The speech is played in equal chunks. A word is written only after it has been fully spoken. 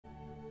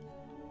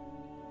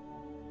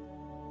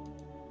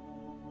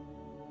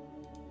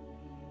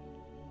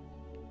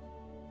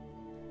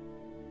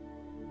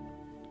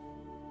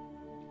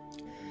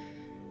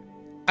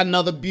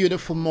Another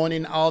beautiful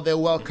morning out there.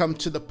 Welcome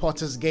to the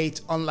Potter's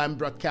Gate online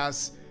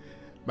broadcast.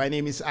 My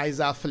name is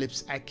Isaiah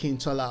Phillips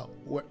Akintola.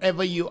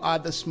 Wherever you are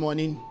this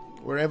morning,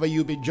 wherever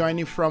you be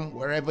joining from,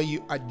 wherever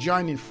you are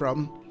joining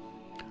from,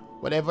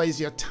 whatever is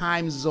your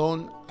time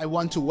zone, I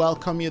want to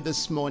welcome you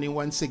this morning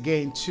once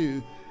again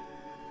to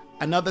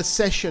another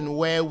session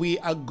where we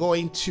are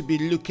going to be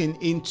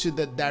looking into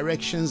the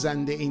directions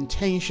and the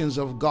intentions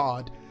of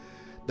God.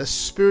 The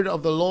Spirit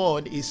of the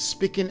Lord is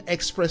speaking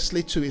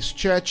expressly to His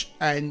church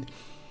and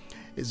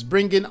is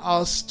bringing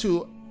us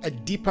to a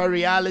deeper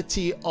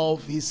reality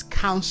of His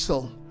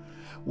counsel.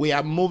 We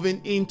are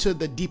moving into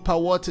the deeper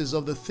waters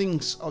of the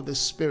things of the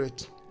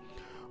Spirit.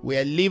 We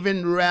are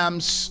leaving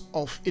realms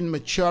of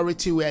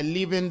immaturity. We are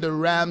leaving the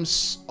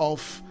realms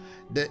of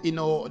the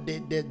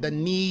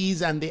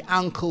knees and the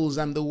ankles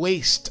and the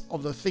waist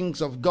of the things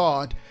of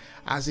God,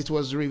 as it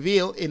was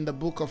revealed in the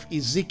book of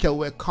Ezekiel.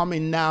 We're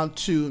coming now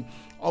to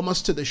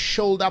almost to the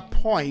shoulder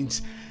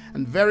point,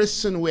 and very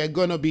soon we're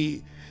going to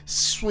be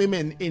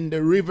swimming in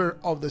the river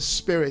of the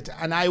Spirit.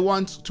 And I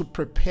want to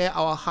prepare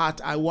our heart.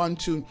 I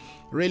want to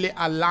really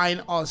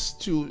align us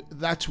to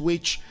that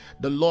which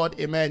the Lord,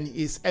 amen,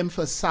 is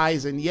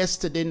emphasizing.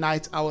 Yesterday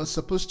night I was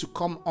supposed to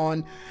come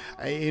on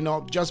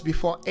just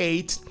before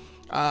 8.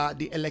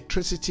 The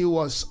electricity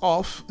was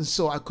off,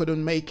 so I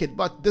couldn't make it.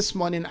 But this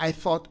morning I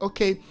thought,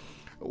 okay,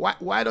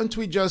 why don't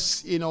we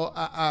just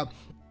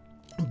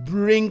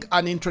bring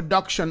an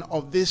introduction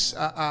of this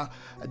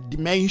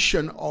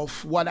dimension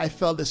of what I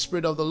felt the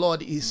Spirit of the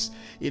Lord is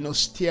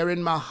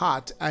steering my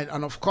heart,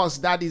 and of course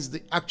that is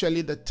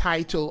actually the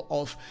title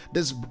of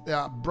this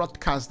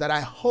broadcast that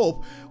I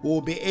hope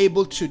we'll be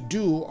able to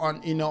do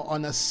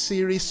on a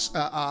series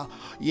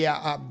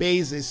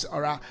basis.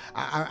 Or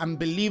I'm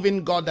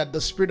believing God that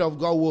the Spirit of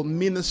God will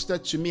minister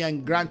to me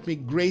and grant me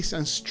grace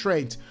and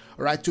strength,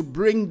 right, to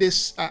bring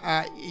this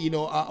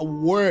a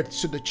word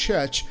to the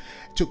church,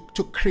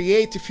 to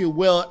create, if you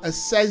will, a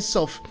sense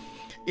of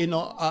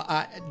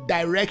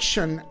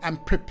direction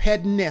and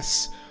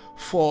preparedness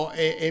for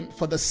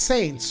the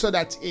saints, so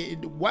that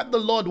what the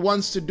Lord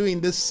wants to do in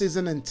this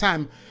season and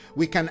time,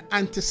 we can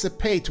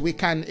anticipate, we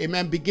can,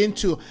 amen, begin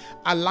to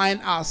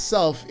align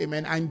ourselves,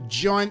 amen, and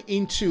join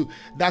into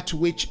that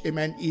which,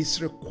 amen,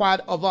 is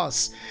required of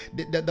us.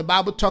 The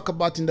Bible talk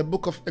about in the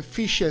book of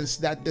Ephesians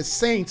that the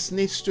saints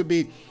needs to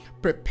be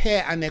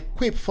prepared and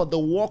equipped for the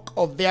work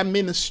of their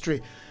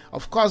ministry.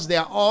 Of course,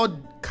 there are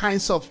all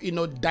kinds of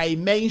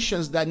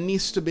dimensions that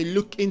needs to be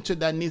looked into,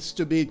 that needs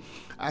to be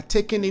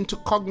taken into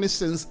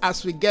cognizance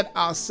as we get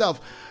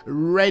ourselves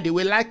ready.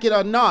 We like it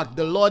or not,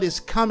 the Lord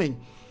is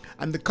coming.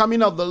 And the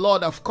coming of the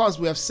Lord, of course,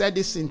 we have said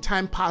this in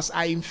time past,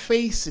 are in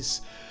phases.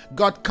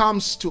 God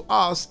comes to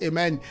us,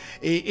 amen,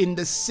 in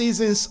the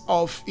seasons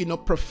of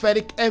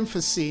prophetic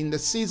emphasis, in the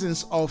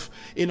seasons of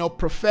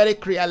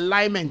prophetic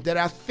realignment. There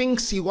are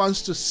things He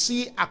wants to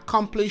see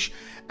accomplished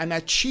and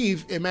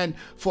achieve, amen,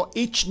 for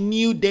each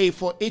new day,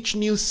 for each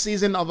new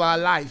season of our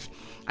life.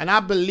 And I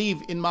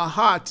believe in my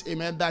heart,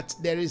 amen, that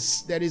there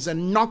is a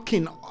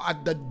knocking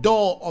at the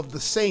door of the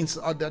saints,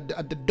 or at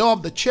the door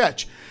of the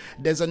church.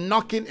 There's a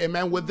knocking,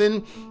 amen,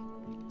 within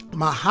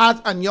my heart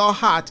and your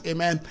heart,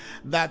 amen,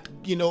 that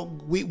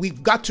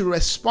we've got to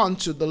respond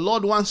to. The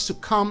Lord wants to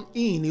come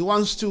in. He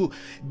wants to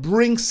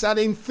bring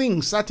certain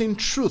things, certain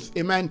truth,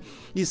 amen.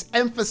 He's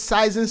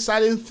emphasizing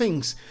certain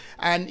things.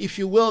 And if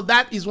you will,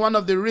 that is one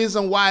of the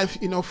reasons why,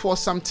 for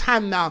some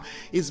time now,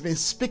 He's been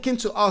speaking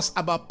to us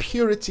about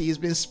purity. He's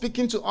been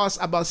speaking to us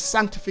about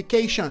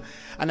sanctification.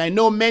 And I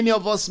know many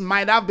of us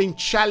might have been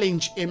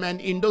challenged, amen,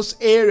 in those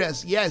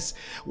areas. Yes,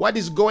 what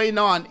is going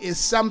on is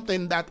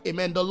something that,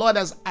 amen, the Lord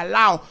has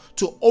allowed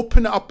to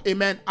open up,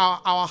 amen,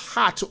 our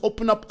heart, to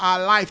open up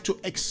our life, to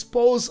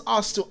expose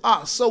us to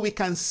us, so we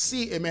can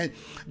see, amen,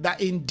 that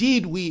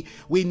indeed we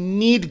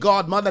need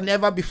God more than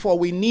ever before.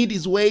 We need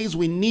His ways.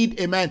 We need,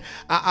 amen,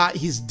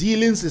 His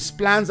dealings, His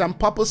plans and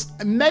purpose.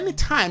 And many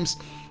times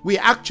we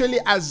actually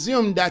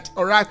assume that,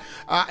 all right,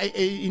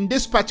 in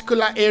this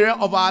particular area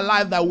of our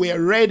life, that we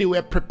are ready,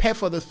 we're prepared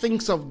for the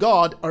things of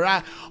God, all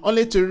right,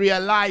 only to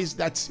realize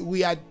that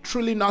we are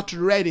truly not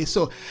ready.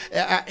 So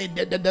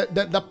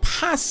the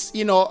past,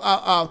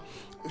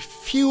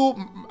 few,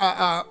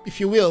 if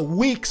you will,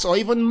 weeks or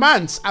even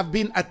months have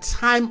been a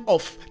time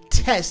of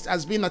test,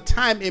 has been a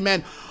time,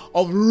 amen,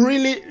 of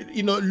really,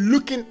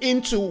 looking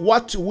into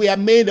what we are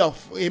made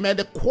of, amen,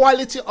 the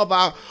quality of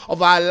our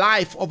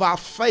life, of our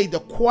faith,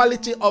 the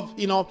quality of,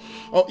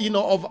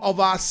 of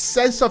our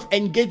sense of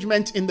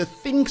engagement in the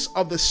things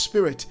of the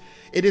Spirit.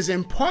 It is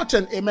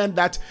important, amen,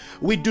 that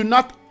we do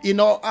not,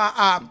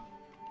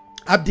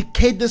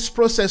 abdicate this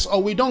process,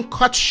 or we don't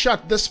cut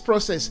short this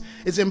process.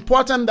 It's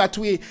important that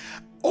we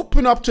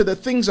open up to the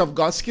things of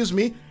God,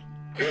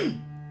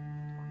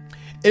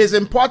 It is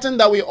important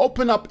that we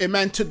open up,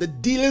 amen, to the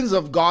dealings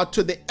of God,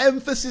 to the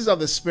emphasis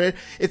of the Spirit.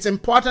 It's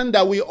important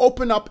that we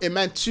open up,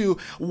 amen, to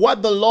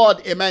what the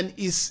Lord, amen,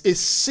 is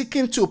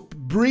seeking to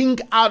bring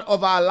out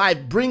of our life,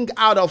 bring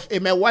out of,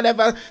 amen,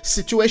 whatever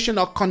situation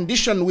or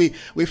condition we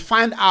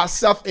find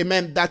ourselves,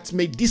 amen, that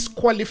may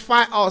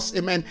disqualify us,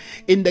 amen,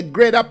 in the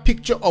greater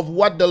picture of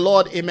what the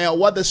Lord, amen,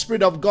 what the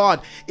Spirit of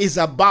God is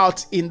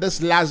about in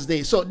this last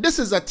day. So this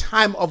is a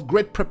time of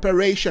great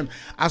preparation,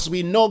 as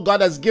we know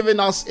God has given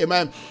us,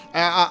 amen,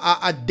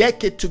 a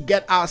decade to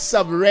get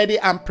ourselves ready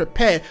and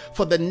prepare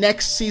for the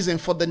next season,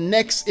 for the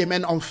next,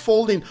 amen,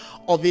 unfolding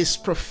of his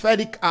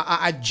prophetic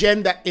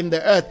agenda in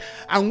the earth.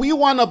 And we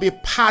want to be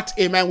part,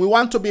 amen, we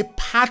want to be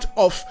part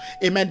of,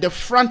 amen, the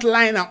front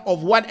liner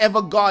of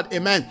whatever God,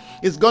 amen,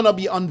 is going to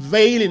be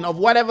unveiling, of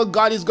whatever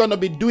God is going to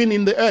be doing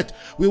in the earth.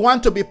 We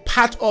want to be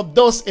part of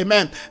those,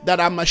 amen, that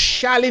are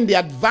marshalling the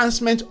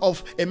advancement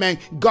of, amen,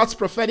 God's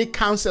prophetic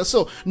counsel.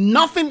 So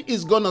nothing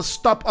is going to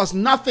stop us,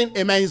 nothing,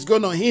 amen, is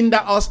going to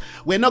hinder us.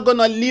 We're not going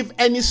to leave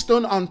any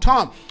stone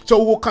unturned.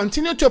 So we'll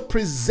continue to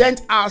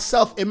present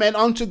ourselves, amen,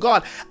 unto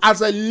God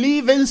as a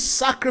living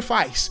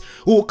sacrifice.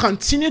 We will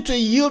continue to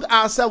yield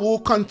ourselves. We will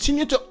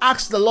continue to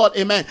ask the Lord,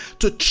 amen,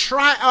 to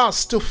try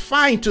us, to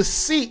find, to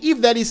see if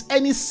there is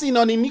any sin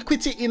or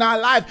iniquity in our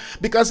life.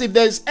 Because if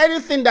there is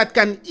anything that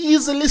can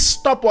easily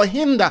stop or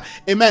hinder,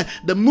 amen,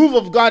 the move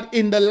of God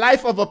in the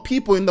life of a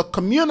people, in the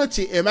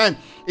community, amen,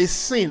 is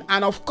sin.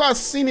 And of course,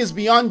 sin is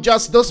beyond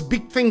just those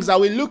big things that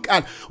we look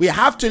at. We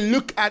have to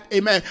look at,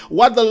 amen,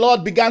 what the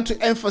Lord began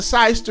to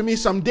emphasize to me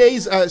some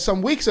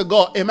weeks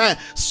ago, amen,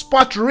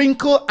 spot,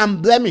 wrinkle,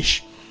 and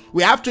blemish.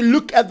 We have to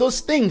look at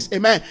those things,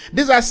 amen.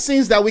 These are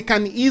sins that we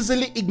can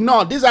easily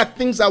ignore. These are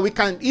things that we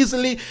can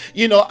easily,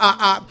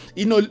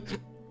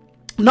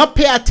 not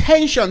pay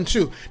attention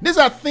to. These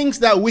are things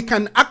that we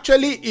can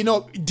actually,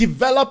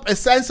 develop a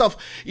sense of,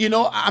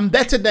 I'm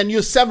better than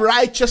you,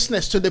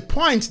 self-righteousness, to the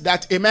point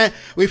that, amen,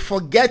 we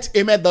forget,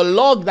 amen, the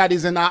log that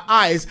is in our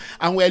eyes,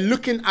 and we're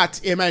looking at,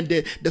 amen,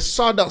 the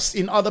sawdust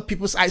in other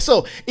people's eyes.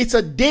 So it's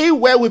a day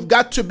where we've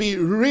got to be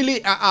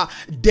really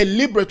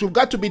deliberate. We've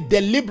got to be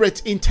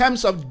deliberate in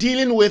terms of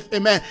dealing with,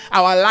 amen,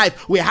 our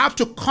life. We have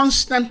to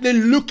constantly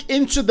look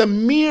into the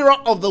mirror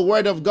of the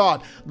Word of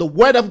God. The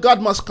Word of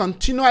God must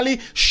continually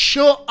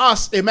show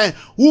us, amen,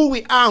 who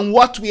we are and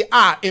what we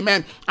are,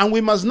 amen, and we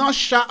must not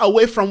shy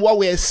away from what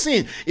we are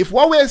seeing. If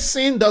what we are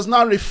seeing does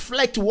not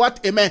reflect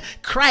what, amen,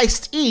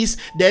 Christ is,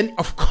 then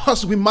of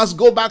course we must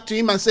go back to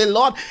him and say,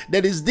 Lord,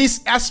 there is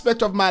this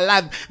aspect of my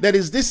life, there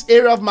is this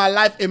area of my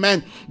life,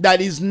 amen,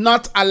 that is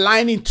not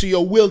aligning to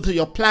your will, to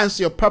your plans,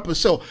 to your purpose.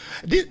 So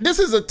this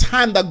is a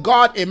time that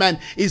God,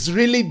 amen, is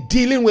really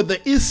dealing with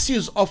the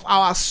issues of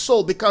our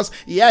soul, because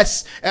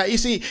yes, you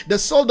see, the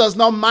soul does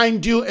not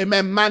mind you,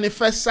 amen,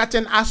 manifest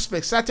certain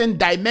aspects, certain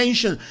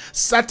dimension,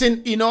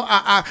 certain,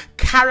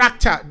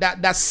 character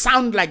that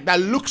sound like, that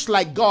looks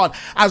like God.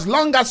 As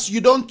long as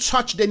you don't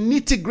touch the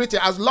nitty-gritty,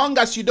 as long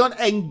as you don't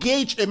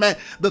engage, amen,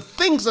 the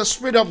things the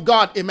Spirit of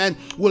God, amen,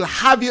 will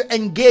have you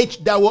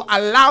engaged, that will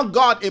allow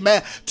God,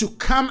 amen, to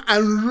come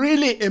and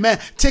really, amen,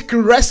 take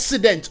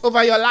residence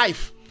over your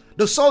life.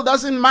 The soul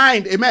doesn't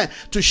mind, amen,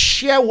 to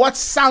share what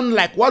sound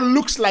like, what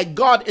looks like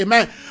God,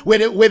 amen,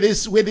 with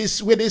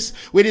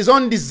his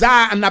own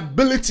desire and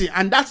ability.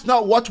 And that's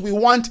not what we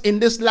want in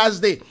this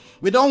last day.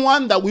 We don't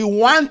want that. We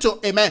want to,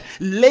 amen,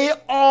 lay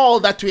all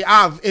that we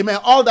have, amen,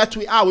 all that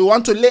we are. We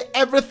want to lay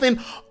everything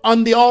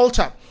on the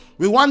altar.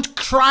 We want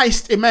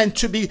Christ, amen,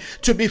 to be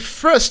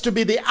first, to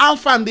be the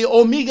Alpha and the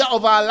Omega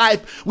of our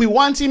life. We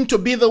want him to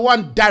be the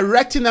one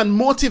directing and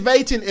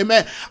motivating,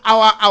 amen,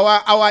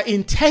 our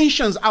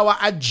intentions, our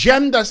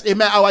agendas,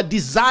 amen, our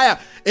desire,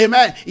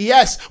 amen.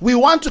 Yes, we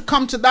want to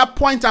come to that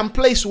point and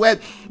place where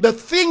the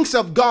things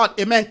of God,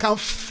 amen, can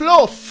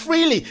flow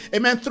freely,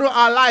 amen, through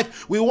our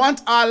life. We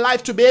want our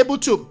life to be able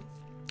to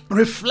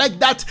reflect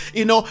that,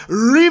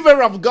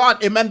 river of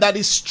God, amen, that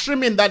is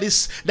streaming, that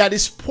is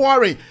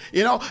pouring.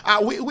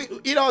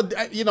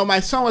 My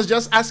son was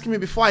just asking me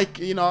before I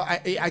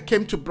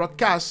came to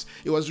broadcast.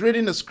 He was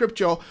reading the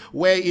scripture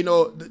where,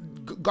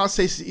 God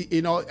says,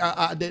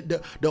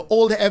 the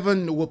old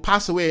heaven will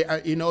pass away,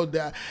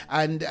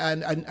 and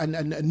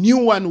a new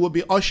one will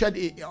be ushered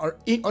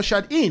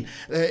in.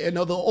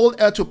 The old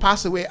earth will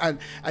pass away,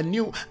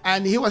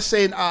 and he was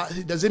saying,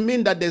 does it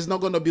mean that there's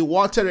not going to be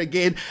water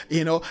again?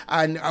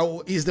 And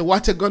is the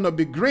water going to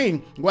be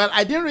green? Well,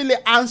 I didn't really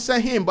answer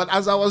him, but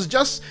as I was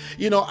just,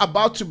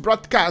 about to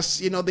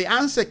broadcast, the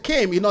answer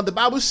came. The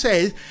Bible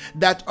says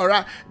that,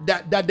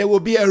 that there will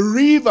be a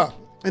river.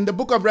 In the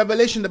book of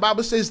Revelation, the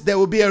Bible says there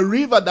will be a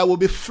river that will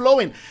be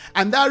flowing,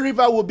 and that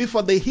river will be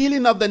for the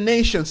healing of the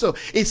nation. So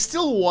it's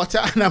still water,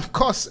 and of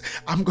course,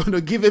 I'm going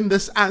to give him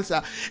this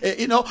answer.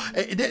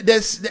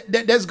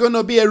 There's going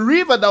to be a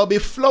river that will be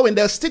flowing.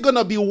 There's still going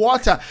to be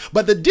water,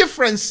 but the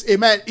difference,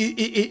 amen,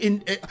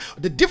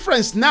 the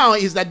difference now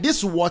is that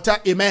this water,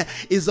 amen,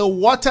 is a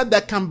water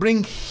that can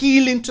bring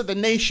healing to the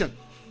nation.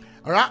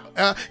 All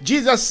right,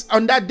 Jesus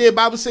on that day,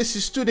 Bible says,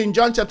 he stood in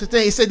John chapter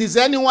 10. He said, "Is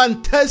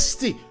anyone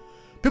thirsty?"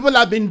 People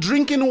have been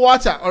drinking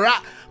water, all right?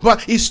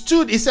 But he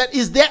stood, he said,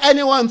 "Is there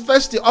anyone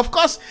thirsty?" Of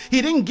course,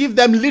 he didn't give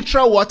them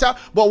literal water,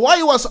 but what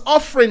he was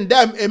offering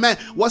them, amen,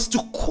 was to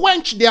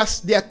quench their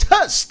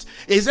thirst.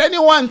 Is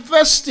anyone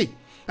thirsty?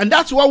 And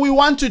that's what we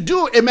want to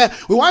do, amen.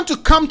 We want to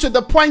come to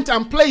the point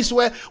and place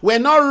where we're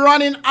not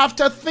running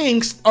after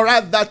things, all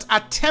right, that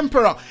are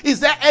temporal. Is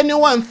there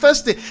anyone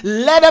thirsty?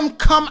 Let them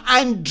come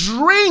and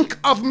drink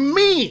of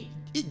me.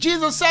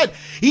 Jesus said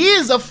he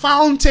is a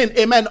fountain,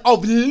 amen,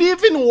 of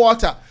living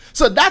water.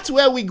 So that's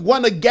where we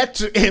want to get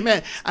to,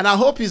 amen. And I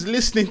hope he's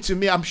listening to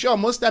me. I'm sure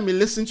most time he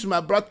listens to my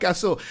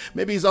broadcast, so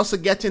maybe he's also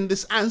getting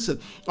this answer.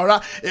 All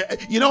right.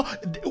 You know,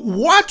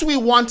 what we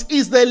want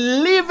is the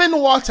living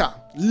water.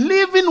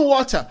 Living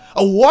water,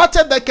 a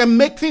water that can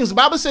make things. The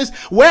Bible says,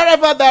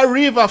 wherever that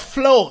river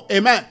flow,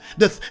 amen,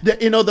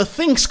 the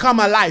things come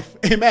alive,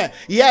 amen.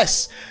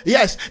 Yes.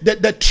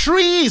 The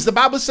trees, the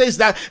Bible says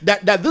that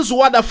this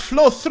water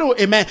flow through,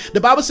 amen.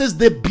 The Bible says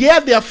they bear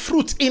their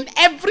fruit in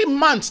every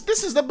month.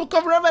 This is the book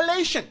of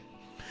Revelation.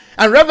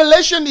 And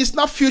Revelation is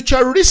not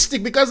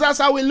futuristic, because that's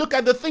how we look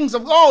at the things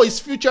of, oh, it's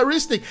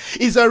futuristic.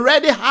 It's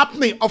already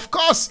happening. Of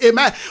course,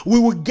 amen. We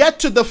will get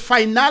to the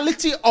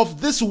finality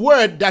of this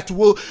word that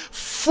will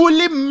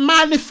fully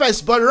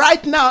manifest. But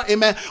right now,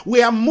 amen,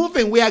 we are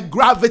moving, we are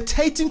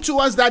gravitating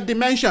towards that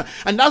dimension.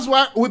 And that's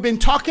what we've been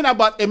talking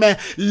about, amen,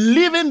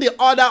 living the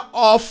order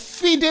of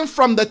feeding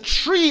from the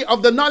tree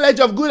of the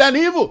knowledge of good and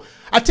evil.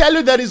 I tell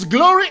you, there is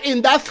glory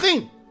in that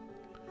thing.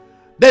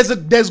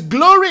 There's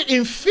glory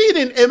in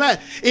feeding, amen,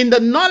 in the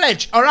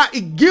knowledge, all right?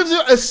 It gives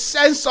you a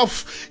sense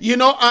of,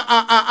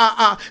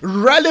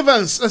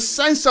 relevance, a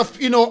sense of,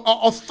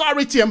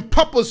 authority and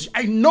purpose.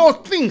 I know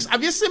things.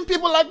 Have you seen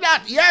people like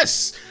that?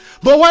 Yes.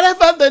 But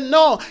whatever they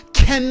know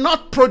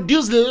cannot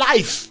produce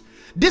life.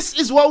 This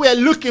is what we are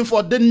looking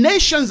for. The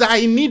nations are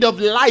in need of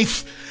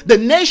life. The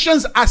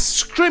nations are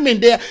screaming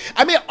there.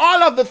 I mean,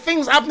 all of the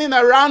things happening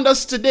around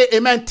us today,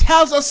 amen,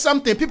 tells us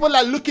something. People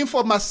are looking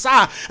for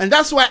Messiah. And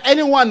that's why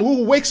anyone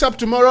who wakes up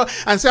tomorrow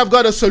and says, I've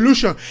got a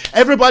solution,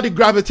 everybody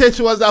gravitates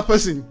towards that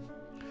person.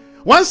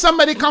 Once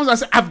somebody comes and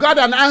says, I've got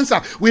an answer,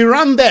 we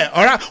run there,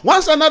 all right?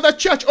 Once another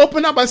church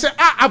open up and say,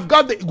 I've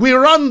got the, we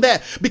run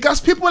there.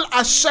 Because people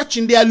are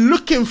searching, they are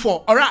looking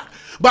for, all right?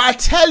 But I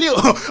tell you,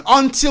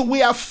 until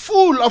we are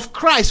full of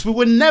Christ, we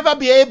will never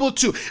be able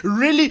to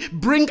really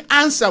bring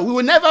answer. We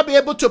will never be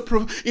able to,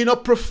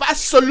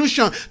 profess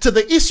solution to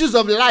the issues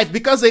of life,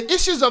 because the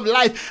issues of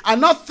life are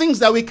not things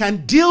that we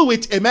can deal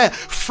with, amen,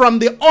 from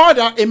the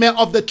order, amen,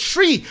 of the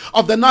tree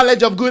of the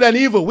knowledge of good and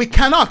evil. We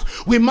cannot.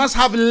 We must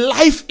have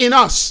life in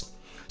us.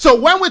 So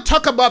when we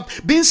talk about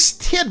being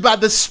stirred by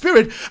the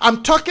Spirit,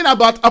 I'm talking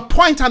about a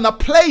point and a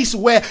place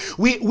where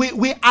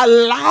we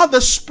allow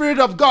the Spirit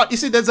of God. You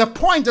see, there's a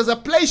point, there's a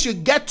place you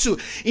get to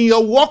in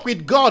your walk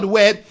with God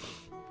where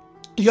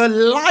your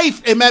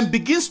life, amen,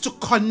 begins to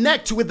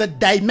connect with the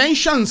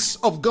dimensions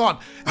of God.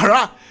 All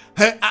right?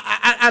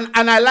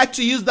 And I like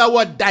to use that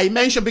word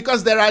dimension,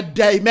 because there are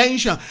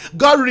dimensions.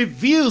 God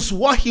reveals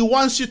what he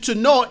wants you to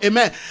know,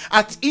 amen,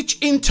 at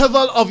each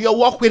interval of your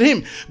walk with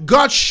him.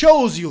 God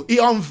shows you, he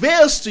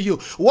unveils to you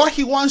what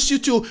he wants you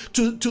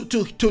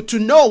to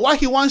know, what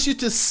he wants you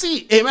to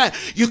see, amen.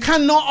 You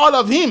can't know all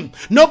of him.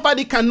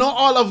 Nobody can know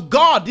all of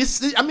God.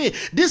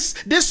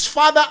 This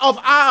Father of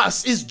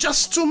ours is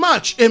just too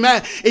much,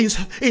 amen,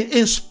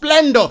 in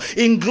splendor,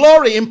 in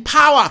glory, in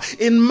power,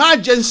 in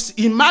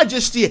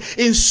majesty,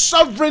 in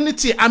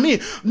sovereignty. I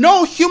mean,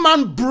 no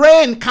human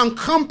brain can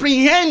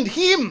comprehend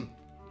him.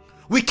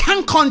 We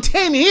can't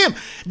contain him.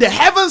 The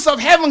heavens of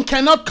heaven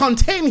cannot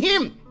contain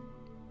him.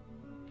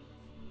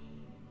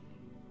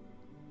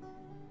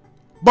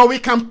 But we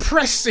can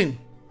press in.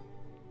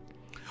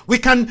 We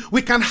can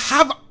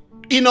have,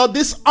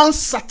 this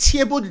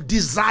unsatiable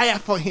desire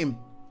for him.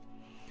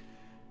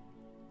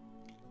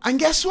 And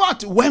guess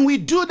what? When we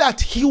do that,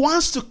 he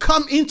wants to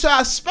come into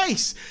our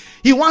space.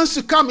 He wants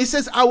to come. He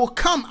says, I will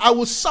come. I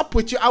will sup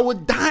with you. I will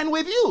dine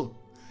with you.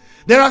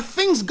 There are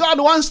things God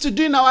wants to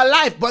do in our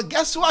life, but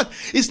guess what?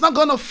 He's not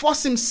going to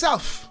force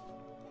himself.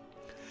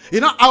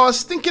 I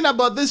was thinking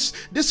about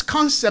this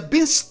concept,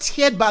 being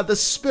stirred by the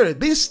Spirit,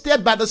 being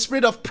stirred by the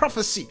Spirit of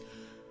prophecy.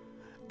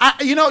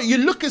 You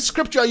look at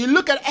scripture, you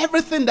look at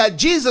everything that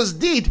Jesus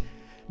did,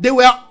 they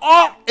were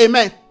all,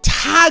 amen,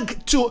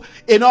 tagged to,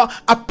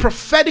 a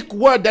prophetic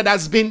word that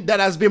has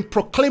been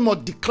proclaimed or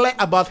declared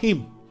about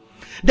him.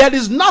 There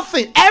is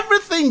nothing,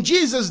 everything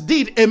Jesus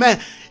did,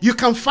 amen, you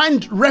can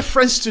find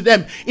reference to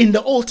them in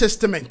the Old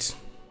Testament.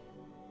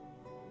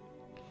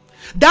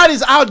 That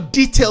is how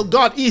detailed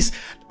God is.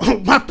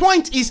 My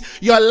point is,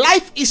 your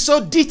life is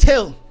so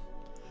detailed.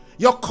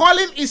 Your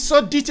calling is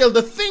so detailed.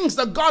 The things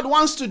that God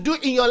wants to do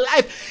in your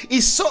life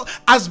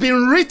has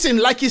been written,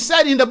 like he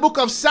said in the book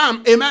of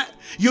Psalm, amen.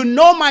 You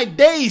know my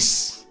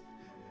days.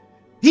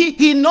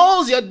 He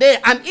knows your day,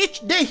 and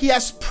each day he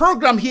has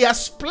programmed, he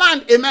has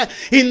planned, amen,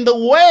 in the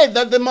way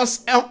that they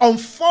must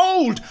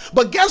unfold.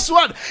 But guess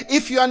what?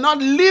 If you are not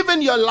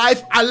living your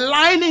life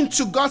aligning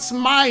to God's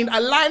mind,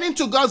 aligning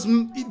to God's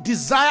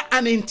desire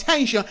and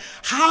intention,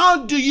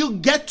 how do you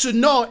get to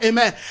know,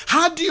 amen?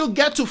 How do you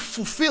get to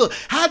fulfill?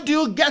 How do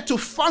you get to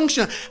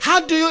function? How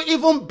do you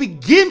even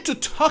begin to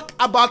talk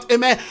about,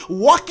 amen,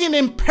 walking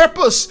in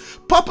purpose?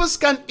 Purpose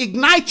can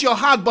ignite your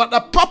heart, but a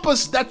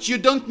purpose that you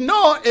don't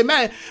know,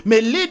 amen,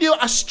 may lead you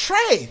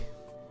astray.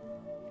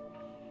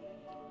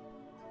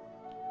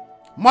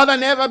 More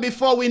than ever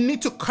before, we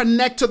need to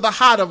connect to the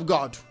heart of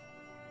God.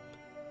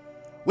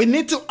 We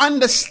need to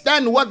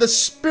understand what the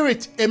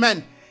Spirit,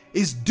 amen,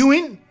 is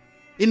doing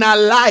in our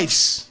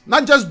lives.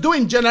 Not just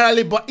doing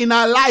generally, but in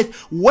our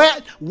life.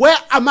 Where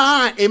am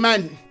I,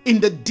 amen, in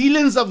the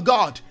dealings of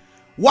God?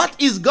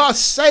 What is God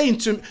saying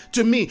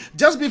to me?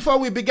 Just before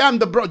we began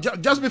the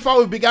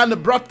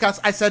broadcast,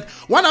 I said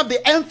one of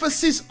the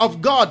emphasis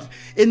of God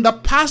in the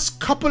past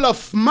couple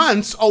of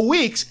months or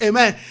weeks,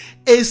 amen,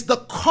 is the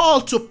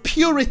call to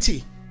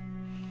purity.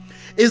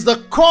 Is the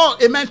call,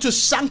 amen, to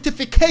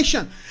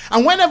sanctification.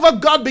 And whenever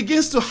God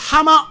begins to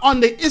hammer on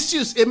the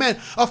issues, amen,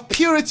 of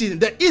purity,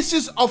 the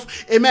issues of,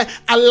 amen,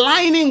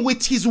 aligning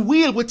with his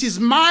will, with his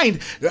mind,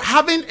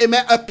 having,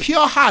 amen, a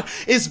pure heart,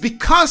 is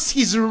because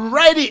he's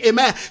ready,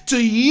 amen,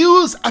 to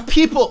use a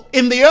people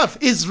in the earth.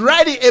 He's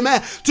ready,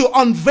 amen, to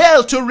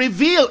unveil, to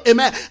reveal,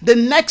 amen, the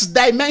next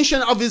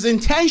dimension of his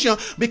intention,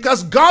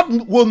 because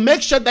God will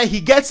make sure that he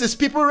gets his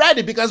people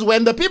ready. Because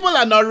when the people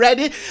are not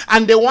ready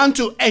and they want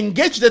to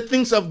engage the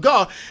things of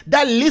God,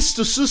 that leads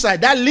to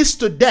suicide, that leads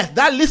to death,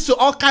 that leads to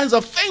all kinds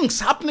of things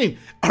happening.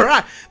 All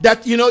right,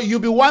 that, you know, you'll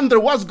be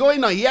wondering what's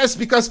going on. Yes,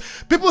 because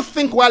people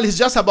think, well, it's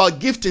just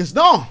about giftings.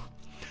 No.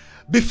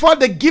 Before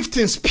the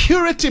giftings,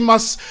 purity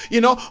must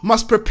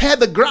prepare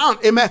the ground.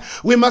 Amen.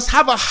 We must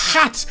have a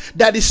heart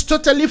that is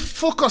totally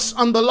focused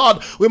on the Lord.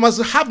 We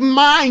must have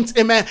minds,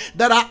 amen,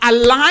 that are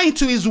aligned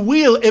to his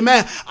will.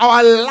 Amen.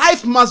 Our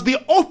life must be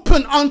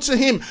open unto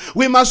him.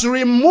 We must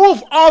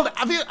remove all.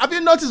 Have you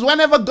noticed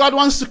whenever God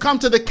wants to come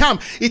to the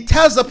camp, he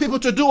tells the people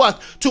to do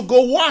what? To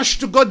go wash,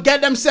 to go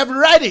get themselves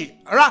ready.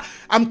 All right,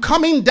 I'm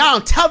coming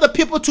down. Tell the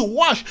people to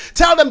wash.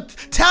 Tell them,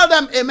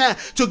 amen,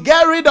 to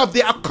get rid of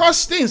the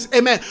accursed things,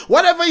 amen.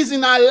 Whatever is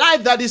in our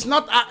life that is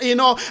not,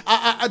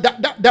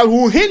 that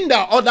will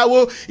hinder or that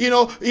will,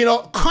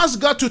 cause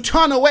God to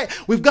turn away.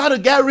 We've got to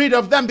get rid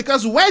of them,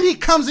 because when he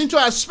comes into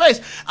our space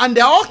and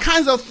there are all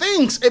kinds of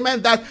things,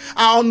 amen, that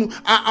are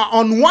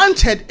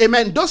unwanted,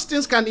 amen, those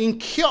things can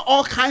incur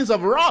all kinds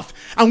of wrath,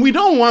 and we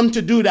don't want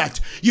to do that.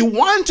 You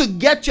want to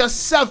get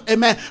yourself,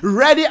 amen,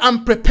 ready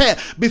and prepared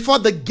before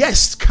the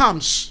guest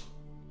comes.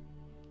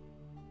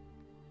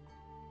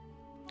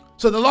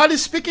 So the Lord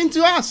is speaking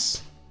to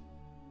us.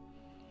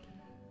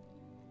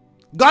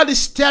 God is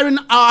stirring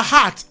our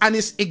heart and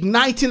is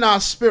igniting our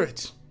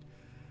spirit.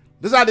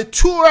 These are the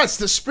two words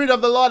the Spirit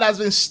of the Lord has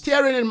been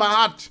stirring in my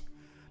heart.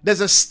 There's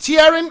a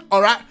stirring,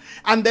 all right,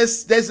 and there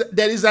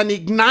is an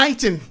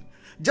igniting.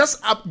 Just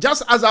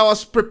as I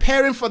was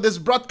preparing for this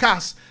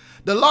broadcast,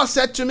 the Lord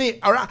said to me,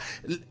 all right,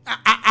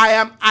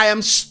 I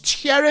am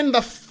stirring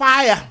the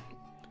fire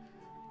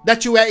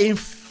that you were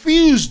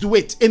infused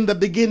with in the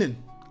beginning.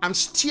 I'm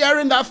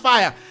stirring that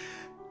fire.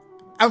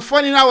 And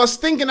funny, I was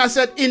thinking, I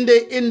said, in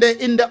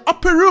the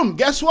upper room,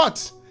 guess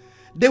what?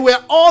 They were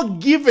all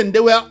given, they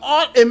were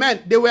all,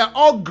 amen, they were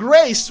all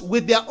graced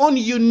with their own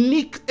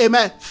unique,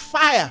 amen,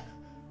 fire.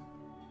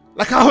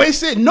 Like I always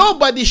say,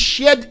 nobody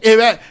shared,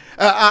 amen,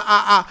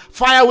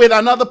 fire with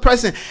another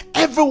person.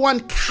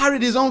 Everyone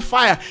carried his own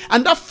fire,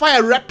 and that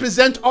fire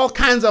represents all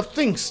kinds of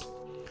things.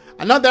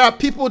 I know there are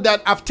people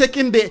that have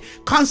taken the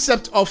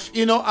concept of,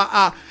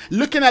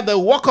 looking at the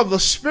work of the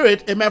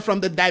Spirit, amen, from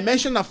the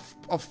dimension of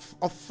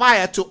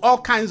fire to all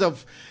kinds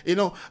of,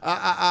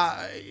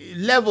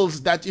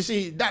 levels that you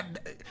see,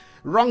 that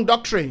wrong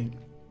doctrine.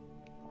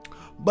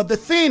 But the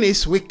thing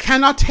is, we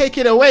cannot take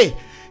it away,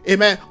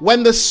 amen.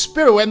 When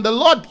the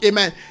Lord,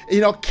 amen,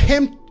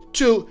 came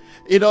to,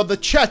 the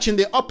church in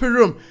the upper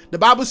room, the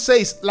Bible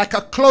says, like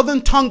a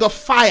cloven tongue of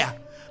fire.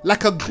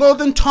 Like a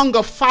cloven tongue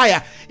of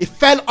fire, it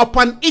fell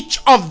upon each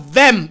of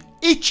them.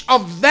 Each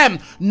of them.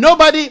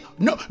 Nobody,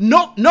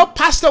 no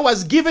pastor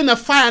was given a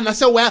fire and I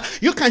said, well,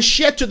 you can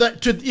share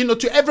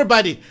to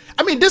everybody.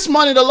 I mean, this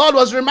morning the Lord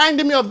was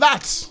reminding me of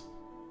that.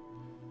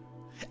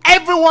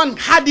 Everyone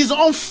had his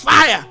own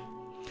fire.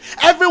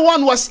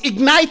 Everyone was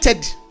ignited.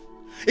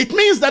 It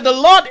means that the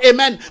Lord,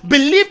 amen,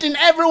 believed in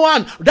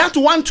everyone. That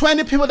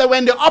 120 people that were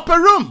in the upper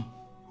room.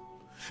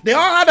 They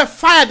all had a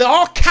fire. They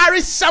all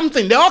carried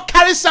something. They all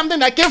carried something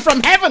that came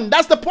from heaven.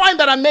 That's the point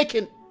that I'm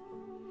making.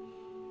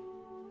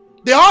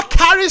 They all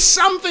carry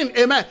something,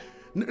 amen.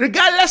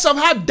 Regardless of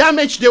how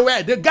damaged they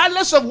were,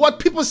 regardless of what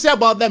people say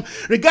about them,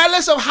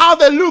 regardless of how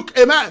they look,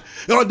 amen.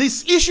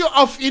 This issue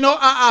of, female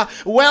are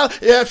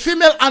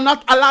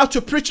not allowed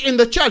to preach in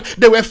the church.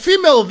 They were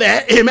female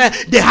there, amen.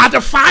 They had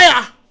a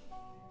fire.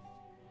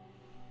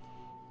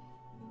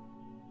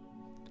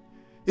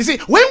 You see,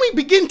 when we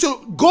begin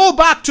to go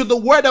back to the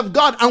Word of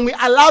God and we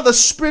allow the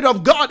Spirit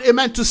of God,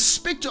 amen, to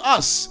speak to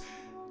us,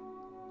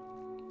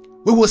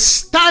 we will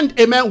stand,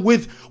 amen,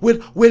 without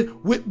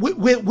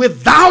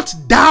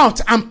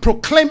doubt and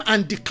proclaim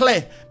and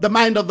declare the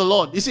mind of the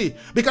Lord. You see,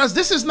 because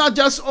this is not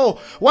just, no,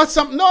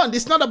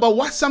 it's not about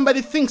what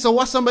somebody thinks or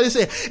what somebody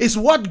says. It's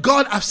what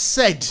God has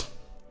said.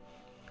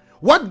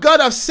 What God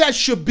has said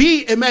should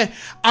be, amen,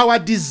 our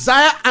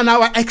desire and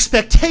our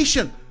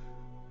expectation.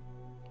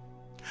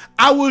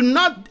 I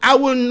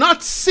will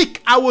not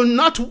seek, I will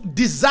not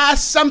desire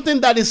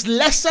something that is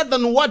lesser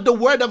than what the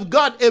word of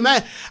God,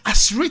 amen,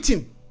 has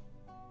written.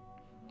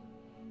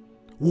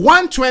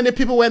 120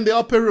 people were in the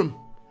upper room.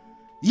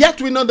 Yet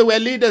we know there were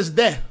leaders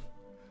there.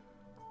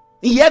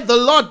 Yet the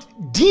Lord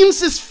deems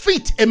his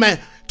feet, amen,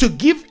 to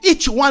give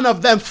each one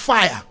of them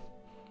fire.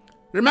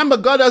 Remember,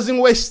 God doesn't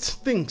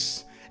waste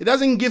things. He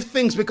doesn't give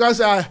things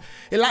because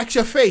he likes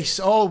your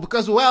face, or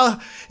because,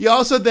 well, you're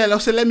also there,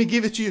 so let me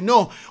give it to you.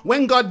 No,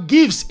 when God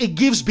gives, it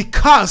gives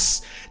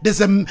because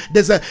there's a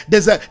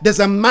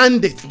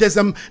mandate, there's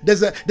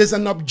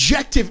an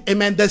objective,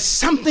 amen. There's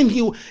something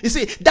you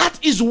see, that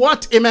is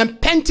what, amen,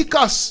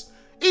 Pentecost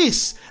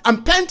is.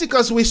 And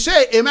Pentecost, we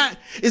say, amen,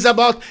 is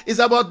about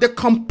the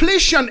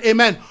completion,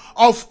 amen,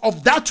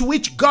 of that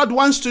which God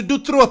wants to do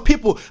through a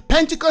people.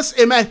 Pentecost,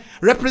 amen,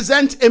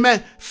 represents,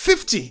 amen,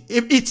 50.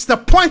 It's the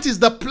point, is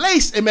the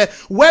place, amen,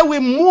 where we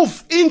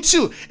move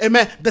into,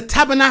 amen, the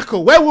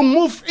tabernacle, where we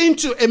move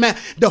into, amen,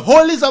 the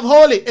holies of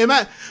holy,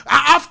 amen.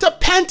 After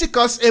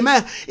Pentecost,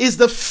 amen, is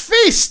the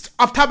feast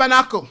of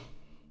tabernacle.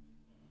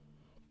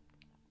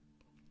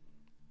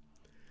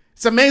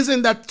 It's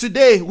amazing that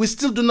today we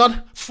still do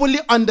not fully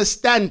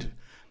understand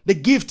the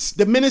gifts,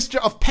 the ministry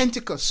of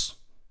Pentecost.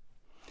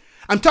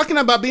 I'm talking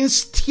about being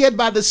steered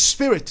by the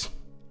Spirit.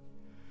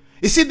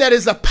 You see, there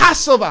is a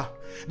Passover,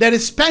 there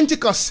is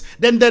Pentecost,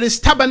 then there is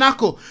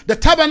tabernacle. The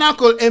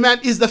tabernacle, amen,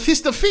 is the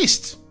feast of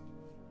feasts.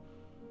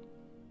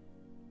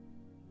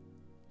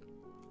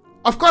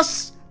 Of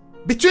course,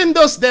 between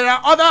those, there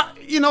are other,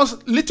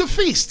 little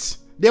feasts.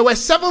 There were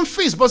 7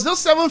 feasts, but those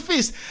 7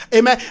 feasts,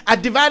 amen, are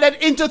divided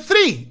into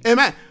 3,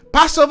 amen.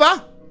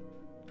 Passover,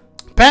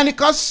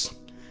 Pentecost,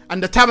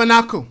 and the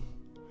tabernacle.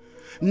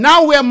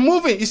 Now we're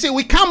moving. You see,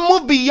 we can't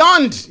move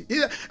beyond.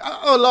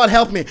 Oh, Lord,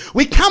 help me.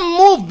 We can't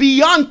move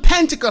beyond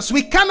Pentecost.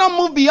 We cannot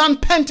move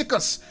beyond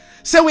Pentecost.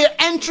 So we're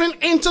entering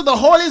into the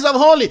holies of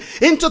holy,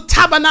 into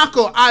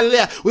tabernacle.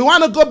 Hallelujah. We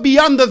want to go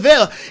beyond the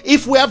veil.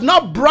 If we have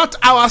not brought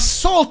our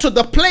soul to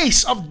the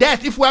place of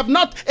death, if we have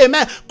not,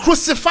 amen,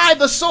 crucified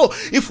the soul,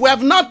 if we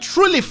have not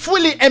truly,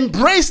 fully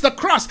embraced the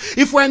cross,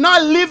 if we're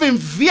not living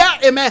via,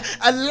 amen,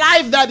 a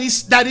life that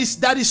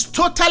is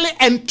totally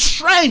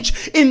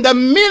entrenched in the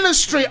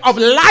ministry of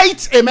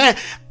light, amen,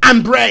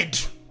 and bread.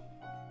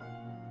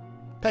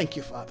 Thank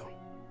you, Father.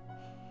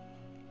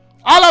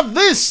 All of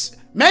this,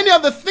 many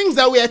of the things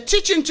that we are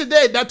teaching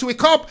today that we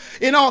call,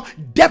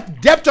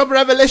 depth of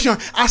revelation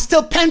are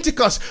still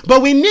Pentecost.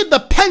 But we need the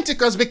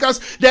Pentecost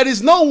because there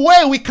is no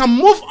way we can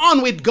move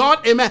on with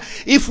God, amen,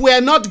 if we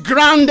are not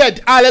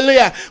grounded.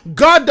 Hallelujah.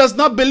 God does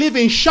not believe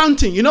in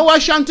shunting. You know what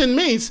shunting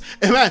means?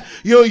 Amen.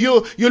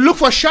 You look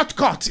for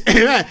shortcut.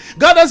 Amen.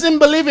 God doesn't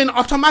believe in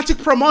automatic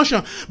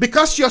promotion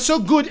because you're so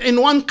good in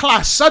one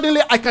class.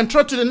 Suddenly I can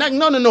throw to the next.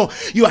 No.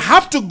 You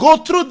have to go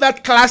through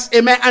that class,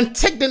 amen, and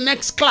take the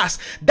next class.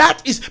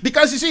 That is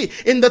because, you see,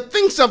 in the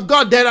things of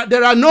God,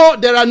 there are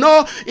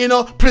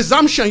no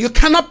presumption. You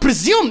cannot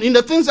presume in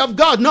the things of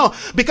God. No,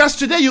 because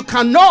today you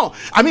can know.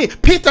 I mean,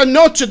 Peter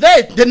know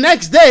today. The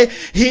next day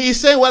he is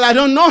saying, well, I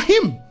don't know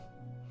him.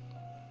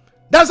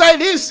 That's how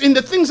it is in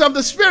the things of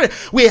the Spirit.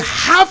 We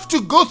have to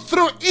go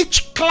through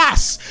each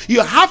class. You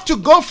have to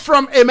go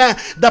from, amen,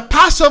 the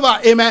Passover,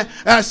 amen.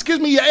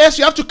 Yes,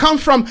 you have to come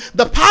from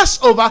the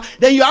Passover.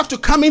 Then you have to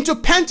come into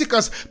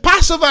Pentecost.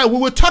 Passover, we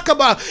will talk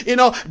about,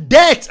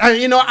 death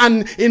and,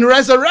 and in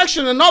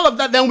resurrection and all of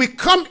that. Then we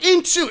come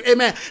into,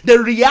 amen, the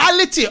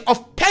reality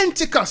of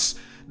Pentecost.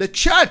 The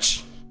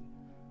church,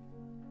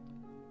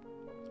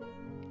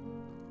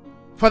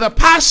 for the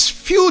past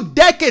few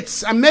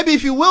decades, and maybe,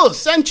 if you will,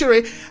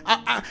 century,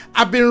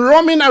 I've been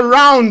roaming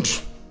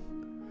around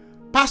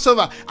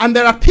Passover. And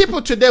there are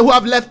people today who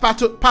have left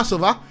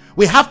Passover.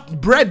 We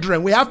have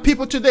brethren, we have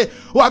people today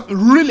who have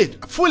really,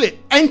 fully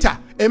entered,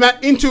 amen,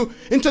 into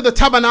the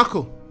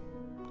tabernacle.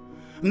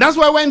 And that's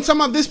why when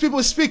some of these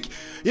people speak,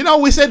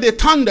 we say they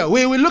thunder.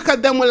 We look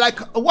at them, we're like,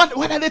 what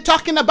are they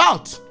talking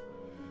about?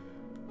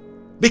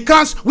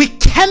 Because we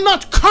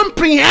cannot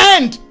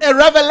comprehend a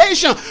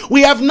revelation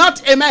we have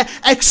not, amen,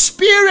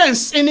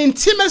 experienced in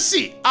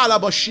intimacy.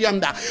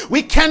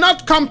 We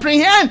cannot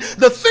comprehend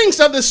the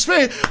things of the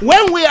Spirit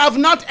when we have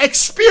not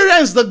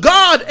experienced the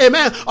God,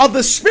 amen, of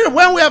the Spirit.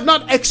 When we have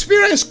not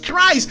experienced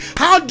Christ,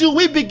 how do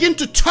we begin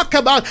to talk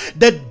about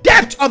the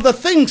depth of the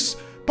things?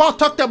 Paul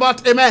talked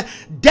about, amen,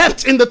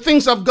 depth in the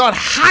things of God,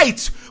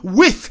 height,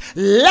 width,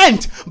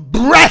 length,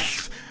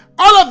 breadth.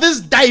 All of these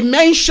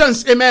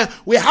dimensions, amen,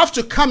 we have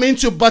to come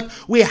into, but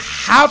we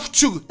have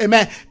to,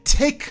 amen,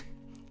 take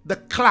the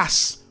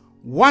class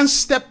one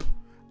step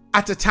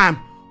at a time,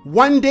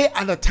 one day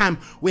at a time.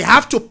 We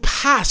have to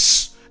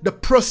pass the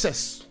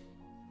process.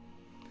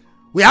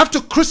 We have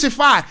to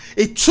crucify.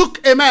 It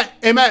took,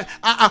 amen,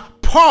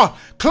 Paul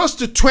close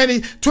to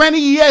 20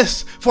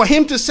 years for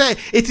him to say,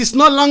 it is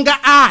no longer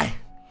I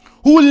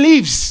who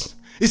lives.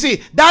 You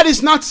see, that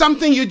is not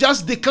something you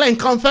just declare in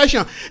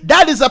confession.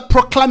 That is a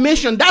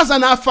proclamation. That's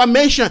an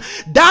affirmation.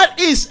 That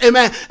is,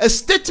 amen, a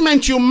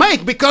statement you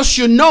make because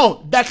you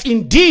know that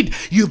indeed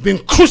you've been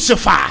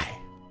crucified.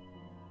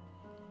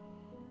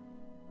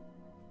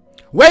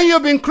 When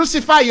you've been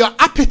crucified, your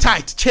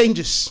appetite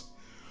changes.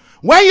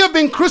 When you've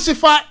been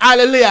crucified,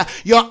 hallelujah,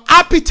 your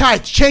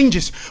appetite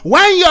changes.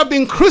 When you've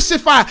been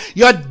crucified,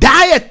 your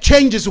diet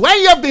changes. When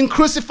you've been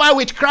crucified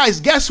with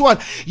Christ, guess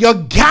what? Your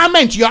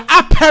garment, your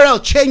apparel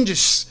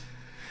changes.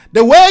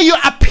 The way you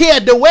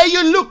appear, the way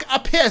you look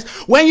appears.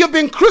 When you've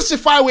been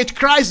crucified with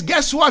Christ,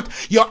 guess what?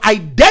 Your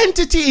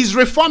identity is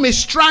reformed,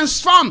 is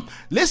transformed.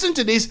 Listen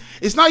to this.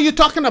 It's not you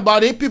talking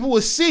about it. People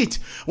will see it.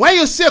 When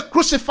you see a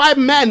crucified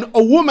man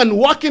or woman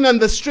walking on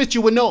the street,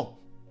 you will know.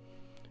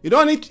 You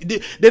don't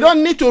need, they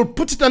don't need to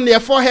put it on their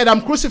forehead,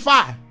 I'm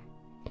crucified.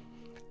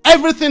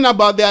 Everything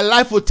about their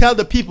life will tell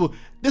the people,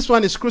 this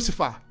one is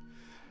crucified.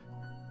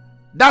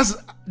 That's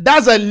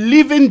a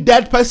living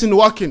dead person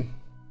walking.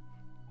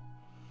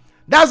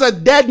 That's a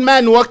dead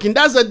man walking.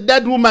 That's a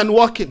dead woman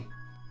walking.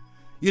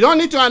 You don't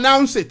need to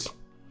announce it.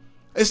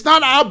 It's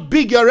not how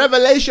big your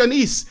revelation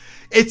is.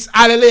 It's,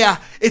 hallelujah,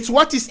 it's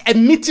what is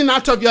emitting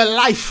out of your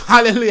life,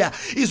 hallelujah.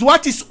 It's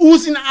what is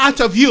oozing out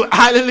of you,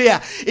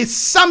 hallelujah. It's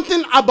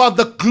something about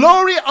the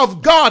glory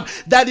of God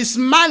that is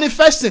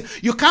manifesting.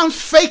 You can't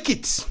fake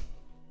it.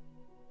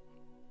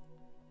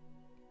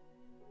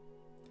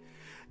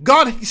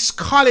 God is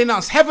calling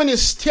us. Heaven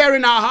is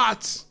stirring our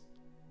hearts.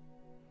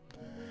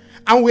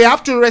 And we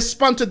have to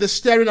respond to the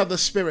stirring of the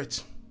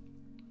Spirit.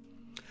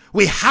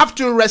 We have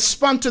to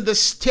respond to the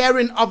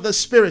stirring of the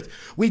Spirit.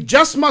 We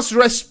just must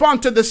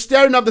respond to the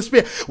stirring of the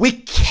Spirit. We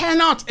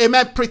cannot,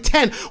 amen,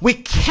 pretend. We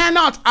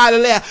cannot,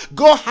 hallelujah,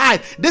 go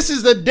hide. This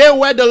is the day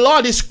where the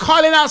Lord is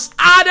calling us.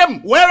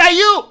 Adam, where are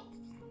you?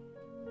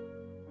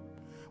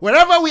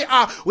 Wherever we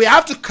are, we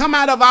have to come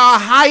out of our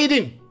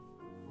hiding.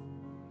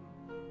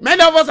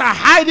 Many of us are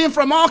hiding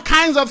from all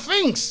kinds of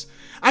things.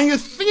 And you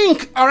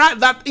think, all right,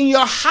 that in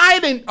your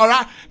hiding, all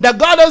right, that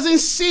God doesn't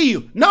see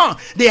you. No,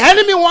 the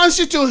enemy wants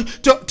you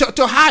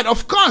to hide.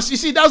 Of course, you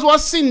see, that's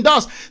what sin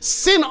does.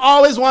 Sin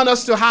always wants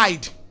us to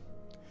hide.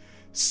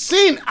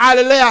 Sin,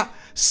 hallelujah,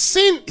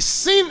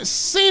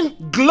 sin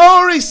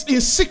glories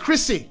in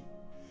secrecy.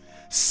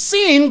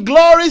 Sin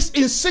glories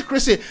in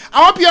secrecy.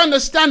 I hope you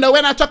understand that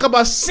when I talk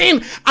about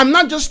sin, I'm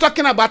not just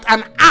talking about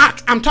an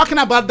act. I'm talking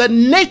about the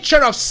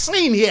nature of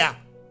sin here.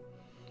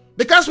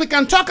 Because we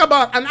can talk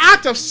about an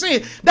act of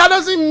sin, that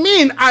doesn't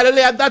mean,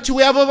 hallelujah, that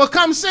we have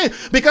overcome sin.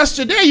 Because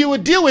today you will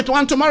deal with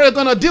one, tomorrow you're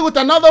going to deal with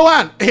another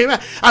one. Amen.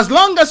 As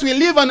long as we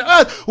live on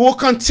earth, we'll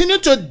continue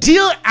to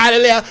deal,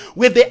 hallelujah,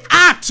 with the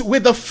act,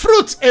 with the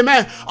fruit,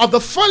 amen, of the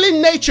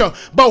fallen nature.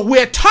 But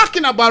we're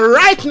talking about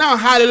right now,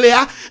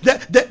 hallelujah,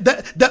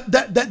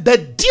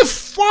 the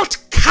default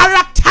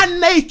character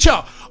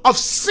nature of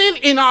sin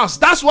in us.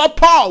 That's what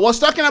Paul was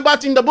talking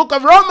about in the book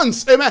of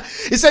Romans. Amen.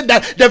 He said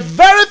that the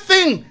very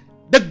thing,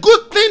 the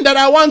good thing that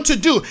I want to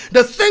do,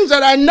 the things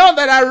that I know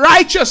that are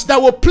righteous, that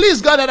will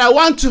please God, that I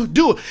want to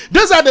do,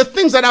 those are the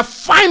things that I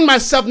find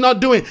myself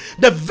not doing.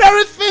 The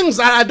very things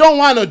that I don't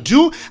want to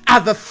do are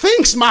the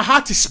things my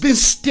heart is being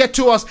stirred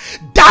towards.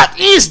 That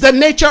is the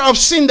nature of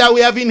sin that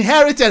we have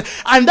inherited.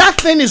 And that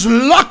thing is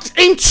locked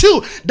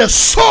into the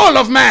soul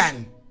of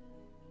man.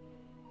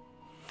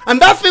 And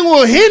that thing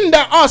will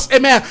hinder us,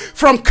 amen,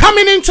 from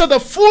coming into the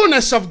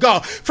fullness of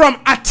God,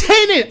 from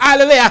attaining,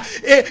 hallelujah,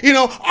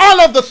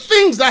 all of the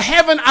things that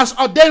heaven has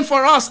ordained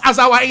for us as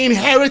our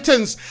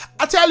inheritance.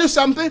 I tell you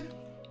something.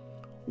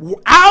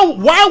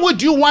 Why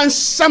would you want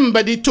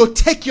somebody to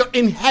take your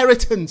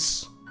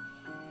inheritance?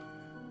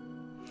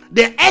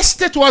 The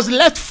estate was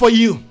left for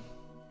you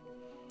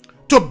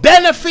to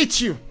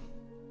benefit you.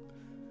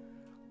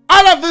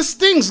 All of these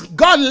things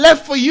God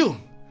left for you.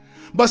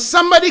 But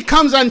somebody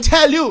comes and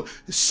tell you,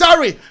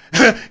 sorry,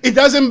 it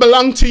doesn't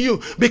belong to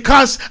you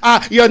because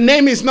your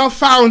name is not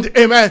found,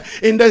 amen,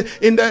 in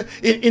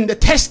the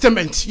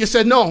testament. You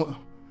said, no,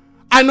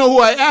 I know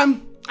who I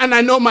am and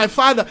I know my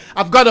Father.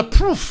 I've got a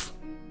proof.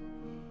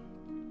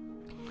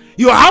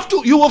 You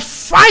will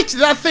fight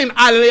that thing,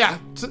 hallelujah,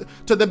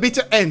 to the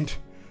bitter end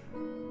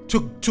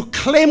to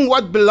claim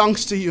what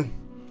belongs to you.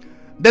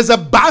 There's a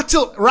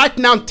battle right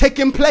now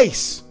taking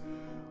place.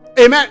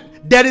 Amen.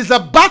 There is a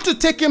battle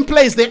taking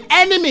place. The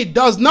enemy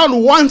does not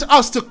want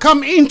us to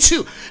come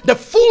into the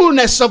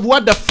fullness of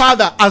what the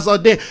Father has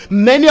ordained.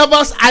 Many of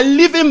us are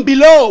living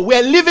below.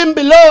 We're living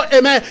below,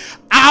 amen,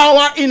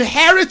 our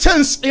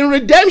inheritance in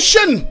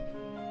redemption.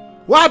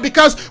 Why?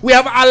 Because we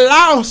have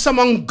allowed some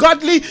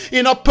ungodly,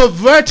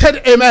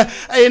 perverted, amen,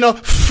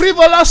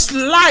 frivolous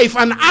life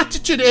and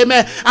attitude,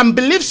 amen, and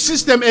belief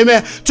system,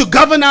 amen, to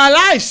govern our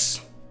lives.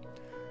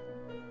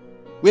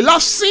 We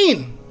love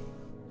sin.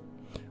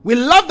 We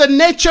love the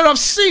nature of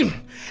sin.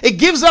 It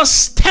gives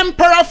us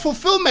temporal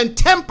fulfillment,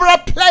 temporal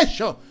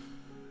pleasure.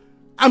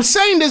 I'm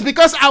saying this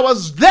because I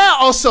was there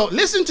also.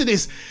 Listen to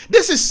this.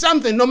 This is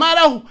something, no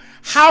matter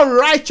how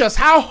righteous,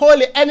 how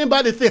holy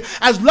anybody thinks,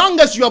 as long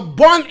as you're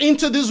born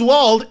into this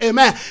world,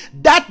 amen,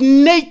 that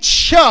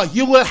nature,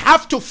 you will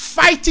have to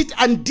fight it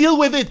and deal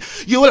with it.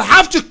 You will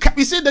have to,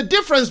 you see, the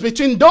difference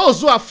between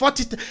those who have fought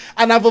it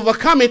and have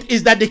overcome it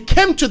is that they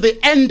came to the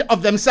end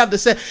of themselves. They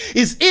say,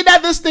 it's either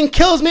this thing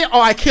kills me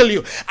or I kill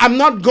you. I'm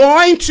not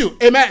going to,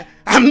 amen,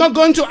 I'm not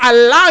going to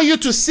allow you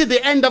to see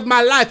the end of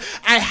my life.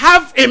 I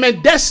have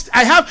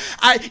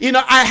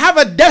I have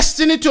a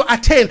destiny to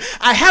attain.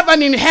 I have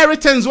an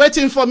inheritance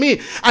waiting for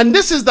me. And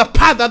this is the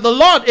path that the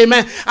Lord,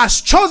 amen,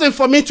 has chosen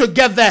for me to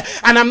get there.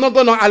 And I'm not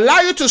going to allow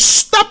you to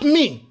stop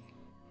me.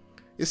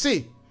 You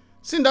see,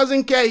 sin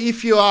doesn't care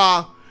if you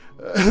are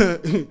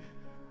the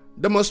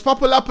most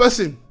popular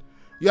person.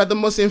 You are the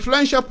most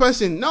influential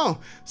person. No,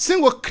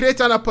 sin will create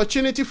an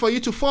opportunity for you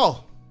to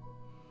fall.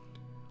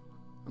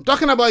 I'm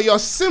talking about your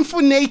sinful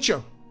nature.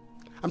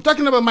 I'm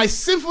talking about my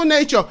sinful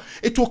nature.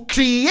 It will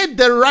create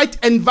the right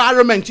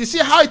environment. You see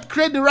how it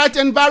created the right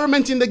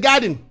environment in the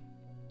garden?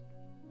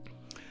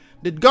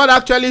 Did God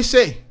actually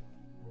say?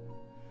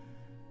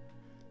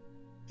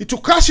 It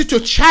will cause you to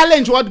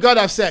challenge what God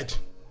has said.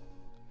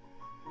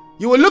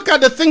 You will look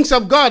at the things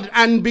of God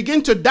and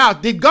begin to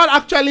doubt. Did God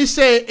actually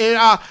say,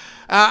 a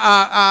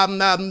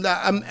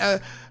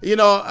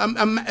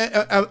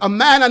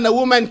man and a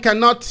woman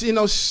cannot,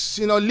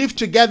 live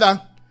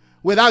together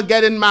without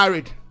getting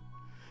married?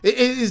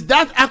 Is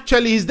that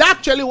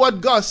actually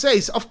what God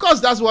says? Of course,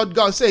 that's what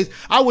God says.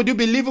 How would you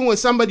be living with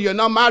somebody you're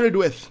not married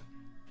with?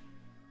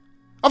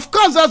 Of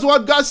course, that's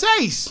what God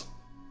says.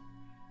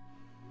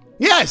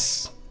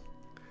 Yes.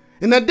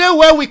 In a day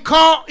where we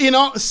call,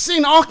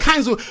 sin all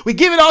kinds of, we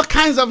give it all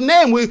kinds of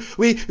name. We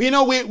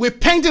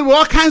paint it with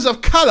all kinds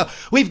of color.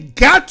 We've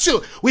got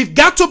to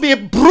be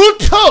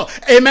brutal,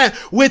 amen,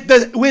 with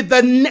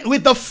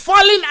the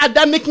fallen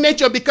Adamic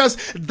nature, because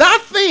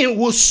that thing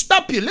will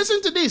stop you.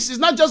 Listen to this. It's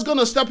not just going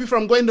to stop you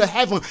from going to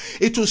heaven.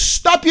 It will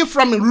stop you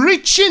from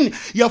reaching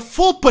your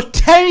full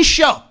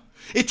potential.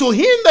 It will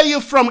hinder you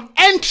from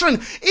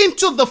entering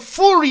into the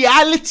full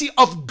reality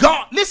of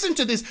God. Listen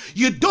to this.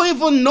 You don't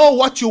even know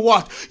what you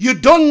want. You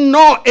don't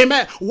know,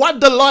 amen, what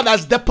the Lord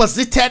has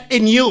deposited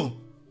in you.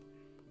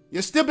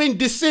 You're still being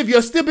deceived.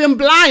 You're still being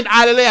blind.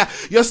 Hallelujah.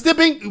 You're still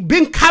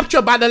being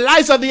captured by the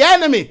lies of the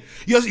enemy.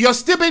 You're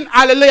still being,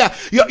 hallelujah.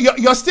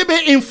 You're still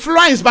being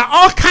influenced by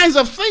all kinds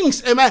of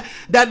things, amen,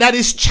 that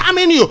is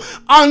charming you,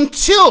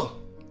 until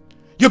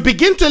you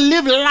begin to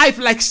live life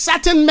like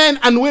certain men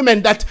and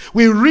women that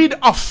we read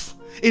of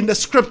in the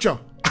scripture.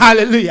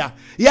 Hallelujah.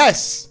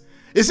 Yes.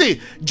 You see,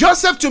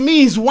 Joseph to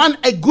me is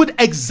a good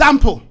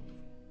example.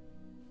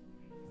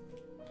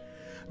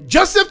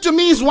 Joseph to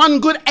me is one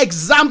good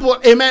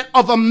example, amen,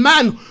 of a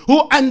man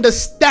who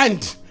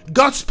understands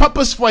God's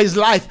purpose for his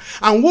life,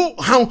 and who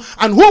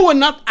will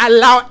not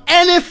allow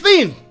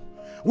anything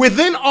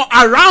within or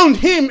around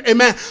him,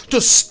 amen, to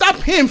stop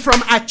him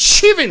from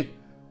achieving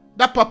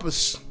that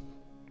purpose.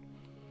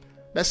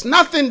 There's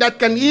nothing that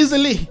can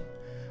easily,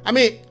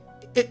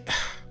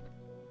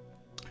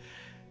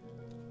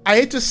 I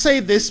hate to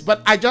say this,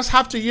 but I just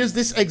have to use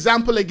this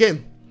example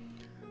again.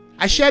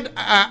 I shared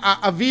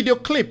a video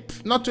clip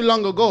not too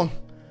long ago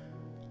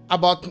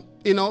about,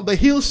 the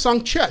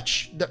Hillsong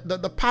Church,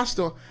 the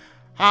pastor,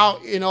 how,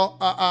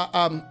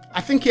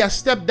 I think he has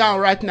stepped down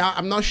right now.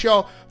 I'm not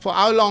sure for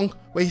how long,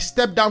 but he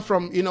stepped down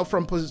from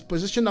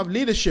position of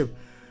leadership,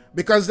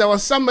 because there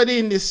was somebody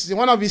in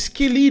one of his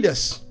key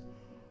leaders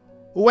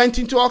who went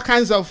into all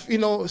kinds of,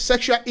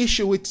 sexual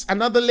issue with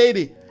another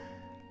lady.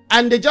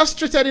 And they just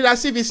treated it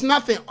as if it's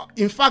nothing.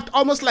 In fact,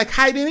 almost like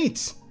hiding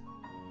it.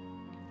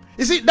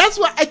 You see, that's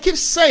what I keep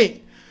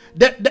saying.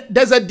 That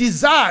there's a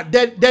desire,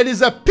 there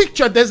is a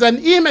picture, there's an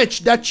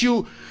image that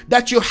you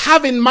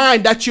have in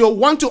mind that you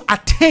want to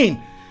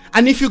attain.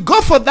 And if you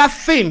go for that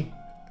thing,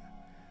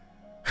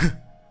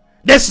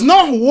 there's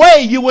no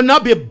way you will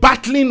not be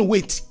battling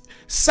with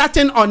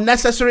certain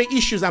unnecessary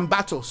issues and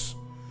battles.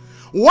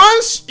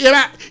 Once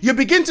you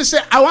begin to say,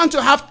 I want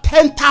to have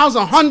 10,000,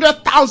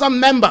 100,000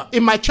 members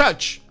in my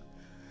church,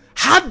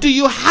 how do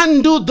you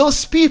handle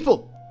those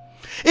people?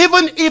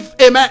 Even if,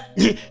 amen,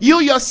 you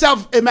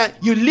yourself, amen,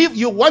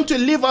 you want to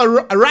live a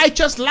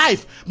righteous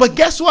life, but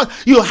guess what?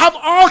 You have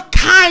all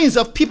kinds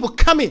of people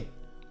coming.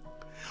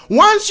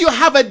 Once you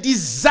have a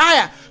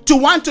desire to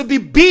want to be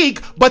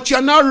big, but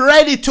you're not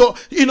ready to,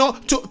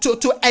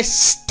 to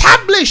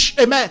establish,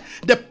 amen,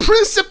 the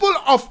principle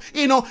of,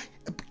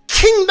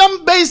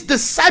 kingdom-based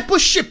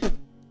discipleship.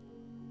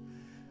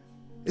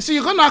 You see,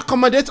 you're going to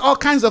accommodate all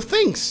kinds of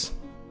things.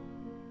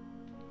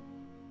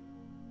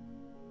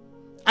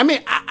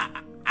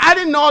 I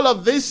didn't know all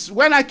of this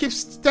when I keep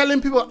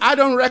telling people I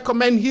don't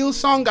recommend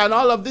Hillsong and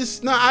all of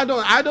this. No, I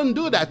don't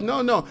do that.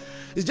 No.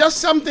 It's just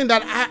something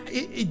that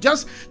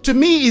to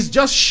me is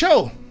just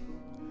show.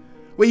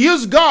 We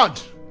use God.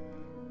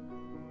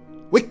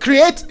 We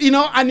create,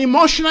 an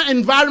emotional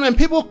environment.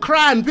 People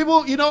cry and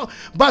people,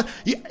 but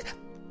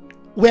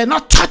we're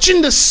not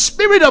touching the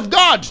Spirit of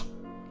God.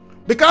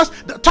 Because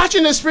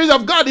touching the Spirit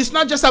of God is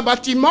not just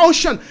about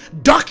emotion.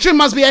 Doctrine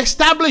must be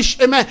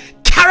established. Amen.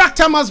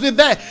 Character must be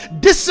there.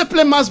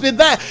 Discipline must be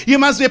there. You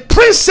must be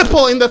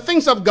principled in the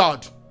things of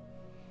God.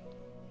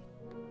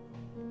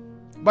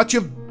 But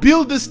you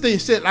build this thing.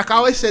 See, like I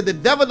always say, the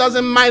devil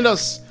doesn't mind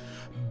us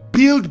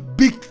build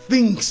big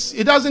things.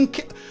 It doesn't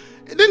care.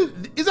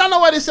 Is that not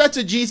what he said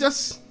to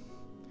Jesus?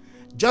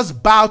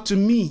 Just bow to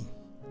me.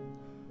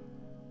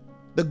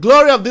 The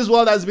glory of this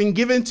world has been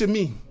given to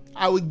me.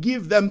 I will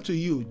give them to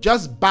you.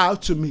 Just bow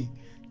to me.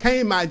 Can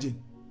you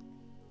imagine?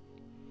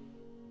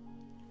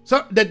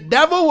 So the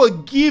devil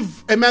will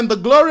give, amen, the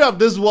glory of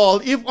this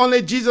world if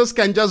only Jesus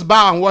can just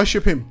bow and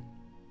worship him.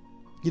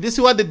 Did you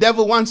see what the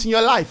devil wants in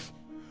your life?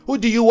 Who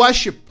do you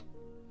worship?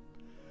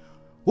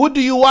 Who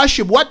do you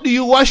worship? What do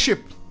you worship?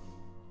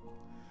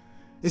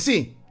 You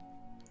see,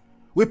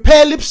 we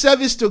pay lip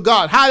service to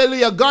God.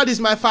 Hallelujah. God is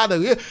my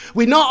Father.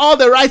 We know all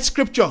the right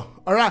scripture.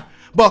 All right.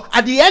 But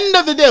at the end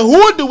of the day,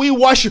 who do we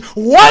worship?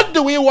 What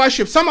do we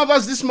worship? Some of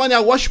us this morning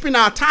are worshiping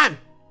our time.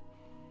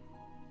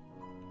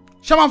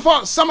 Some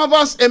of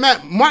us,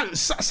 amen,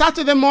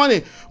 Saturday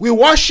morning, we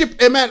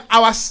worship, amen,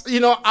 our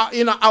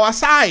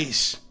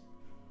size.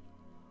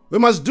 We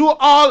must do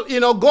all,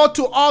 go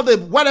to all the,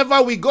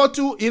 whatever we go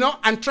to,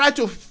 and try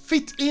to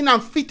fit in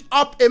and fit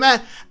up,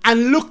 amen,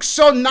 and look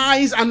so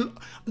nice, and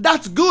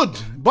that's good.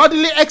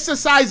 Bodily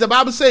exercise, the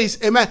Bible says,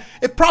 amen,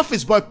 it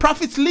profits, but it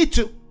profits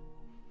little.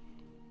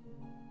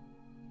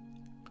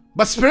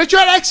 But spiritual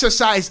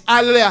exercise,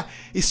 hallelujah,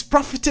 is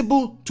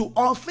profitable to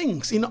all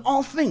things, in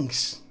all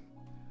things.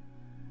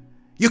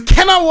 You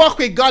cannot walk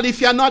with God if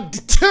you are not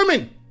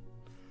determined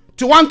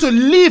to want to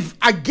live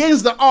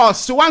against the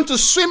odds, to want to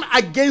swim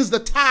against the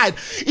tide.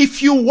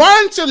 If you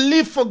want to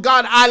live for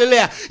God,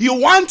 hallelujah, you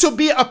want to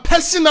be a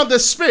person of the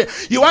Spirit,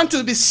 you want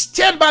to be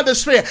stirred by the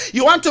Spirit,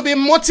 you want to be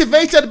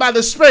motivated by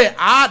the Spirit,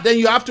 then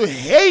you have to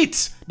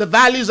hate the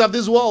values of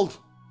this world.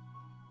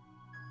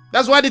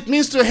 That's what it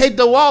means to hate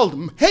the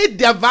world. Hate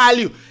their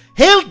value.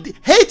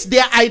 Hate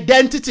their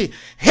identity.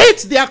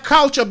 Hate their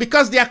culture,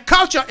 because their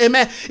culture,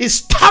 amen,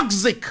 is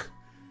toxic.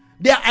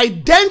 Their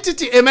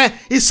identity, amen,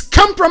 is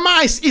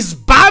compromised, is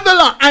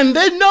Babylon, and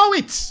they know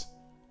it.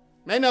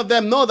 Many of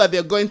them know that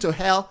they're going to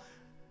hell.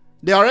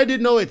 They already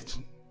know it.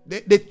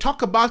 They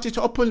talk about it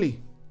openly.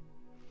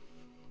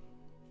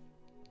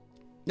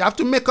 You have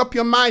to make up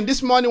your mind.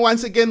 This morning,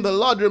 once again, the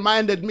Lord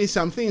reminded me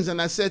some things,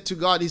 and I said to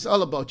God, it's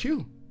all about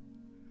you.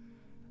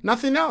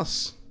 Nothing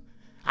else.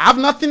 I have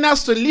nothing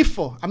else to live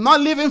for. I'm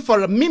not living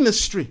for a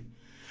ministry.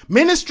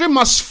 Ministry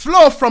must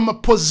flow from a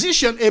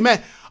position,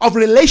 amen, of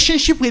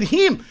relationship with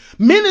Him.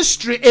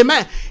 Ministry,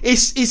 amen,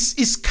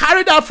 is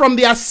carried out from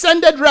the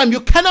ascended realm.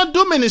 You cannot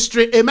do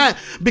ministry, amen,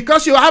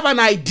 because you have an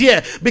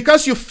idea,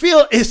 because you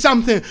feel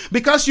something,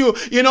 because you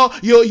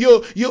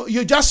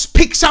just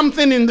speak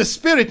something in the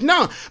spirit.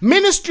 No,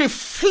 ministry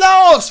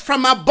flows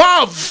from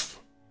above.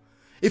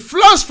 It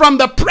flows from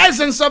the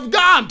presence of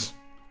God.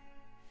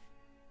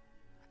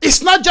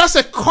 It's not just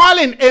a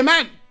calling,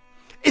 amen.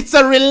 It's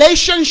a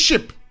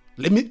relationship.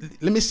 Let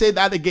me say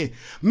that again.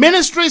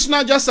 Ministry is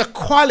not just a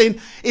calling,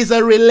 it's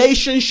a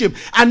relationship.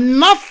 And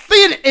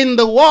nothing in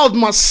the world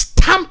must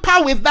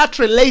tamper with that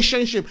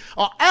relationship,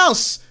 or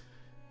else.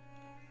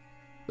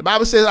 The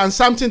Bible says, and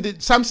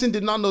Samson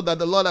did not know that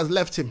the Lord has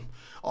left him.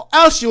 Or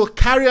else you will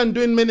carry on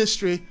doing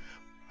ministry.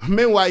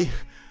 Meanwhile,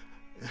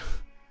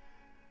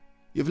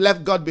 you've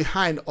left God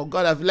behind, or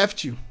God has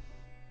left you.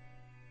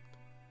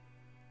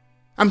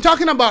 I'm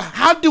talking about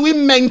how do we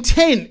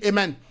maintain,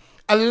 amen,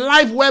 a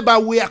life whereby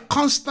we are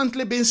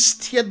constantly being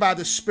steered by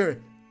the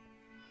Spirit.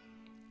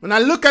 When I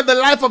look at the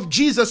life of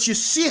Jesus, you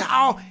see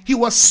how he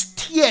was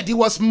steered, he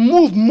was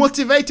moved,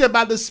 motivated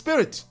by the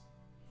Spirit.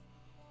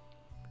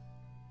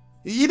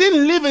 He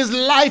didn't live his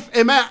life,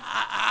 amen,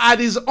 at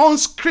his own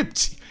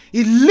script.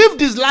 He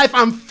lived his life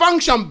and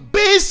functioned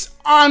based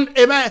on,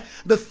 amen,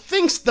 the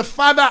things the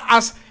Father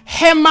has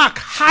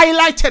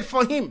highlighted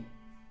for him.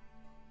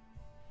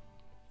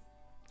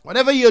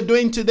 Whatever you're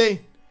doing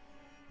today,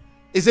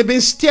 is it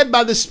being steered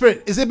by the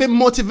Spirit? Is it being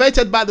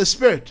motivated by the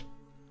Spirit?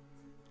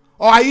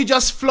 Or are you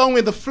just flowing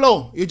with the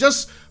flow? You're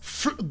just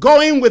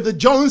going with the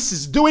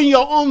Joneses, doing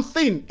your own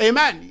thing.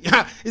 Amen.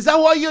 Is that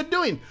what you're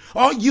doing?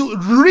 Or you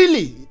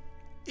really,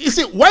 you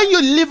see, when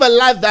you live a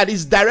life that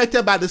is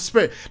directed by the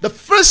Spirit, the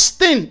first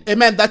thing,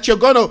 amen, that you're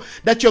gonna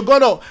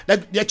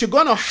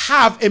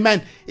have,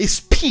 amen,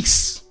 is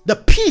peace. The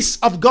peace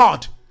of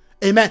God,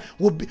 amen,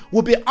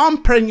 will be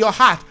anchoring your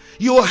heart.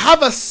 You will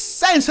have a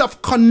sense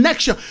of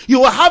connection. You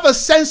will have a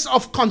sense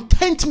of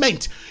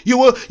contentment. You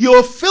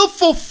will feel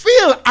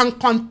fulfilled and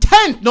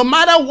content no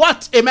matter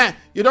what, amen,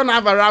 you don't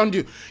have around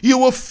you. You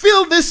will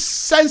feel this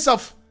sense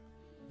of,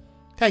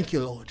 thank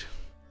you, Lord,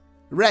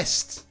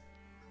 rest.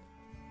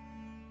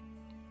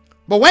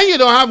 But when you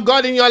don't have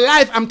God in your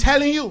life, I'm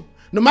telling you,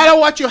 no matter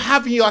what you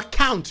have in your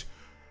account,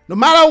 no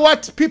matter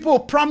what people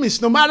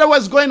promise, no matter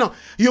what's going on,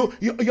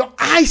 your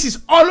eyes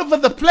is all over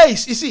the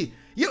place. You see,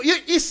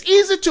 it's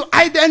easy to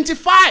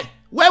identify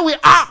where we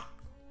are.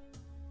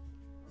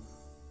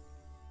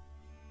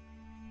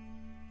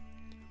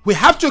 We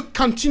have to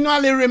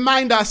continually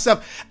remind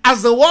ourselves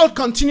as the world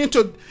continues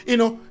to,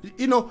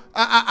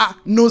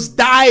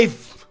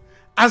 nosedive,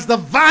 as the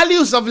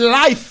values of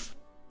life,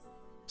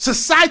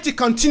 society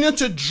continue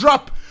to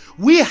drop.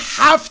 We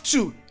have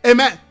to,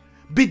 amen,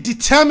 be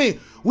determined.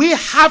 We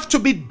have to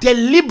be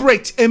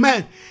deliberate,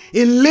 amen,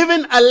 in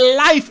living a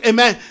life,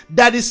 amen,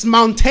 that is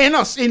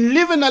mountainous, in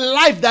living a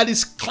life that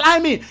is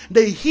climbing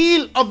the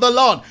hill of the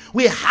Lord.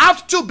 We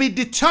have to be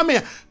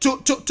determined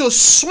to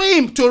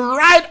swim, to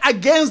ride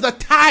against the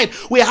tide.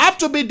 We have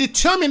to be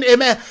determined,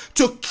 amen,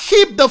 to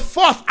keep the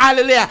faith,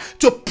 hallelujah,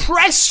 to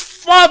press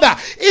further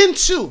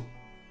into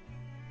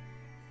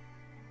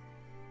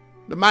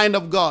the mind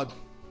of God.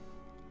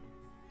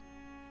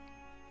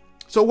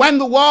 So when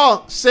the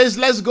world says,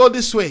 let's go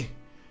this way,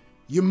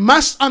 you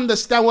must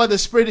understand what the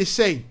Spirit is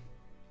saying.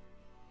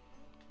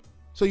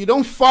 So you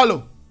don't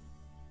follow.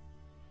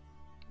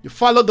 You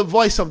follow the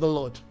voice of the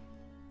Lord.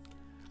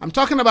 I'm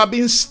talking about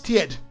being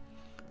steered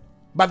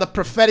by the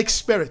prophetic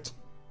spirit.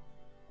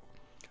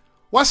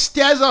 What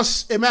steers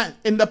us, amen,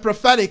 in the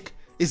prophetic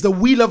is the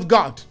will of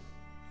God.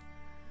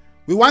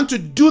 We want to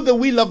do the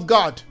will of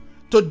God.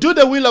 To do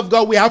the will of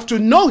God, we have to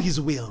know His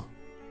will.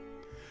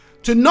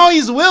 To know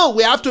His will,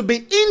 we have to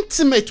be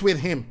intimate with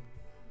Him.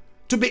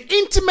 To be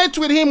intimate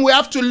with Him, we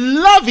have to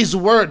love His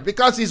word,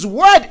 because His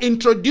word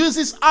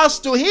introduces us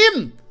to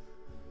Him.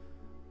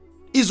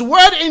 His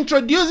word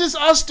introduces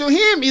us to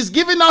Him. He's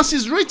giving us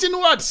His written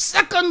word.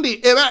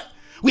 Secondly,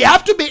 we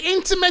have to be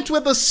intimate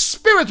with the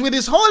Spirit, with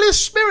His Holy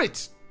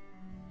Spirit.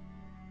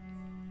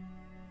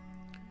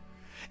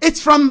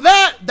 It's from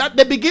there that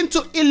they begin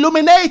to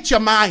illuminate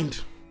your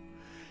mind.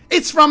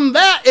 It's from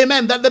there,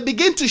 amen, that they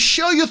begin to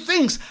show you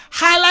things,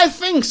 highlight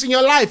things in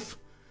your life.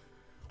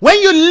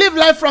 When you live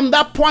life from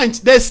that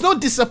point, there's no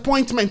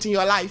disappointment in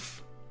your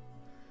life.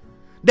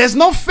 There's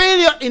no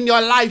failure in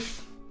your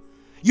life.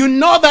 You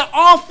know that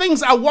all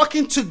things are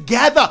working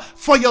together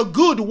for your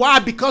good. Why?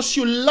 Because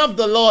you love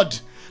the Lord.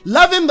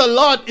 Loving the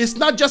Lord is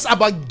not just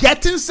about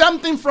getting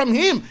something from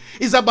Him.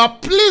 It's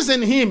about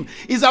pleasing Him.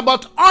 It's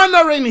about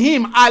honoring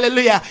Him.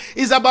 Hallelujah.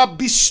 It's about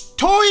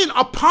bestowing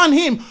upon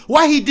Him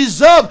what He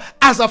deserves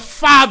as a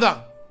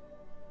father.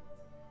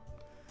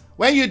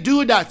 When you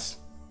do that,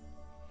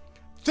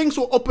 things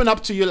will open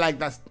up to you like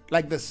that,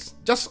 like this.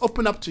 Just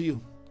open up to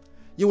you.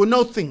 You will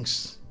know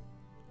things.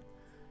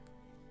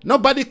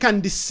 Nobody can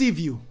deceive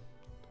you.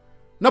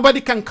 Nobody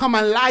can come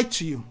and lie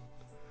to you.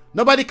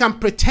 Nobody can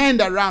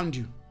pretend around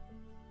you.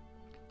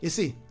 You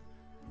see,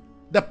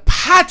 the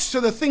path to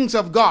the things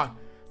of God,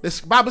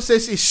 the Bible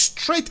says, is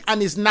straight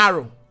and is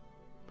narrow.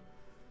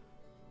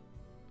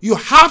 You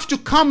have to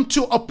come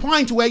to a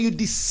point where you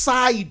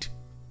decide,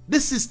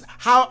 this is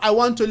how I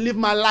want to live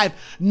my life.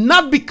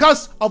 Not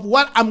because of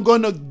what I'm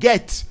going to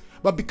get,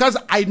 but because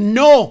I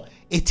know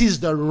it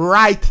is the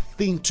right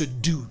thing to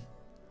do.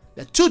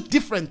 They're two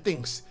different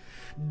things.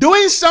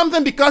 Doing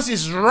something because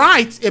it's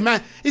right,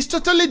 amen, is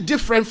totally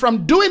different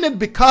from doing it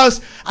because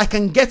I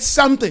can get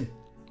something.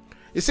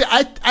 You see,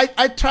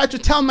 I try to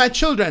tell my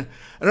children,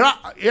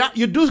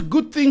 you do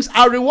good things,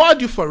 I'll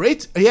reward you for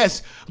it.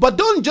 Yes, but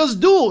don't just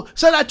do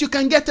so that you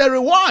can get a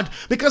reward.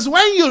 Because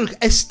when you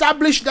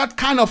establish that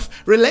kind of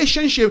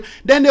relationship,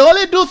 then they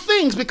only do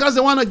things because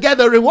they want to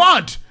get a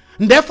reward.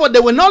 And therefore,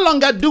 they will no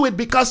longer do it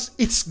because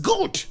it's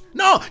good.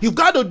 No, you've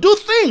got to do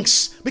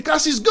things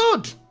because it's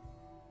good.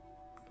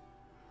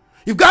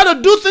 You've got to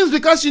do things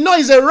because you know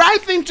it's the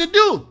right thing to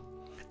do.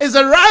 It's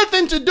the right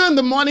thing to do in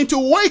the morning, to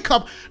wake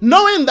up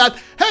knowing that,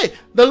 hey,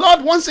 the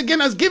Lord once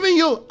again has given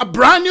you a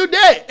brand new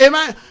day.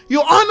 Amen.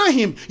 You honor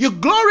Him. You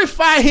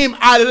glorify Him.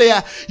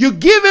 Hallelujah. You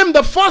give Him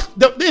the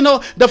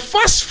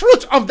first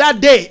fruit of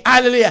that day.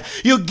 Hallelujah.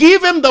 You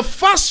give Him the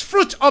first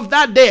fruit of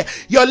that day.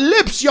 Your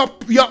lips,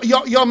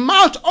 your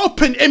mouth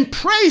open in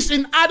praise,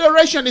 in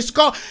adoration. It's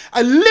called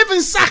a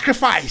living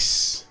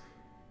sacrifice.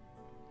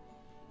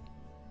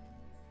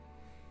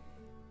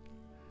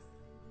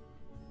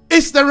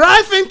 It's the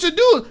right thing to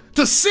do,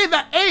 to say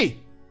that, hey,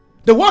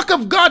 the work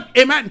of God,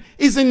 amen,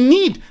 is in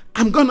need.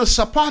 I'm going to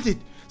support it.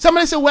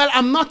 Somebody say, well,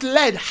 I'm not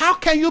led. How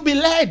can you be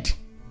led?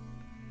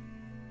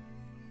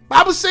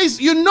 Bible says,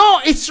 you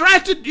know it's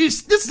right to do.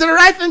 This is the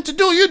right thing to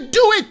do. You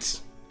do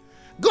it.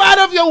 Go out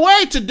of your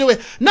way to do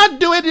it. Not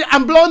do it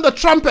and blowing the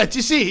trumpet.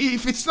 You see,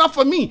 if it's not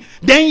for me,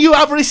 then you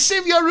have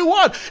received your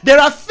reward.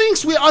 There are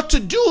things we ought to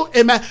do,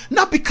 amen,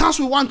 not because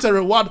we want a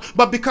reward,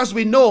 but because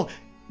we know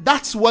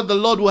that's what the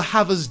Lord will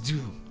have us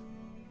do.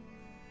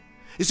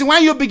 You see,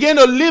 when you begin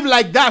to live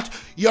like that,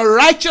 your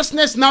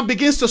righteousness now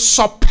begins to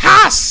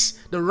surpass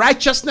the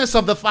righteousness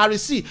of the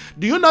Pharisee.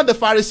 Do you know the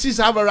Pharisees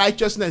have a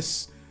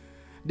righteousness?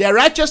 Their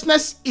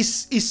righteousness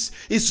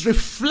is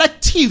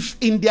reflective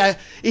in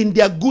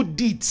their good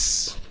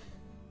deeds.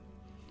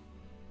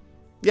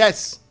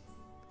 Yes,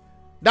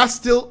 that's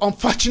still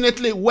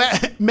unfortunately where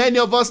many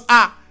of us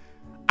are.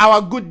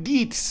 Our good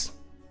deeds.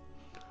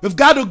 We've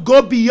got to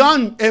go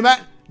beyond, amen,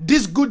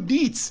 these good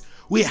deeds.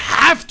 We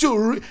have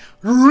to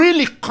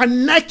really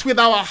connect with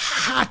our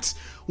heart.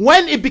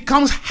 When it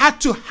becomes heart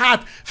to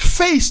heart,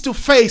 face to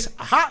face,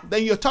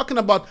 then you're talking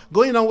about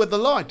going on with the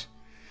Lord.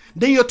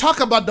 Then you're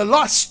talking about the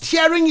Lord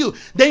steering you.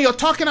 Then you're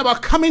talking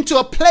about coming to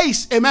a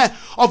place, amen,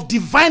 of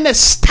divine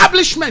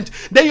establishment.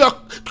 Then you're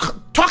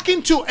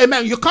talking to,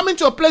 amen, you're coming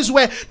to a place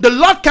where the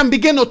Lord can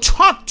begin to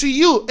talk to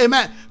you,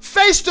 amen,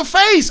 face to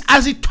face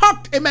as He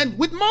talked, amen,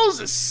 with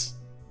Moses.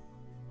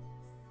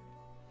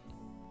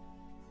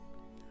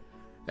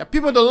 The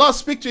people the Lord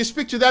speak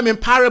to them in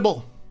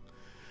parable.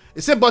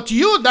 He said, but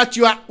you that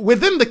you are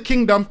within the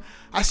kingdom,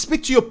 I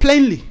speak to you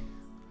plainly.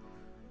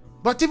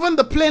 But even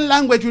the plain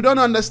language we don't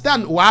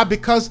understand. Why?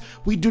 Because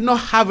we do not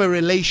have a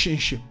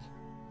relationship.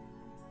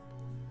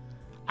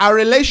 Our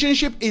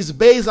relationship is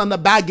based on the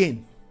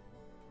bargain.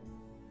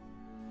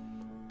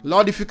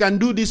 Lord, if you can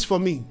do this for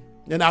me,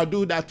 then I'll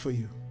do that for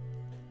you.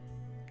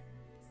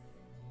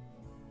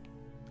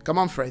 Come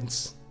on,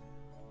 friends.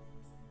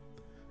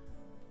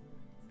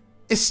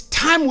 It's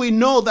time we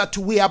know that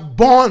we are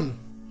born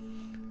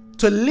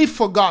to live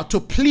for God, to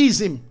please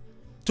Him,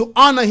 to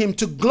honor Him,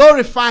 to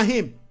glorify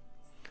Him.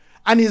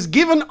 And He's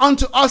given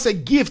unto us a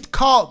gift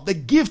called the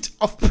gift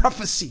of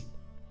prophecy.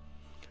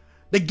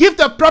 The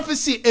gift of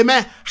prophecy,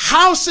 amen,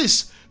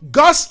 houses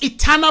God's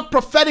eternal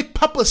prophetic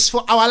purpose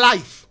for our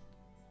life.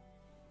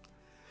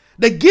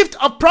 The gift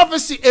of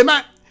prophecy,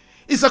 amen,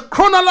 is a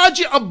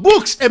chronology of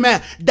books,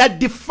 amen, that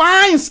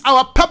defines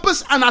our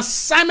purpose and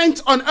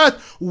assignment on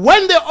earth.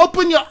 When they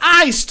open your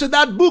eyes to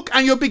that book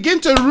and you begin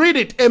to read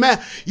it, amen,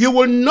 you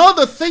will know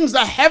the things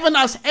that heaven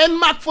has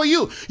earmarked for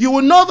you. You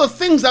will know the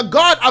things that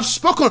God has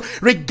spoken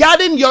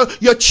regarding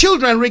your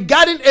children,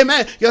 regarding,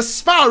 amen, your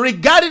spouse,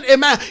 regarding,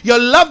 amen, your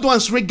loved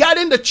ones,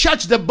 regarding the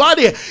church, the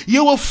body.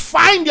 You will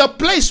find your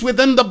place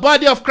within the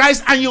body of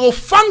Christ, and you will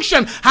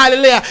function,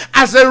 hallelujah,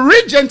 as a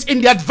regent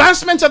in the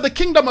advancement of the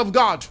kingdom of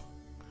God.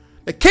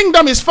 The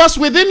kingdom is first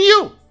within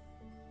you.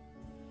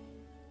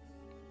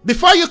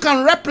 Before you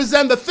can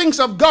represent the things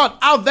of God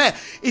out there,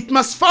 it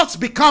must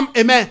first become,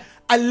 amen,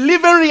 a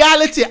living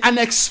reality, an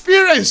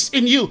experience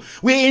in you.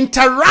 We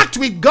interact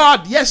with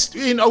God, yes,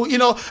 within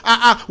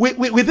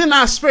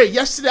our spirit.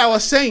 Yesterday I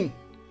was saying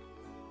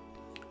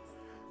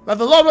that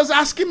the Lord was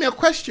asking me a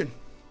question.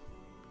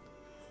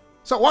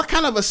 So what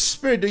kind of a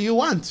spirit do you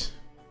want?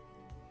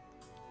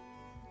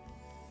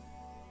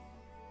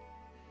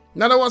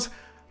 In other words,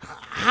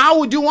 how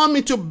would you want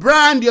me to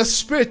brand your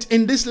spirit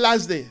in this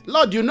last day?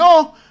 Lord, you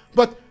know,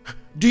 but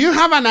do you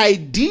have an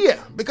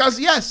idea? Because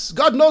yes,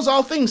 God knows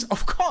all things,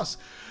 of course.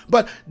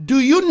 But do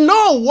you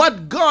know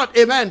what God,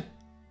 amen,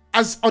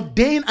 has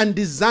ordained and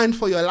designed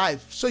for your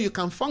life so you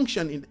can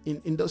function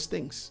in those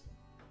things?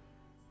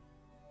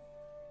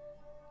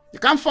 You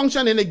can't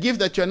function in a gift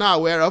that you're not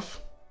aware of.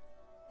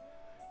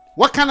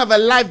 What kind of a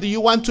life do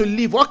you want to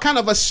live? What kind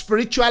of a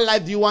spiritual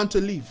life do you want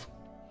to live?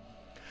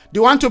 Do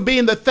you want to be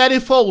in the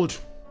 30-fold?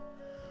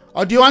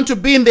 Or do you want to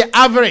be in the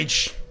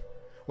average?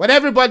 What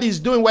everybody is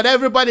doing, what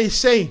everybody is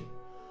saying?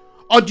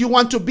 Or do you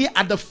want to be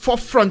at the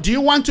forefront? Do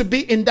you want to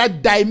be in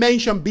that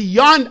dimension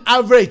beyond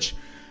average?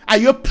 Are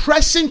you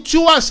pressing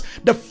towards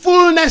the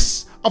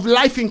fullness of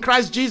life in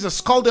Christ Jesus,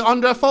 called the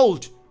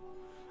 100-fold?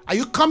 Are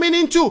you coming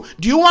into?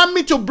 Do you want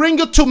me to bring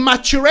you to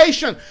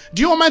maturation?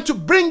 Do you want me to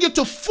bring you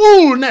to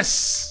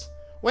fullness,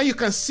 where you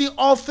can see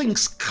all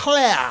things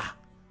clear,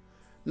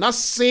 not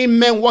seeing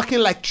men walking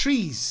like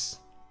trees?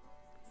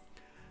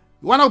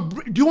 Do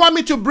you want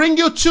me to bring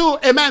you to,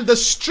 amen, the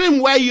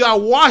stream where you are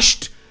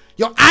washed?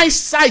 Your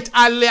eyesight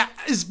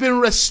has been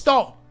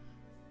restored.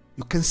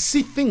 You can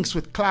see things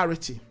with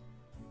clarity.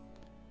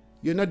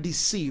 You're not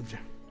deceived.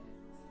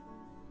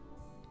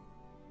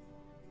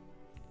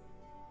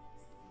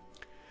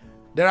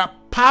 There are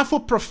powerful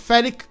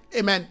prophetic,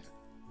 amen,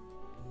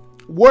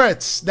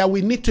 words that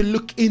we need to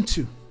look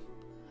into.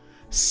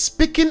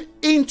 Speaking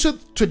into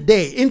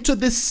today, into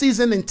this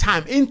season in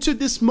time, into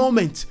this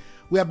moment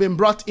we have been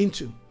brought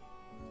into.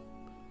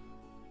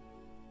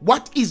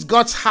 What is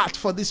God's heart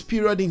for this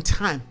period in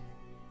time?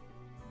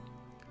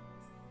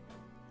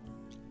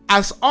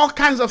 As all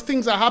kinds of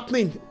things are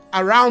happening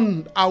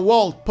around our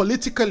world,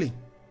 politically,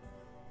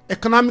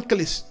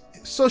 economically,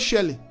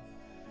 socially,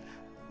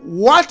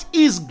 what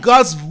is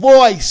God's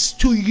voice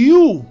to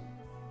you?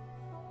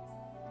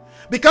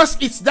 Because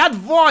it's that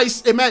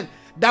voice, amen,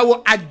 that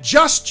will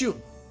adjust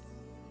you,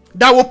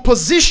 that will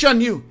position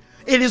you.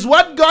 It is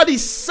what God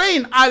is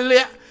saying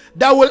earlier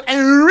that will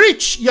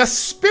enrich your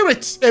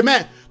spirit,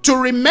 amen, to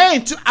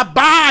remain, to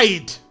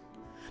abide,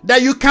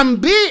 that you can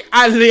be,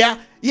 earlier,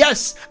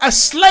 yes, a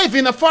slave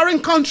in a foreign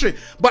country.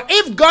 But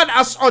if God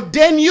has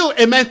ordained you,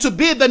 amen, to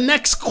be the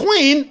next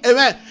queen,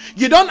 amen,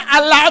 you don't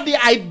allow the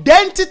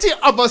identity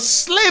of a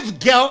slave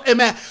girl,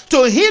 amen,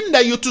 to hinder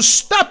you, to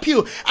stop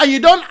you. And you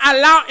don't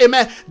allow,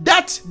 amen,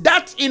 that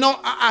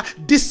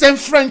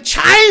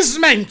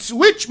disenfranchisement,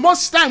 which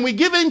most time we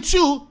give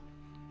into.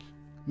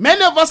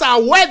 Many of us are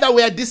aware that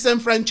we are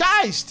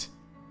disenfranchised.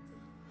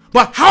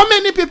 But how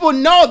many people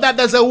know that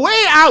there's a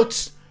way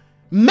out?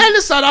 Many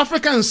South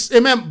Africans,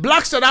 amen,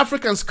 black South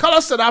Africans, color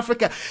South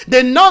Africa,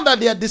 they know that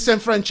they are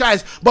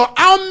disenfranchised. But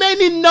how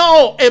many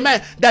know,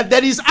 amen, that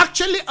there is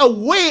actually a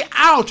way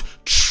out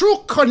through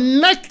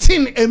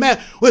connecting, amen,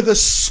 with the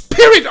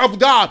Spirit of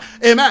God,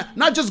 amen?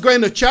 Not just going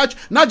to church,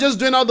 not just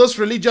doing all those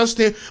religious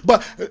things,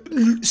 but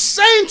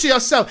saying to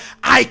yourself,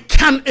 I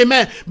can,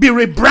 amen, be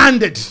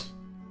rebranded.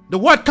 The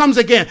word comes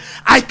again.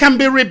 I can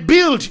be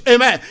rebuilt.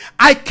 Amen.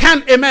 I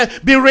can, amen,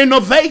 be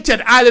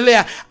renovated.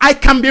 Hallelujah. I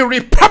can be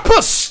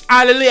repurposed.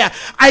 hallelujah,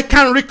 I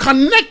can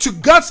reconnect to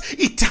God's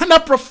eternal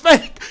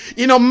prophetic,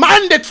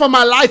 mandate for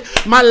my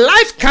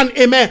life can,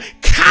 amen,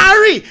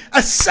 carry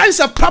a sense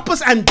of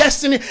purpose and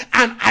destiny,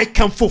 and I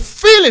can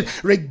fulfill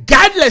it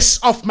regardless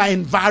of my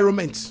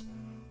environment.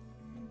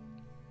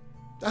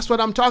 That's what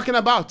I'm talking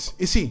about.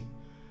 You see,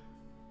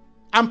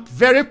 I'm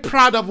very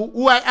proud of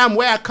who I am,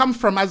 where I come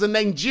from as a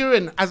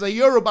Nigerian, as a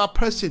Yoruba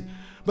person.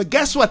 But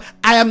guess what?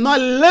 I am not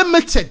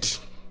limited.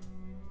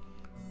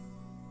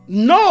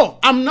 No,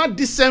 I'm not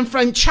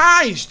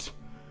disenfranchised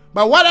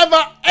by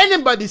whatever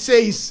anybody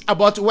says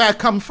about where I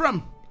come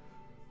from.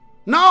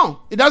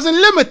 No, it doesn't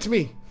limit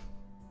me.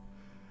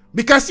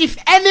 Because if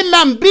any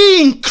man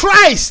be in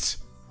Christ,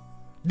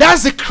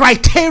 that's the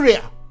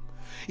criteria.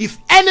 If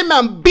any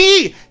man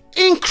be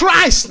in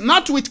Christ,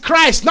 not with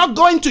Christ, not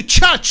going to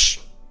church,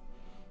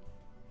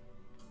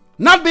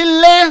 not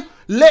being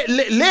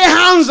lay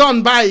hands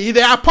on by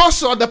the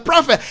apostle or the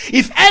prophet.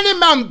 If any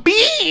man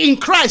be in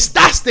Christ,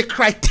 that's the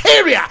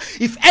criteria.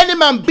 If any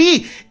man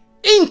be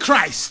in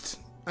Christ,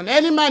 and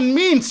any man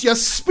means your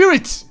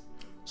spirit.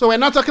 So we're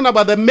not talking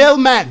about the male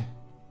man.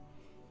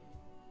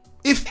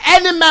 If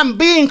any man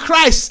be in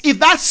Christ, if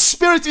that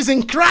spirit is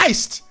in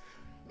Christ,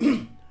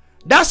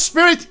 that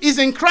spirit is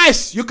in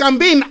Christ. You can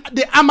be in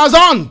the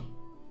Amazon.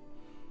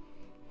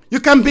 You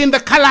can be in the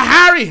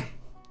Kalahari.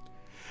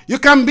 You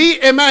can be,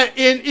 amen,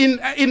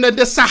 in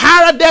the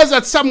Sahara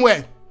Desert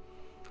somewhere.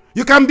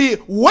 You can be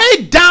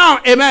way down,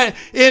 amen,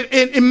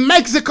 in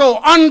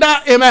Mexico under,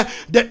 amen,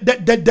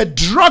 the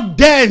drug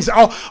dens,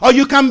 or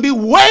you can be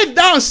way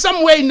down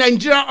somewhere in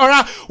Nigeria,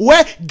 or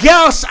where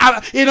girls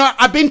are,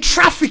 are being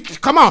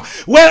trafficked. Come on,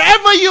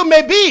 wherever you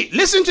may be,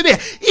 listen to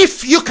this.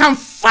 If you can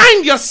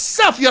find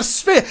yourself, your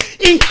spirit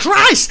in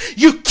Christ,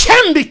 you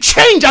can be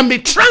changed and be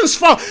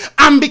transformed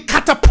and be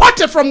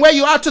catapulted from where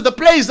you are to the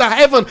place that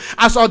heaven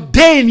has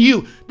ordained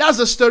you. That's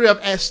the story of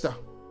Esther.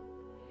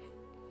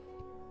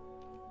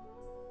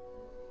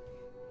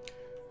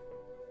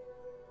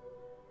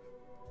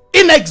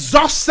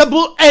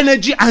 Inexhaustible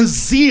energy and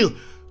zeal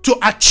to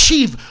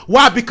achieve.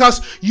 Why?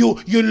 Because you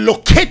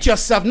locate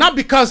yourself, not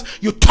because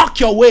you talk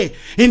your way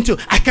into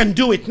I can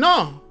do it.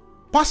 No,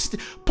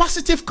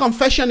 positive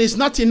confession is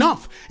not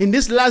enough in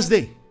this last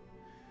day.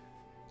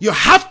 You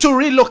have to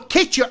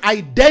relocate your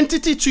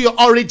identity to your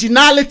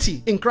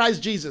originality in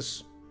Christ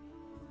Jesus.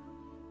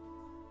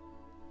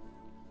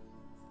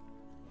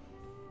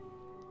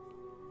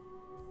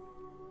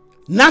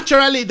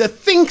 Naturally, the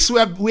things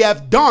we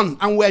have done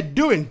and we're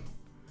doing,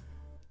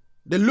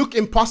 they look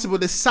impossible,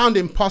 they sound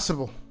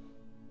impossible.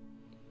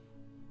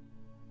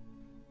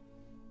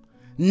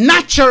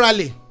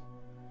 Naturally,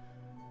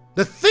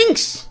 the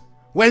things,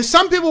 when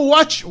some people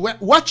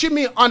watching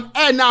me on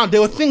air now, they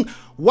will think,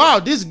 wow,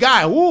 this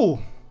guy, ooh.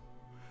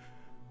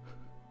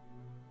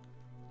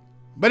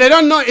 But they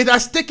don't know it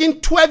has taken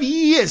 12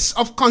 years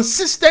of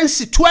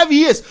consistency, 12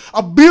 years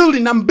of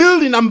building and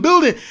building and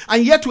building,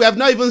 and yet we have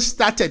not even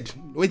started.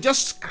 We're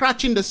just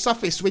scratching the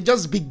surface. We're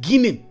just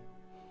beginning.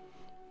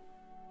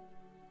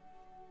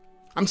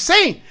 I'm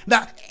saying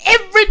that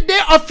every day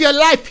of your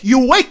life,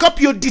 you wake up,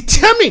 you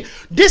determine,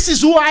 this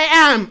is who I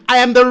am. I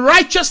am the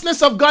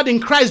righteousness of God in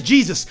Christ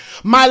Jesus.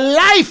 My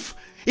life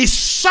is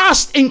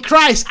sourced in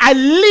Christ. I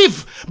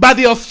live by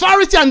the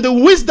authority and the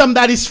wisdom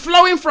that is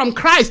flowing from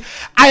Christ.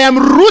 I am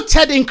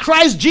rooted in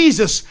Christ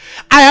Jesus.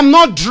 I am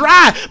not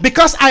dry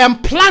because I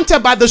am planted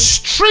by the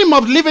stream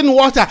of living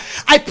water.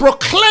 I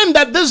proclaim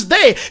that this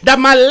day that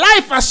my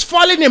life has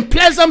fallen in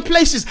pleasant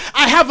places.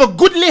 I have a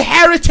goodly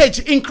heritage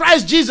in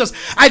Christ Jesus.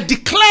 I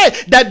declare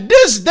that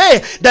this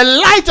day the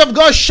light of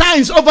God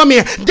shines over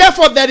me.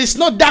 Therefore there is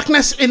no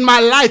darkness in my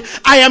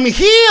life. I am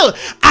healed.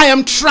 I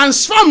am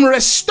transformed,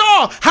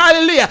 restored.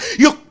 Hallelujah.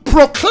 You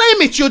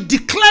proclaim it. You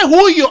declare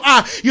who you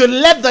are. You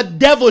let the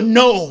devil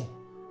know.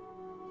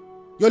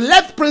 You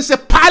let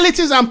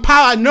principalities and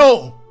power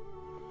know.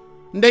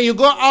 And then you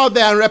go out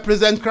there and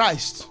represent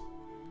Christ.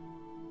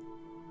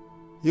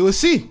 You will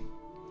see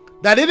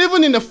that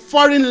even in a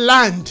foreign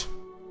land,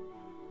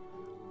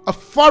 a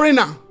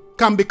foreigner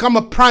can become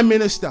a prime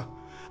minister.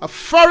 A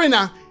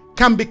foreigner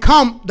can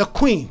become the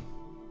queen.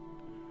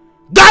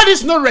 God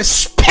is no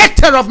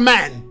respecter of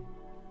man,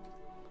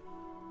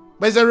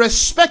 but is a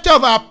respecter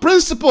of our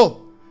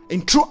principle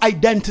in true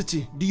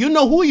identity. Do you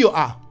know who you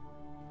are?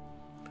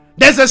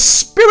 There's a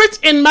spirit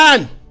in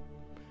man.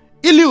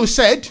 Elihu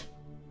said,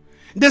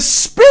 the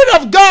Spirit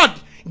of God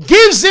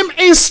gives him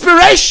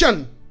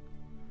inspiration.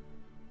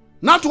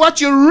 Not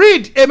what you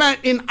read, amen,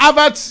 in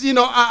Harvard's,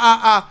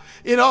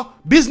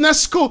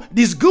 business school.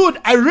 This good,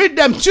 I read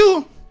them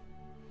too.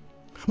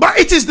 But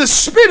it is the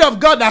Spirit of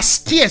God that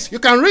steers. You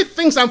can read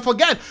things and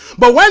forget.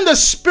 But when the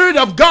Spirit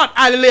of God,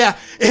 hallelujah,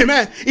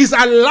 amen, is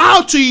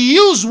allowed to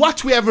use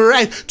what we have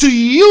read, to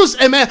use,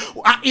 amen,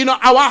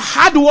 our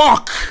hard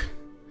work,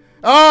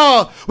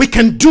 oh, we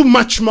can do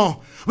much more.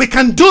 We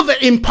can do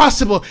the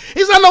impossible.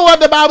 Isn't that what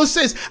the Bible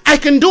says? I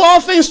can do all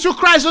things through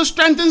Christ who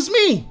strengthens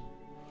me.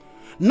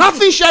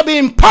 Nothing shall be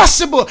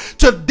impossible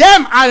to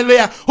them,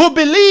 hallelujah, who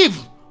believe.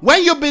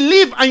 When you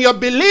believe and your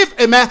belief,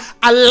 amen,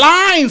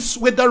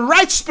 aligns with the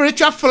right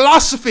spiritual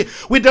philosophy,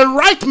 with the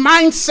right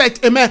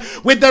mindset, amen,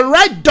 with the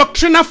right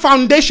doctrinal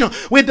foundation,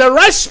 with the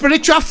right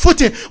spiritual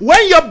footing,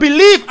 when your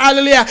belief,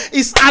 hallelujah,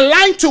 is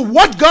aligned to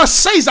what God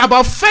says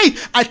about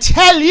faith, I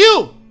tell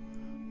you,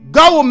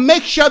 God will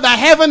make sure that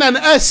heaven and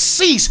earth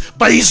cease,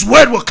 but his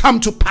word will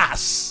come to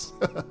pass.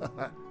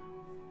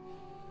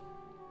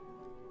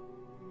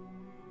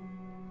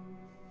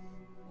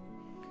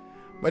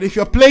 But if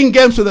you're playing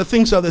games with the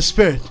things of the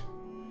Spirit,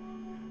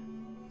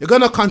 you're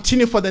going to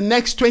continue for the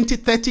next 20,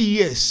 30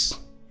 years.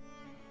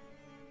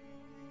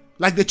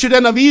 Like the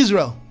children of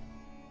Israel.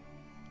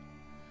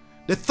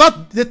 They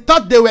thought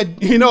they were,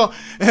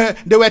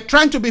 they were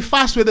trying to be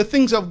fast with the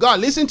things of God.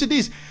 Listen to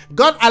this.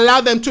 God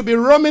allowed them to be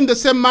roaming the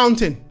same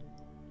mountain.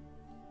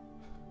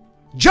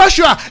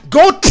 Joshua,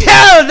 go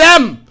tell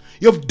them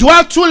you've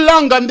dwelt too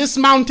long on this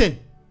mountain.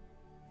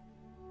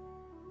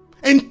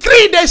 In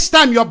 3 days'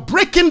 time, you're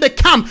breaking the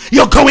camp.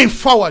 You're going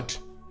forward.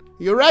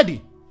 You're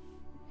ready.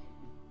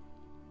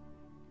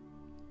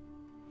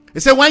 He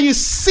said, when you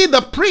see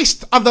the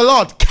priest of the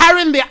Lord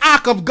carrying the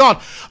ark of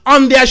God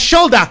on their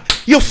shoulder,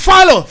 you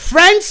follow.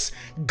 Friends,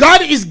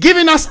 God is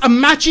giving us a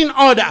matching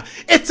order.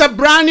 It's a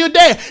brand new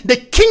day. The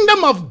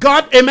kingdom of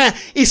God, amen,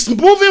 is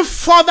moving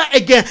further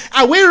again.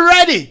 Are we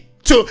ready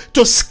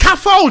to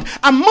scaffold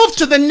and move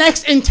to the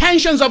next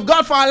intentions of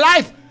God for our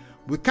life?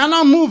 We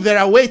cannot move. There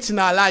are weights in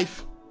our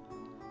life.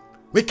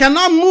 We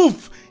cannot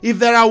move if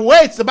there are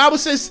weights. The Bible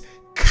says,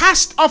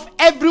 cast off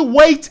every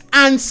weight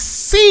and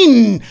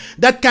sin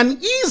that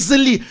can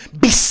easily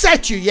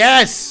beset you.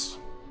 Yes.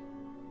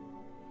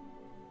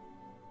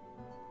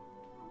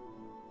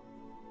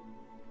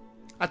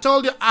 I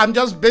told you, I'm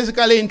just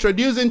basically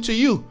introducing to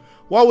you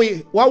what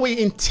we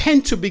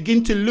intend to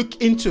begin to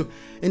look into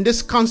in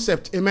this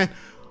concept, amen,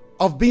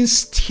 of being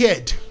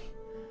stirred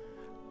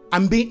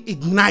and being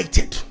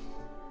ignited.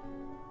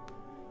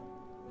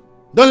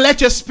 Don't let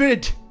your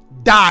spirit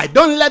die.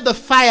 Don't let the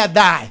fire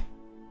die.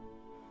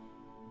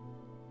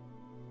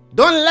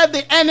 Don't let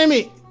the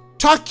enemy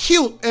talk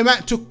you,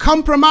 amen, to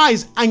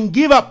compromise and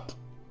give up.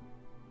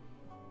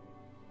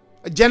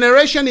 A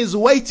generation is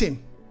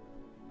waiting.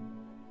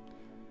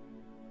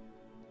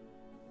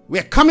 We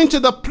are coming to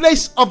the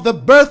place of the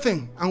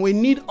birthing, and we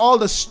need all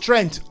the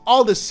strength,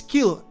 all the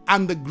skill,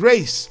 and the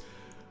grace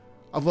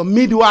of a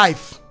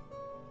midwife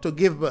to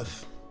give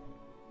birth.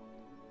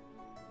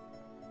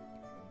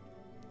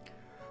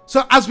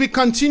 So as we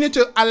continue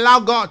to allow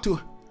God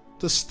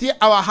to stir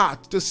our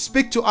heart, to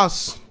speak to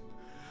us,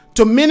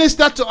 to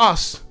minister to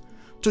us,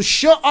 to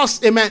show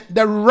us, amen,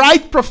 the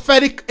right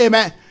prophetic,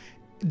 amen,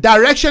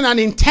 direction and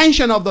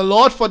intention of the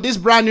Lord for this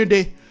brand new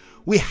day,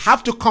 we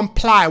have to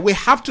comply. We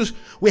have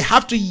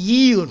to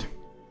yield.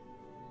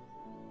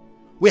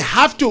 We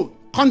have to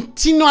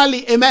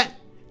continually, amen,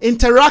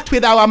 interact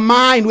with our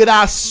mind, with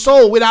our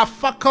soul, with our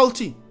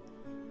faculty.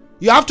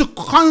 You have to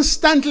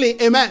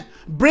constantly, amen,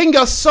 bring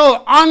your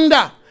soul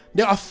under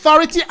the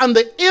authority and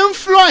the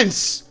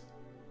influence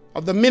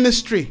of the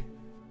ministry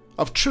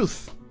of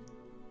truth,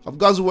 of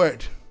God's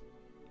word.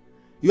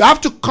 You have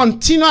to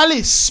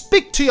continually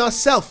speak to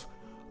yourself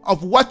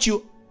of what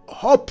you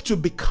hope to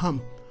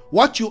become,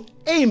 what you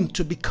aim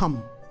to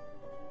become.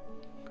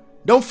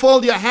 Don't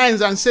fold your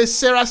hands and say,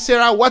 Sarah,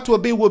 Sarah, what will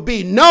be, will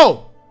be.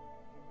 No.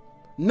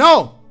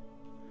 No.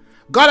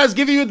 God has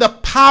given you the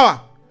power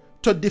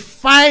to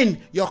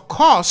define your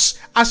course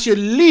as you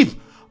live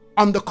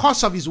on the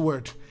course of his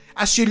word.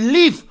 As you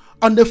live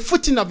on the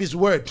footing of his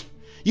word.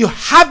 You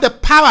have the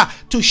power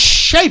to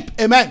shape,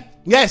 amen,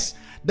 yes,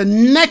 the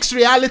next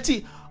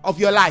reality of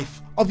your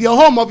life, of your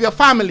home, of your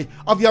family,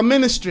 of your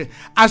ministry.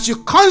 As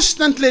you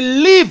constantly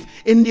live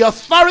in the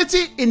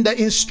authority, in the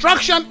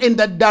instruction, in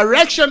the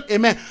direction,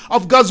 amen,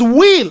 of God's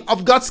will,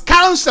 of God's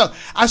counsel.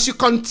 As you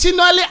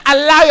continually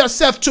allow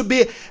yourself to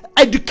be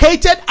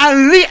educated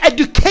and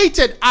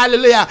re-educated,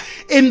 hallelujah,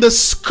 in the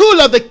school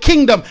of the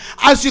kingdom,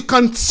 as you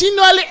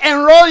continually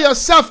enroll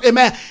yourself,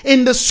 amen,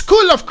 in the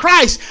school of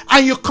Christ,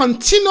 and you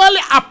continually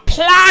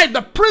apply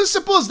the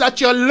principles that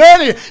you're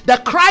learning,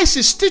 that Christ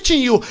is teaching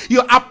you,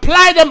 you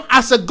apply them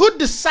as a good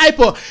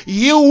disciple,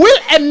 you will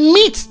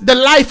emit the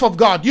life of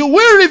God. You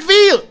will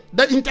reveal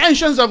the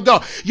intentions of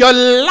God. Your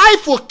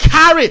life will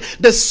carry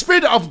the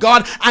Spirit of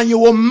God, and you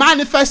will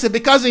manifest it.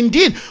 Because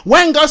indeed,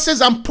 when God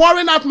says, I'm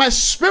pouring out my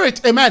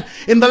Spirit, amen,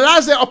 in the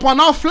last day upon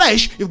all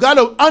flesh, you've got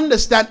to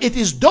understand it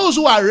is those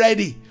who are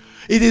ready.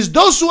 It is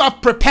those who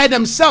have prepared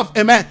themselves,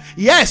 amen,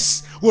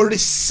 yes, will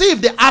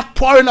receive the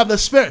outpouring of the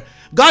Spirit.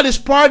 God is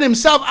pouring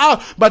himself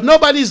out, but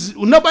nobody's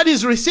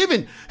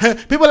receiving.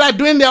 People are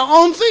doing their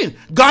own thing.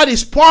 God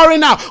is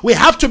pouring out. We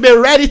have to be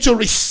ready to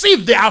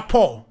receive the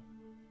outpour.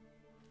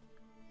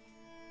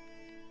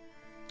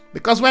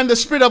 Because when the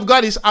Spirit of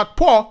God is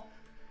outpour,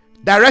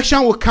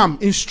 direction will come,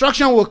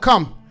 instruction will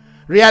come,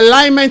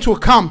 realignment will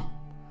come.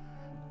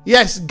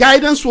 Yes,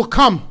 guidance will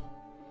come,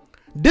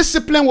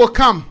 discipline will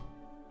come.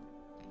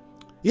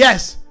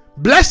 Yes,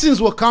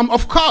 blessings will come,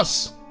 of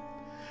course.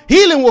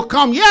 Healing will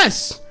come,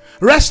 yes.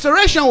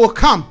 Restoration will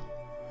come.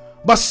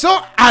 But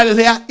so,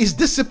 hallelujah, is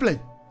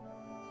discipline.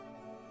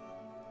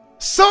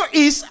 so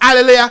is,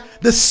 hallelujah,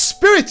 the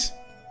spirit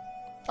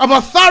of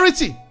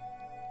authority.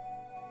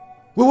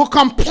 We will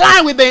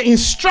comply with the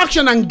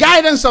instruction and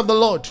guidance of the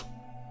Lord.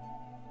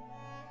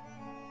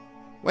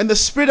 When the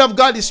Spirit of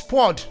God is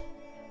poured,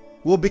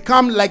 we'll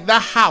become like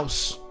that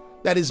house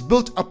that is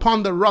built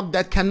upon the rock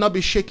that cannot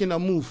be shaken or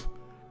moved,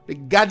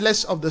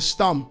 regardless of the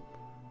storm,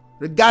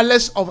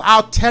 regardless of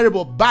how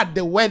terrible, bad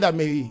the weather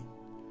may be.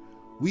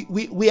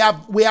 We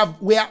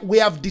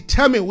are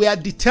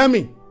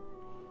determined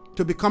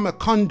to become a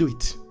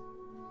conduit,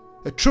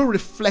 a true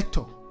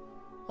reflector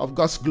of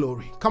God's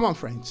glory. Come on,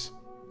 friends.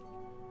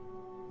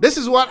 This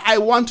is what I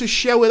want to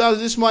share with us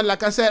this morning.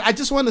 Like I said, I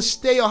just want to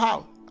stay your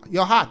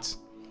heart.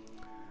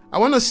 I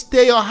want to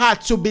stay your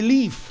heart to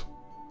believe,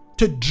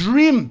 to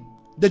dream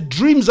the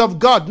dreams of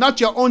God,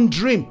 not your own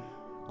dream.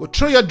 Go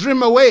throw your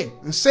dream away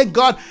and say,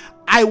 God,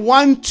 I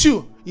want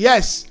to,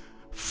 yes,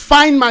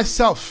 find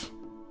myself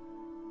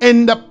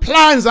in the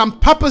plans and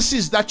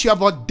purposes that you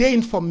have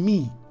ordained for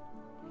me.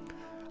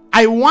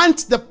 I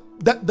want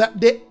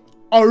the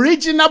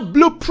original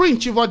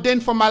blueprint you've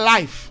ordained for my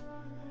life.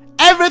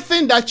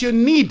 Everything that you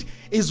need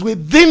is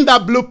within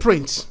that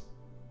blueprint.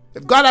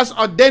 If God has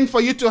ordained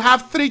for you to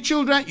have 3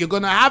 children, you're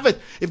going to have it.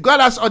 If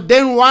God has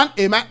ordained 1,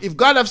 amen. If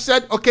God has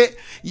said, okay,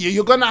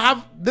 you're going to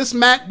have this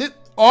man,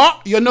 or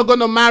you're not going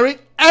to marry,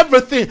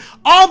 everything,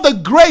 all the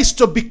grace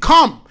to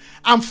become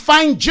and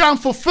find joy and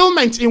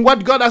fulfillment in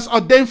what God has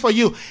ordained for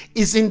you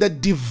is in the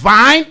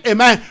divine,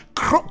 amen,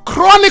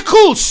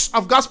 chronicles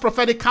of God's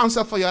prophetic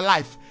counsel for your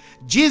life.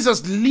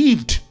 Jesus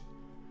lived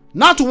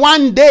not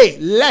one day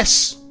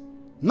less,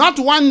 not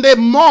one day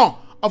more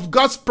of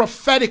God's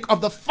prophetic,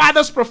 of the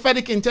Father's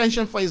prophetic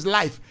intention for his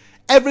life.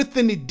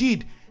 Everything he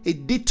did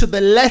to the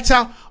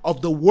letter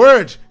of the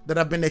word that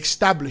have been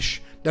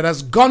established, that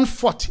has gone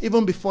forth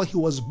even before he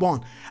was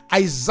born.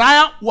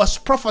 Isaiah was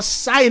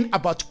prophesying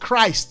about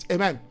Christ.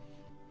 Amen.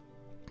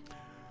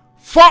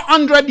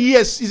 400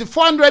 years, is it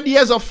 400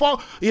 years or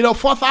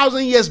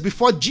 4,000 years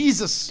before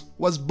Jesus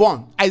was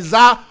born?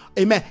 Isaiah,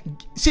 amen.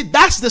 See,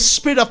 that's the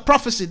spirit of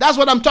prophecy. That's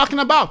what I'm talking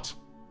about.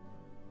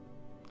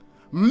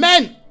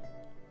 Men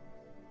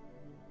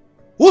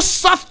who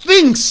saw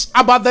things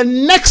about the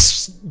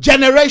next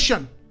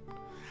generation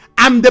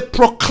and they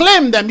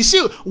proclaim them. You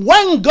see,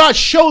 when God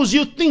shows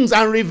you things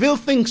and reveals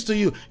things to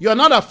you, you're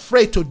not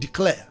afraid to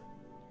declare.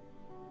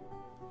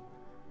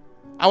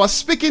 I was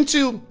speaking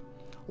to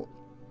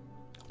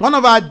one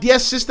of our dear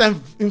sisters,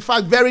 in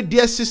fact, very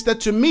dear sister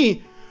to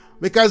me,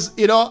 because,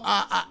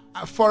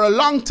 for a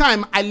long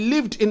time, I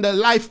lived in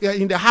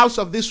the house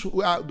of this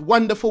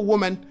wonderful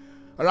woman,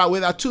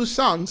 with her 2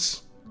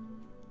 sons,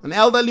 an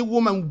elderly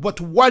woman, but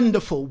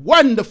wonderful,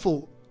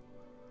 wonderful.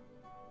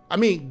 I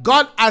mean,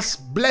 God has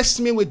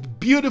blessed me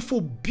with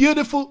beautiful,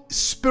 beautiful,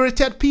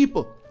 spirited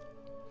people.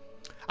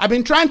 I've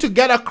been trying to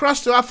get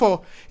across to her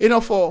for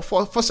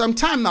some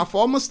time now,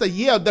 for almost a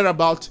year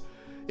thereabout.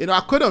 I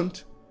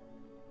couldn't.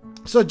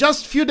 So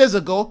just a few days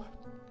ago,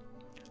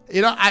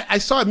 I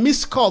saw a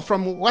missed call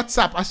from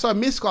WhatsApp. I saw a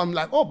missed call. I'm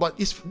like, oh, but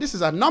this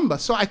is a number.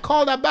 So I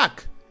called her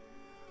back.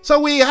 So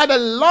we had a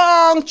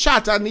long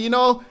chat and,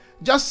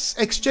 just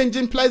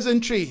exchanging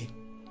pleasantry,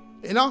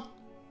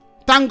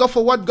 Thank God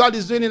for what God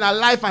is doing in our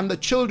life and the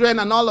children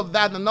and all of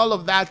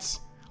that.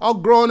 All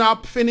grown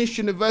up, finished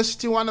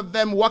university, one of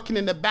them working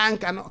in the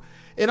bank and,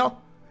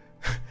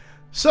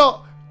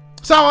 So,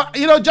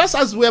 just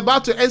as we're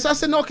about to answer, I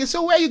said, okay,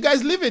 so where are you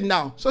guys living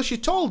now? So she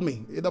told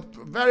me, a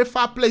very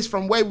far place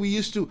from where we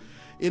used to,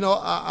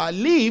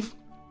 live.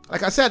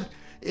 Like I said,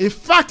 in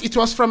fact, it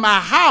was from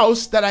our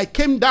house that I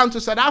came down to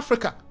South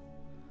Africa.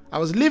 I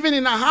was living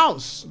in a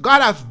house.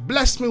 God has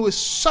blessed me with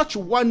such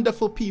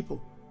wonderful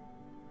people.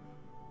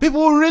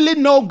 People who really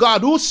know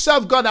God, who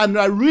serve God and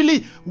are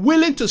really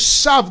willing to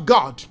serve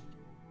God.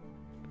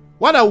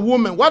 What a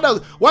woman, what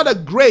a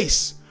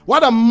grace,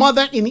 what a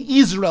mother in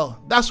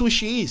Israel. That's who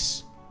she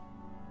is.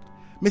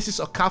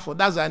 Mrs. Okafo,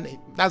 that's her name.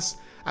 That's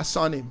her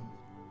surname.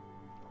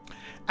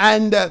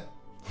 And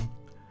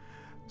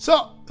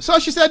so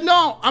she said,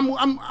 no,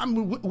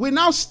 we're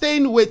now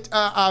staying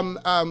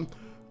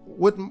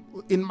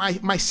in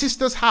my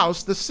sister's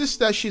house. The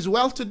sister, she's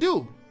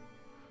well-to-do,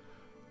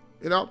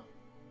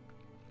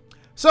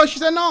 So she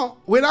said, no,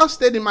 we're now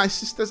staying in my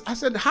sister's. I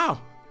said,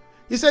 how?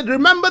 He said,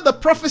 remember the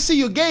prophecy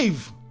you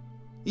gave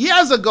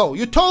years ago?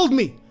 You told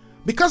me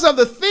because of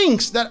the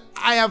things that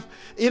I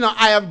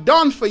have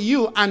done for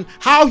you and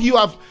how you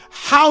have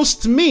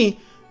housed me.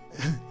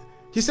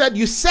 He said,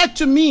 you said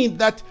to me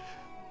that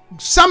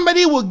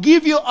somebody will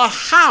give you a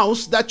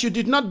house that you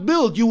did not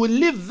build. You will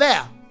live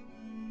there.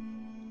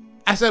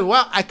 I said,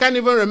 well, I can't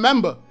even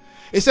remember.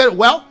 He said,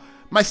 well,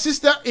 my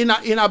sister in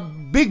a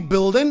big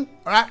building,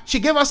 right? She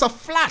gave us a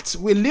flat.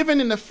 We're living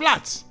in a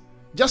flat,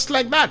 just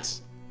like that.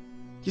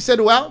 He said,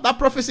 well, that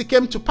prophecy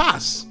came to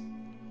pass.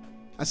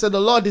 I said, the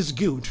Lord is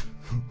good.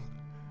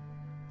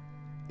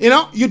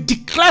 You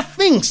declare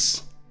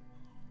things.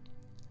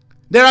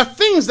 There are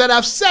things that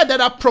I've said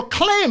that I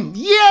proclaimed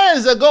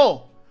years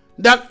ago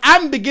that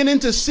I'm beginning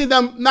to see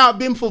them now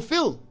being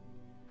fulfilled.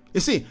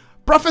 You see,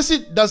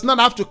 prophecy does not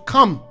have to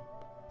come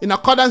in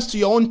accordance to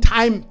your own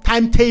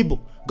timetable.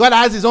 God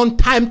has his own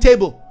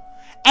timetable.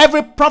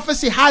 Every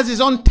prophecy has his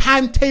own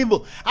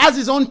timetable, has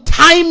his own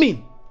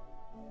timing.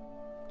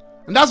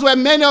 And that's where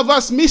many of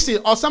us miss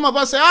it. Or some of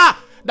us say,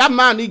 that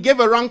man, he gave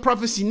a wrong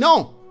prophecy.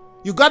 No,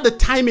 you got the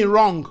timing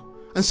wrong.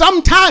 And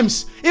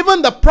sometimes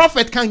even the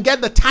prophet can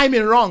get the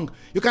timing wrong.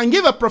 You can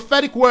give a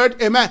prophetic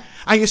word, amen,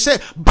 and you say,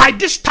 by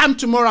this time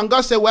tomorrow, and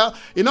God say, well,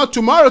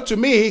 tomorrow to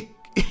me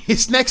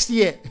is next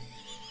year.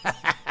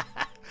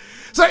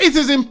 So it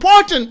is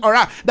important, all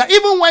right, that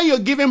even when you're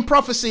giving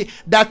prophecy,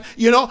 that,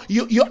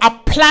 you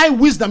apply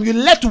wisdom. You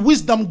let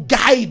wisdom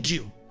guide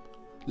you.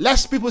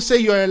 Lest people say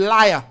you're a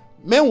liar.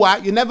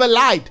 Meanwhile, you never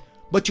lied,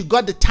 but you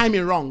got the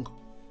timing wrong.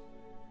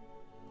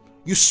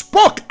 You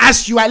spoke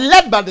as you are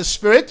led by the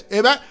Spirit,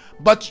 amen,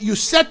 but you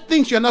said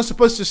things you're not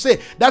supposed to say.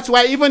 That's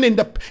why even in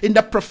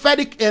the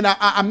prophetic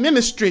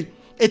ministry,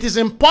 it is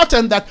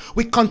important that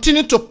we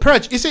continue to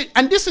purge. You see,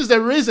 and this is the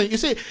reason. You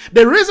see,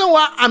 the reason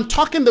why I'm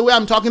talking the way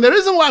I'm talking, the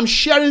reason why I'm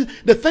sharing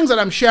the things that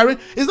I'm sharing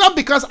is not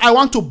because I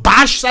want to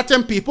bash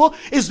certain people.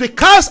 It's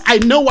because I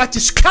know what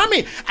is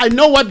coming. I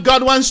know what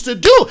God wants to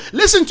do.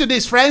 Listen to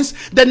this, friends.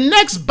 The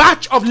next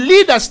batch of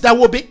leaders that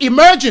will be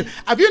emerging.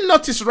 Have you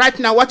noticed right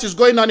now what is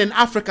going on in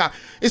Africa?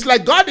 It's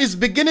like God is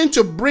beginning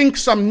to bring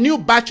some new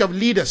batch of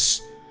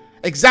leaders.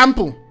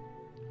 Example,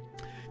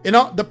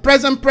 the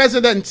present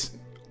president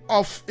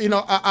of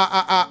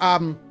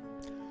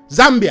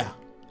Zambia.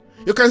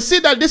 You can see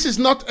that this is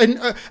not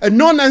a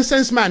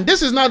no-nonsense man.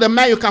 This is not a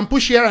man you can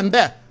push here and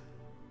there.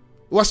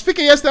 He was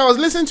speaking yesterday. I was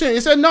listening to him.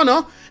 He said,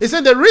 no. He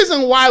said the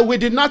reason why we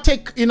did not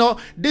take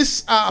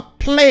this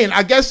plane.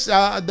 I guess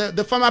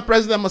the former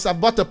president must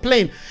have bought a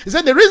plane. He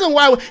said the reason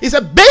why. He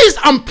said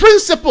based on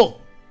principle.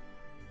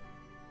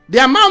 The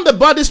amount they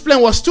bought this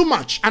plane was too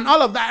much and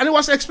all of that. And he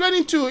was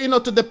explaining to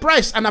the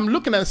press. And I'm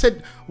looking and I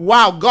said,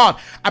 wow, God,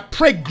 I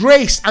pray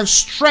grace and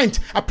strength.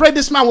 I pray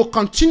this man will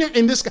continue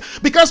in this.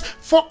 Because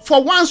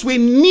for once we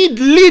need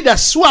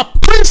leaders who are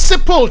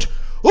principled,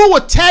 who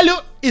will tell you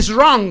is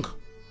wrong.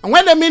 And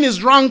when they mean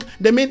is wrong,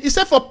 they mean, he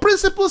said for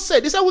principle's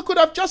sake. He said we could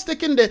have just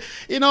taken the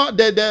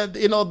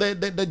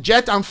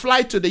jet and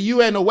fly to the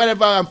UN or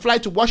whatever and fly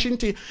to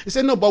Washington. He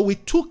said, no, but we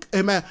took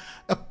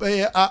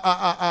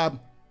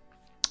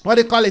what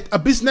do you call it? A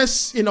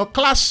business,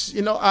 class,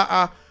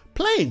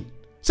 plane.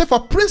 So for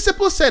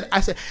principle's sake,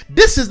 I said,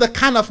 this is the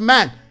kind of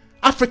man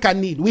Africa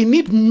need. We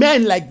need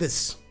men like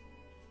this.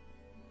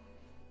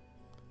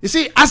 You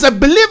see, as a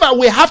believer,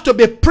 we have to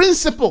be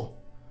principled.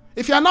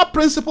 If you are not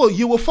principled,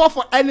 you will fall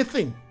for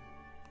anything.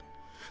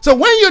 So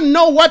when you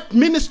know what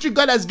ministry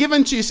God has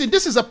given to you, see,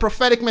 this is a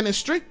prophetic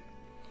ministry.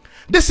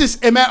 This is,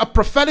 amen, a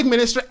prophetic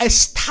ministry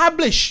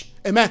established,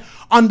 amen,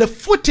 on the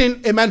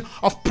footing, amen,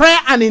 of prayer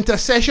and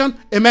intercession,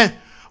 amen,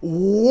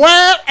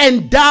 well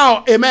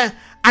endowed, amen,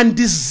 and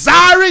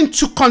desiring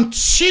to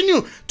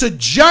continue to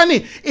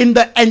journey in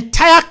the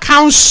entire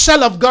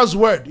counsel of God's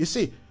word. You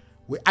see,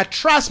 I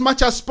try as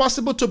much as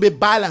possible to be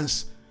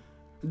balanced.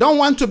 Don't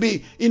want to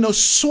be,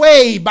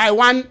 swayed by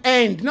one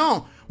end.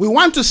 No, we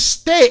want to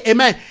stay,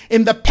 amen,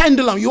 in the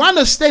pendulum. You want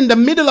to stay in the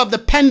middle of the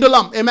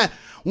pendulum, amen.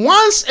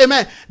 Once,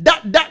 amen,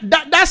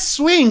 that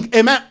swing,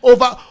 amen,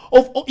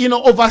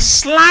 over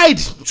slide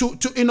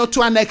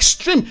to an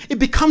extreme, it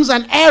becomes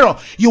an error.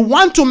 You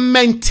want to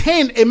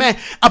maintain, amen,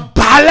 a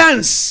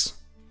balance.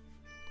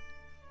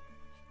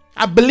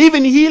 I believe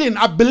in healing.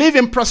 I believe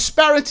in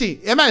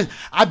prosperity, amen.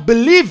 I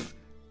believe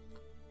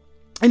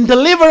in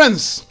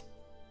deliverance.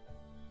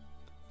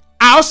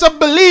 I also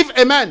believe,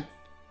 amen,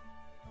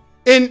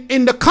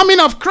 in the coming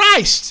of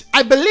Christ.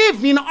 I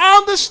believe in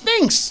all these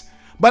things.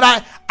 But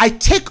I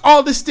take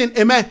all these things,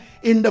 amen,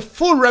 in the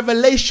full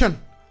revelation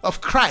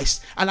of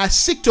Christ. And I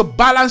seek to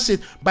balance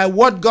it by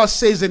what God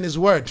says in his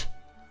word.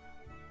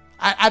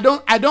 I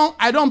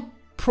don't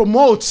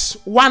promote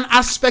one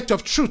aspect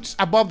of truth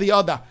above the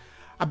other.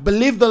 I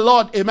believe the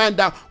Lord, amen,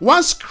 that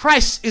once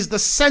Christ is the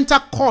center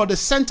core, the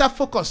center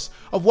focus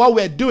of what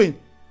we're doing,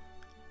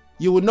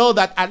 you will know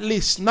that at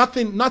least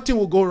nothing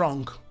will go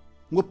wrong.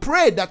 We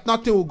pray that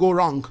nothing will go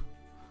wrong.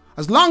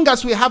 As long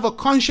as we have a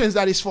conscience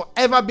that is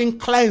forever being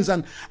cleansed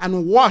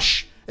and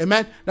washed,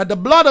 amen, that the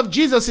blood of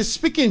Jesus is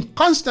speaking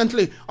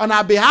constantly on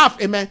our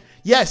behalf, amen.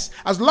 Yes,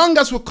 as long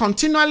as we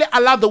continually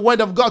allow the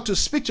word of God to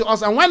speak to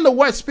us, and when the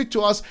word speaks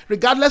to us,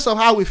 regardless of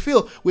how we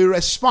feel, we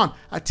respond.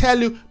 I tell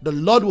you, the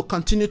Lord will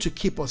continue to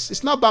keep us.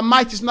 It's not by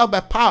might, it's not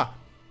by power.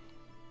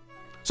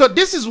 So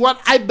this is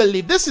what I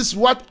believe. This is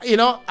what,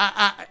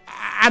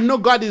 I know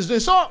God is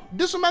doing. So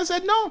this woman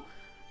said, no.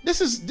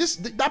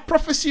 That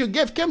prophecy you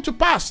gave came to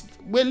pass.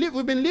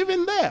 We've been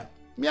living there,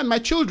 me and my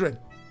children.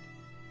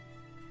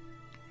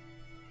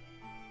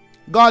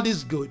 God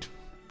is good.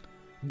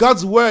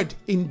 God's word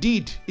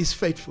indeed is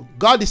faithful.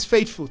 God is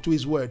faithful to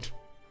his word.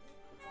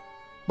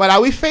 But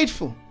are we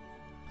faithful?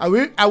 Are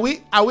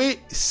we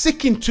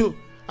seeking to?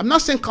 I'm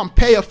not saying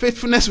compare your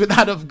faithfulness with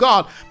that of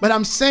God, but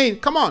I'm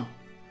saying, come on.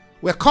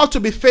 We're called to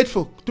be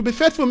faithful. To be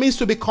faithful means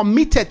to be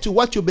committed to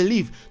what you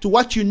believe, to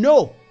what you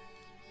know.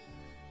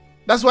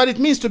 That's what it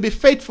means to be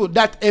faithful,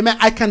 that, amen,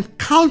 I can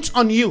count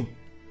on you.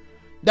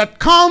 That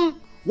come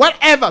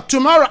whatever.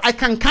 Tomorrow I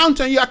can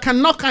count on you. I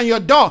can knock on your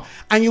door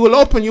and you will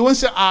open. You won't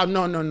say, "Ah,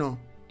 no, no, no.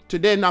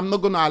 Today I'm not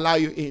going to allow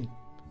you in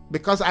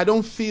because I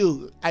don't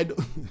feel."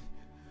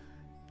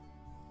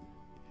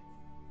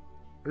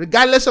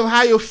 Regardless of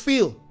how you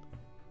feel,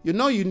 you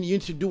know you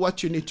need to do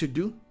what you need to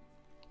do.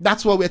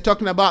 That's what we're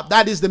talking about.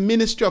 That is the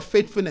ministry of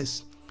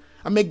faithfulness.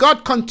 And may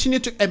God continue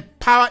to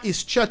empower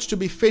his church to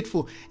be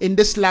faithful in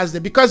this last day.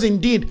 Because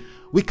indeed,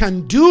 we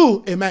can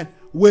do, amen,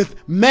 with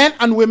men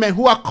and women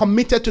who are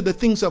committed to the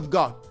things of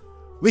God.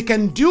 We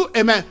can do,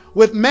 amen,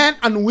 with men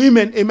and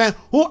women, amen,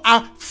 who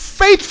are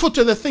faithful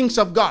to the things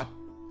of God.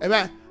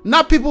 Amen.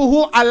 Not people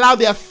who allow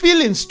their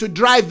feelings to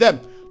drive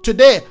them.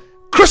 Today,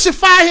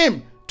 crucify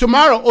him.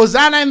 Tomorrow,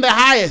 Hosanna in the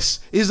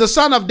highest, is the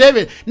son of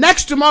David.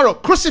 Next tomorrow,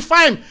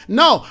 crucify him.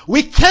 No,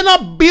 we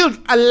cannot build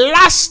a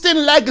lasting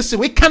legacy.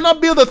 We cannot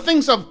build the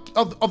things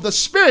of the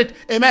Spirit,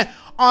 amen,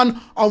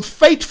 on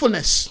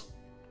faithfulness.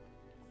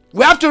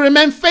 We have to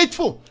remain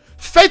faithful.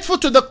 Faithful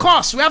to the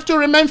cause. We have to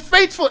remain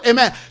faithful,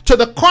 amen, to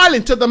the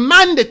calling, to the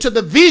mandate, to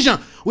the vision.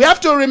 We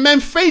have to remain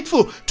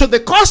faithful to the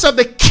cause of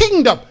the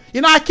kingdom. You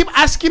know, I keep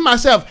asking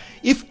myself,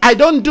 if I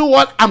don't do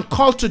what I'm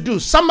called to do,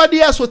 somebody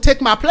else will take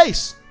my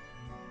place.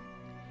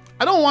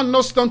 I don't want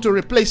no stone to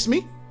replace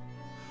me.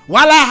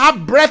 While I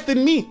have breath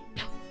in me,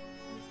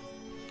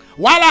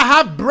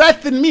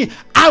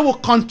 I will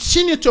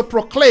continue to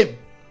proclaim.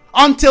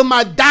 Until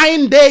my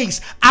dying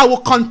days, I will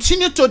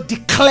continue to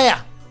declare.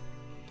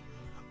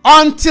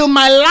 Until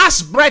my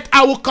last breath,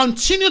 I will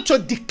continue to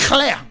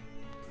declare.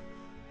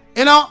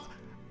 You know,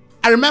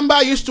 I remember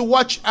I used to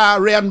watch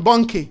Ryan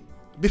Bonke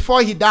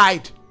before he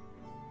died.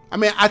 I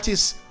mean, at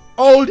his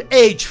old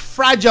age,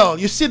 fragile.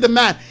 You see the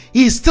man,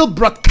 he is still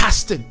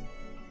broadcasting.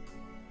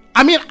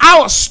 I mean, I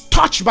was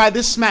touched by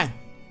this man.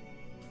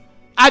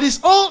 At his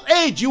old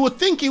age, you would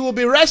think he would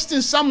be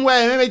resting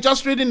somewhere, maybe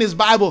just reading his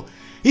Bible.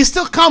 He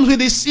still comes with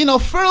his,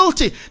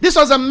 frailty. This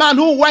was a man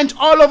who went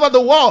all over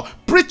the world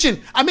preaching.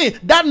 I mean,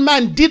 that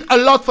man did a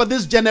lot for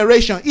this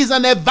generation. He's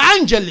an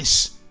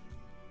evangelist.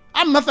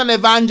 I'm not an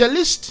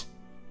evangelist.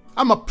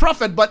 I'm a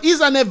prophet, but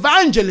he's an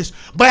evangelist.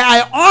 But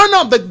I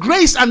honor the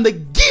grace and the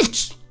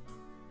gifts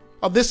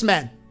of this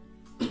man.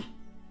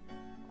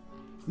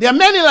 There are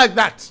many like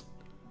that.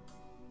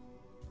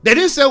 They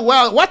didn't say,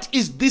 well, what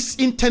is this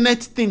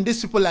internet thing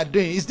these people are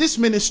doing? Is this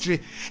ministry?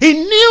 He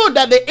knew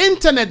that the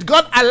internet,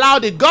 God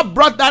allowed it. God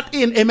brought that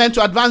in, amen,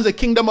 to advance the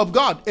kingdom of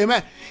God.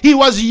 Amen. He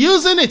was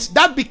using it.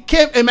 That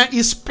became, amen,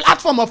 his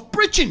platform of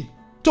preaching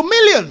to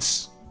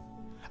millions.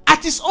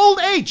 At his old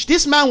age,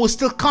 this man will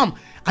still come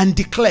and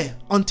declare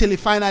until he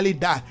finally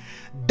died.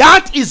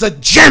 That is a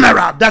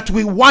general that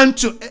we want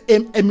to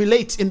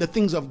emulate in the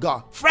things of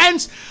God.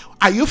 Friends,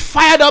 are you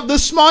fired up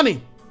this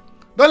morning?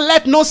 Don't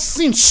let no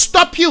sin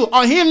stop you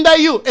or hinder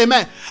you,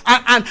 amen,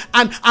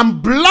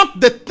 and block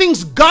the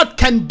things God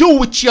can do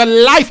with your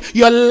life.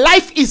 Your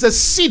life is a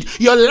seed.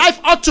 Your life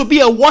ought to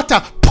be a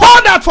water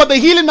poured out for the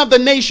healing of the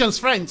nations,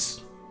 friends.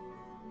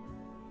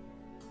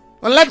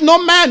 Don't let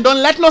no man,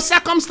 don't let no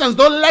circumstance,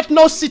 don't let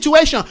no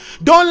situation,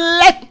 don't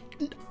let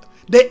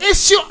the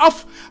issue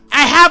of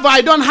I have or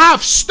I don't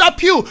have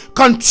stop you.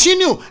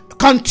 Continue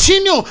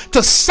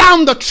to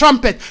sound the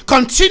trumpet.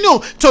 Continue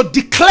to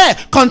declare.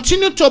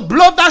 Continue to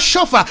blow that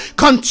shofar.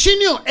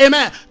 Continue,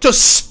 amen, to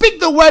speak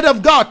the word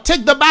of God.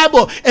 Take the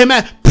Bible,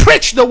 amen.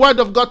 Preach the word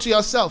of God to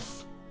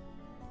yourself.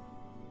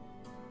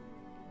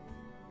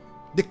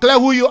 Declare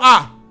who you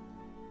are.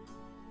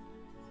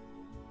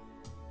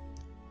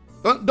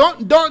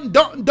 Don't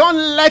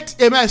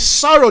let, amen,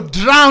 sorrow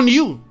drown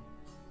you.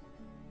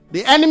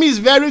 The enemy is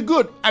very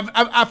good.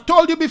 I've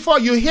told you before,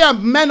 you hear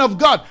men of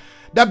God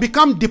that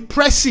become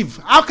depressive.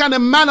 How can a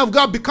man of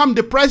God become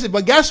depressive?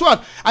 But guess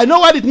what? I know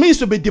what it means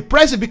to be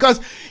depressive, because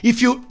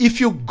if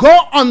you go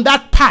on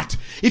that path,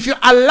 if you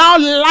allow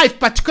life,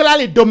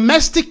 particularly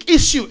domestic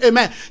issue,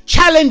 amen,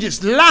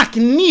 challenges, lack,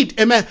 need,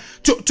 amen,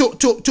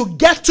 to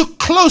get too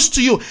close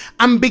to you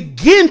and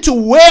begin to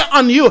wear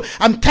on you,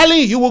 I'm telling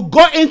you, you will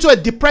go into a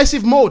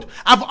depressive mode.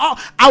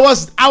 I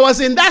was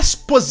in that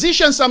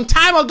position some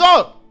time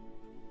ago.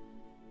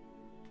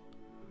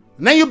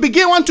 And then you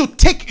begin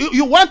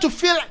you want to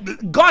feel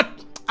like, God,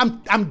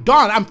 I'm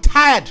done, I'm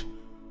tired.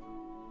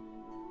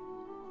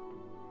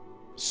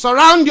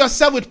 Surround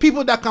yourself with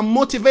people that can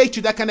motivate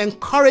you, that can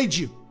encourage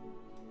you.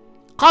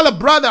 Call a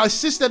brother or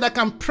sister that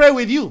can pray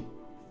with you.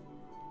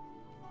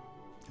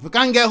 If you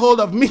can't get hold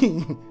of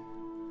me,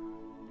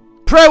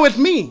 pray with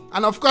me.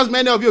 And of course,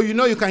 many of you, you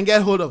know you can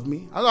get hold of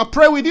me. I'll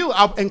pray with you.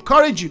 I'll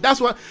encourage you.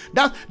 That's what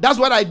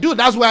I do.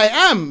 That's where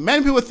I am.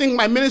 Many people think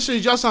my ministry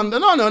is just on the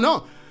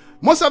no.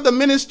 Most of the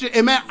ministry,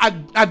 amen,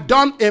 are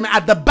done, amen,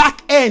 at the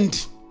back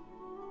end.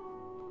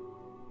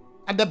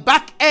 At the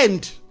back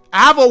end.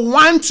 I have a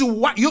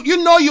one-to-one. You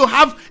know you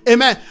have,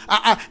 amen,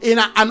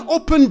 an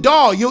open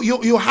door.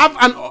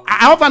 I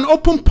have an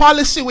open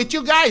policy with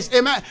you guys,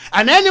 amen.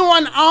 And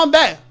anyone out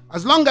there,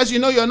 as long as you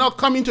know you're not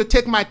coming to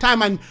take my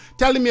time and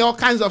telling me all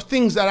kinds of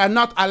things that are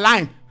not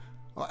aligned,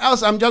 or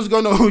else I'm just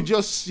going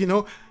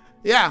to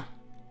yeah.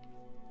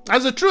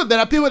 That's the truth. There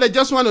are people that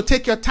just want to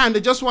take your time.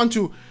 They just want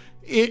to,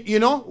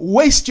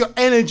 waste your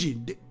energy.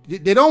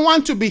 They don't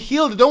want to be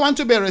healed. They don't want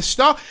to be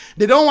restored.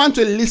 They don't want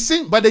to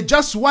listen, but they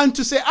just want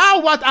to say,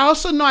 what? I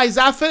also know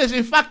Isaiah finished.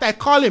 In fact, I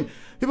call him.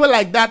 People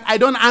like that, I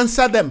don't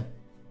answer them.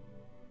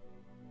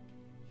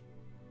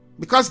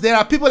 Because there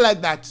are people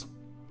like that.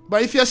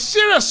 But if you're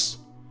serious,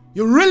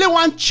 you really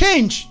want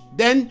change,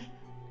 then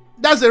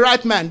that's the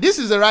right man. This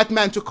is the right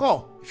man to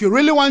call. If you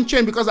really want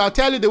change, because I'll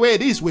tell you the way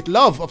it is, with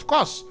love, of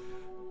course.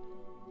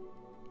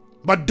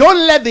 But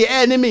don't let the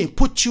enemy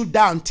put you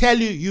down, tell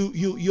you've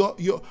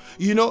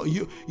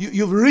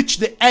reached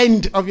the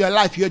end of your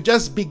life. You're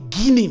just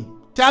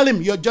beginning. Tell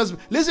him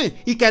listen,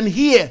 he can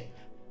hear.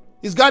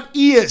 He's got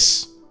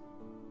ears.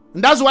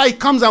 And that's why he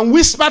comes and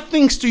whispers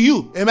things to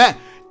you. Amen.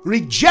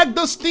 Reject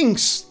those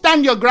things.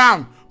 Stand your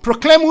ground.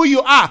 Proclaim who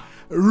you are.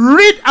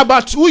 Read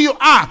about who you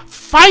are.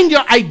 Find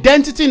your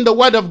identity in the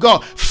Word of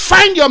God.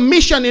 Find your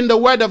mission in the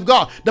Word of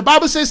God. The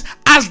Bible says,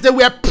 as they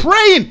were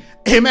praying,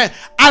 amen,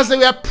 as they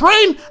were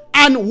praying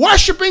and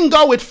worshiping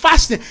God with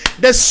fasting,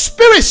 the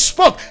Spirit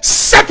spoke,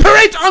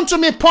 separate unto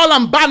me Paul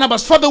and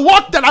Barnabas for the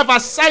work that I've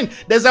assigned.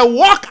 There's a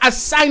work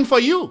assigned for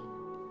you.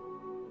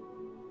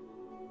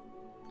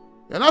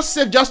 You're not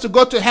saved just to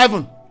go to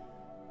heaven.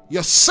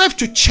 You're saved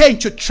to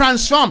change, to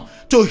transform,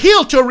 to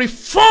heal, to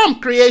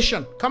reform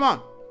creation. Come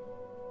on.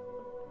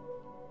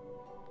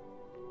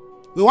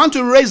 We want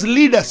to raise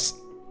leaders,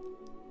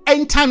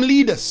 end-time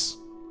leaders.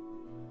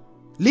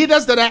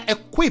 Leaders that are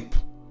equipped,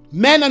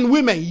 men and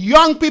women,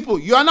 young people.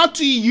 You are not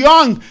too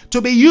young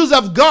to be used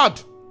of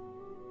God.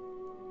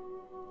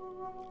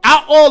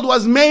 How old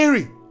was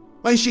Mary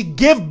when she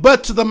gave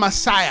birth to the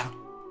Messiah?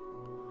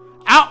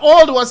 How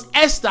old was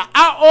Esther?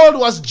 How old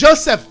was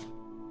Joseph?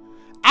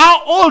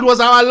 How old was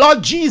our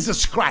Lord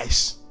Jesus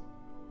Christ?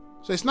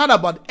 So it's not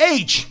about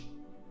age.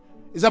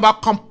 It's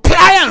about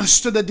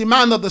compliance to the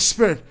demand of the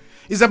Spirit.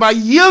 It's about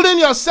yielding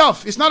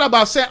yourself. It's not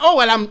about saying,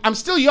 I'm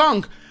still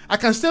young. I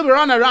can still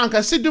run around,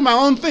 can still do my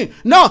own thing.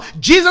 No,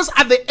 Jesus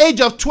at the age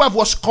of 12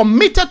 was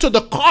committed to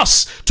the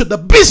cause, to the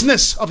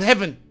business of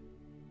heaven.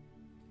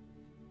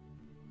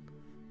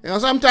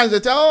 Sometimes they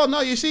tell, no,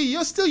 you see,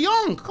 you're still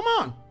young. Come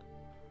on.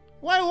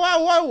 Why,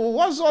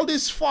 what's all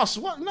this fuss?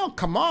 No,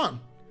 come on.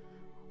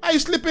 Why are you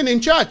sleeping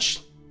in church?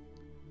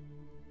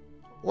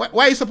 Why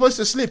are you supposed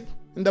to sleep?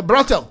 In the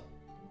brothel?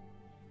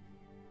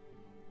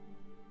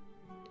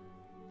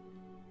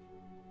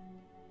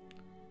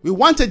 We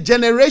want a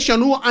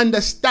generation who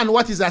understand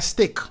what is at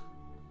stake.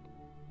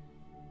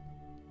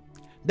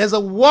 There's a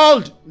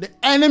world the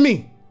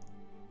enemy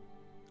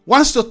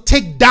wants to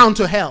take down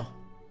to hell.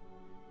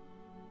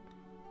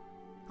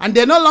 And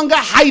they're no longer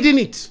hiding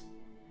it.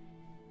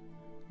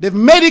 They've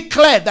made it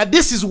clear that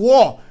this is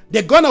war.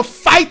 They're going to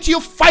fight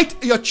you,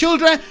 fight your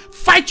children,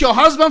 fight your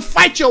husband,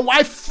 fight your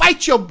wife,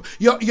 fight your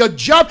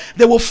job.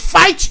 They will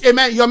fight,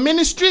 amen, your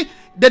ministry.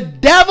 The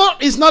devil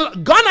is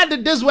not gone at the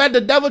days where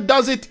the devil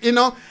does it,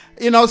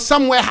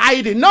 somewhere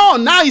hiding. No,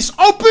 now it's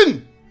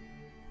open.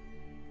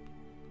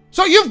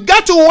 So you've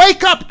got to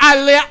wake up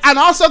earlier and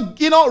also,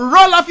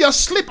 roll off your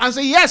sleep and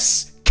say,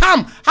 yes,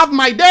 come, have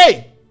my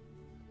day.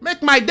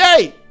 Make my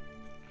day.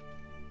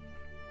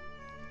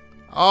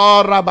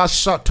 Oh,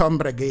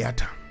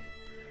 Rabasotombregiata.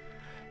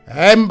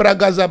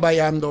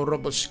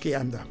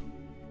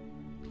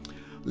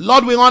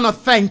 Lord, we want to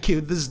thank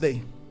you this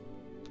day.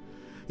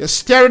 You're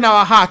stirring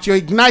our heart. You're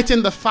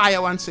igniting the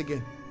fire once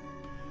again.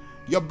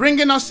 You're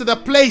bringing us to the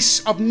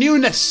place of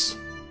newness.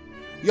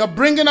 You're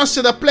bringing us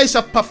to the place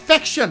of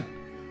perfection,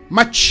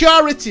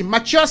 maturity,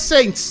 mature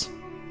saints.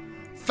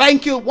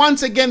 Thank you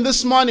once again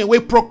this morning. We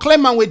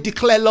proclaim and we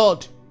declare,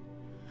 Lord,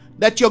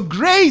 that your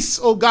grace,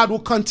 oh God, will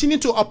continue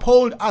to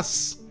uphold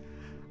us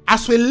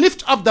as we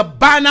lift up the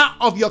banner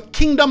of your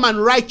kingdom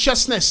and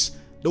righteousness.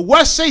 The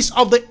word says,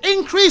 of the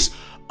increase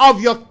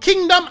of your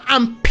kingdom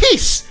and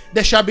peace,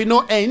 there shall be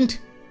no end.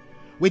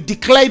 We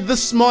declare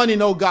this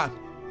morning, oh God,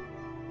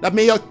 that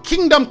may your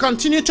kingdom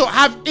continue to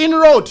have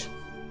inroad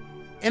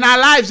in our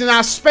lives, in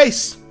our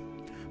space.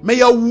 May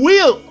your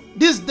will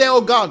this day,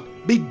 oh God,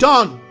 be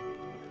done.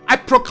 I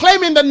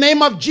proclaim in the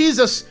name of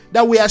Jesus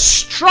that we are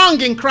strong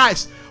in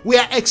Christ. We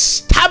are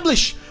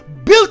established,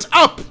 built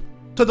up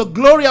to the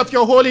glory of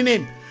your holy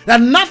name.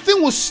 That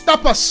nothing will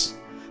stop us.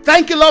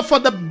 Thank you, Lord, for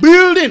the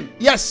building,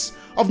 yes,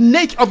 of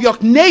your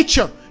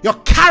nature, your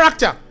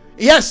character,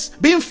 yes,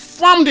 being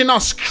formed in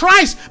us.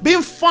 Christ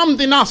being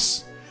formed in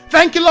us.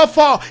 Thank you, Lord,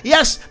 for,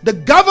 yes, the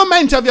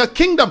government of your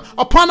kingdom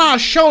upon our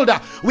shoulder.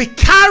 We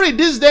carry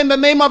this day in the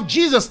name of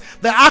Jesus,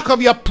 the ark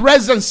of your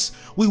presence.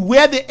 We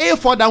wear the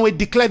ephod and we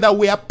declare that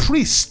we are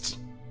priests.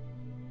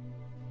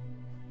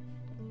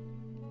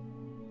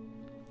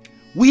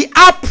 We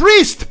are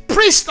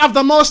priests of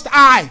the Most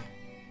High.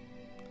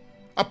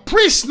 A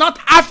priest not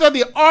after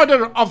the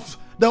order of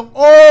the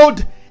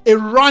old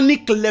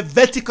Aaronic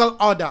Levitical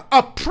order.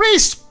 A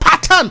priest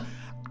pattern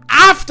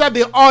after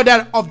the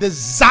order of the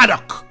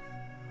Zadok,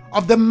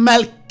 of the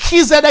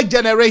Melchizedek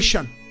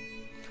generation.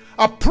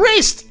 A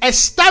priest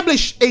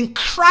established in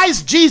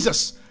Christ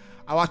Jesus,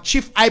 our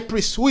chief high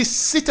priest, who is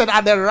seated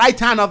at the right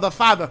hand of the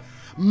Father,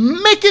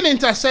 making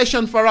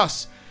intercession for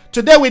us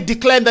Today we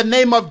declare in the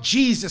name of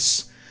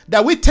Jesus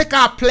that we take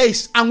our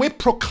place and we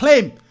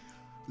proclaim,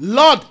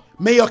 Lord,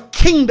 may your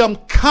kingdom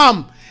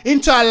come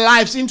into our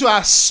lives, into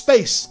our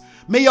space.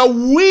 May your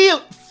will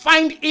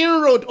find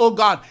inroad, oh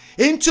God,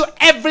 into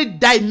every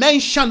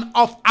dimension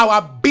of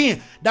our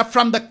being, that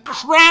from the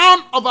crown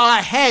of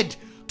our head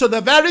to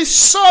the very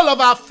sole of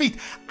our feet,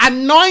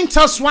 anoint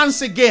us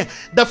once again.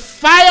 The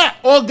fire,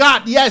 oh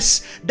God,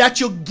 yes, that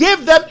you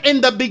gave them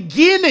in the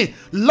beginning,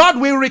 Lord,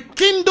 we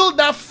rekindle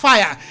that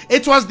fire.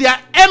 It was their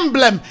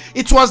emblem,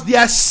 it was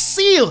their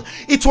seal,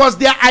 it was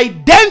their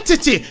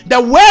identity, that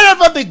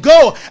wherever they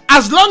go,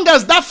 as long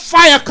as that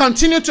fire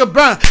continued to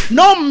burn,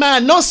 no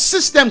man, no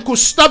system could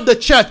stop the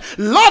church.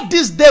 Lord,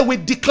 this day we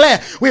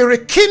declare, we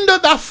rekindle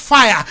that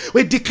fire.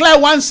 We declare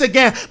once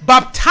again,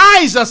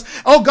 baptize us,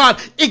 oh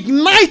God,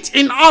 ignite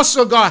in us,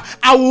 oh God,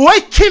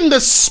 awaken the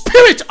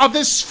spirit of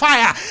this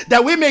fire,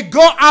 that we may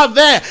go out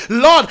there,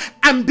 Lord,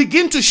 and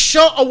begin to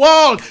show a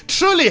world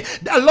truly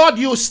that, Lord,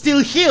 you still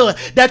heal,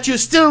 that you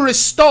still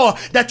restore,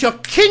 that your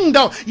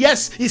kingdom,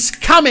 yes, is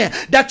coming,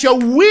 that your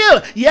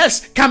will,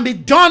 yes, can be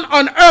done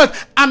on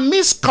earth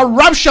amidst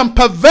corruption,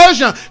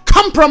 perversion,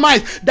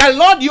 compromise, that,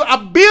 Lord, you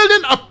are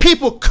building a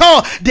people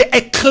called the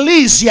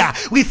ecclesia.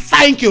 We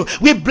thank you.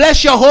 We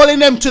bless your holy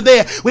name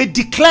today. We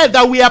declare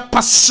that we are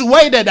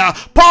persuaded.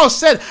 Paul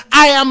said,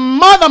 I am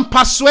more than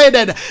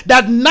persuaded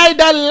that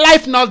neither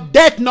life nor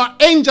death nor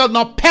angel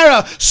nor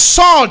peril,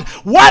 sword,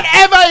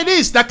 whatever it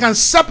is that can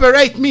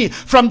separate me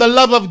from the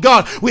love of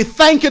God. We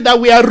thank you that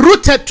we are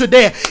rooted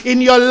today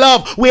in your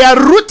love. We are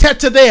rooted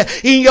today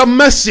in your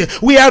mercy.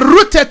 We are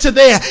rooted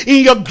today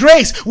in your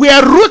grace. We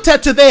are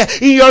rooted today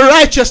in your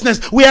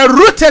righteousness. We are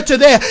rooted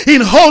today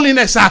in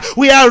holiness.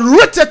 We are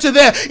rooted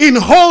today in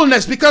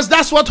wholeness, because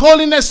that's what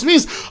holiness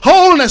means.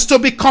 Wholeness, to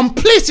be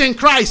complete in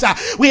Christ.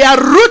 We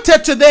are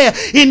rooted today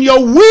in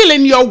your will,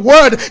 in your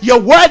word. Your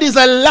word is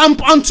a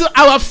lamp unto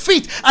our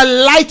feet, a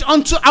light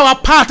unto our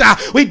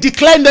path. We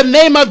declare in the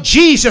name of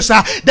Jesus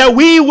that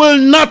we will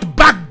not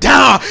back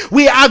down.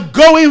 We are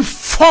going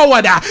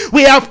forward.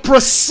 We are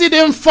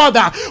proceeding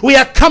further. We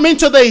are coming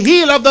to the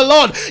hill of the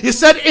Lord. He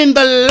said, in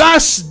the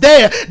last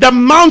day, the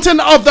mountain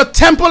of the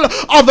temple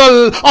of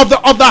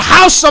the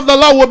house of the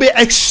Lord will be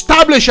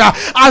established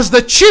as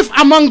the chief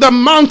among the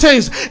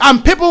mountains,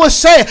 and people will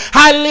say,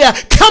 hallelujah,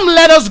 come,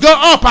 let us go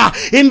up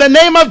in the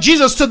name of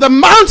Jesus to the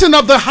mountain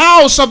of the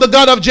house of the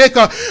God of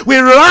Jacob. We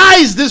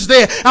rise this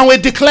day and we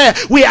declare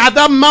we are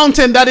that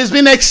mountain that has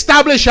been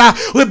established.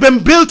 We've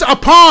been built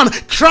upon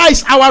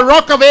Christ, our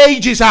rock of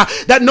ages,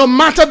 that no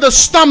matter the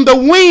storm, the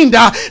wind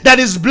that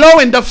is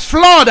blowing, the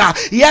flood,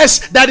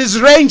 yes, that is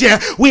raging,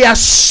 we are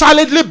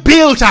solidly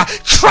built.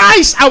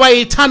 Christ, our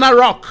eternal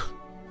rock.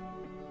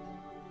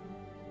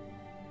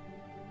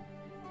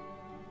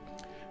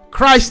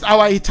 Christ,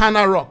 our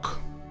eternal rock.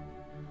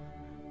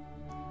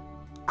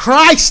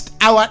 Christ,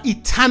 our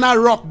eternal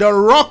rock, the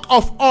rock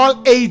of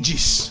all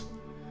ages,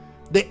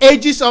 the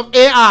ages of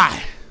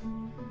AI,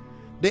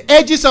 the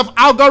ages of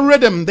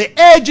algorithm, the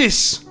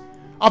ages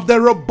of the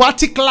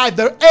robotic life,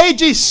 the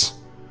ages,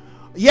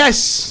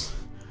 yes,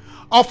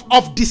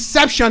 of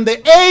deception,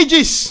 the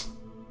ages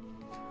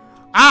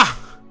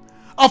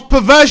of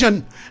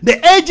perversion,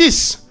 the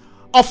ages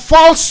of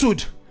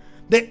falsehood,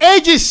 the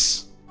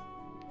ages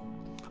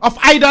of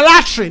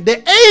idolatry,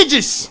 the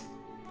ages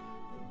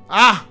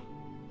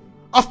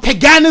of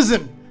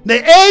paganism,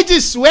 the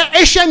ages where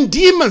ancient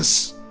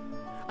demons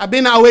have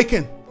been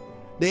awakened,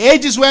 the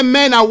ages where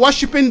men are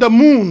worshiping the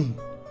moon,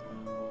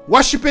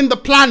 worshiping the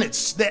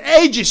planets, the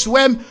ages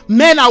where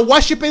men are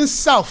worshiping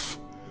self.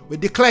 We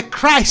declare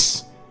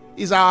Christ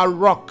is our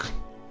rock,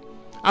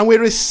 and we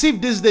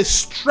receive this the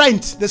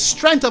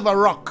strength of a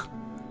rock.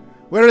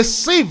 We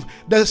receive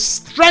the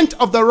strength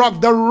of the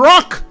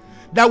rock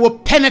that will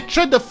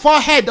penetrate the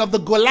forehead of the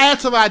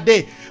Goliath of our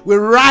day. We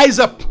rise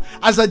up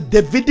as a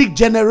Davidic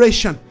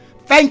generation.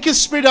 Thank you,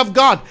 Spirit of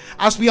God,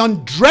 as we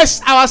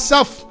undress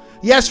ourselves,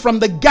 yes, from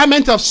the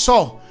garment of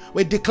Saul.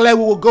 We declare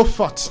we will go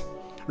forth,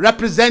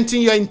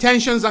 representing your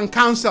intentions and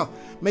counsel.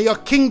 May your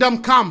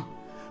kingdom come.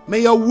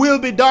 May your will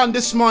be done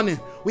this morning.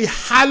 We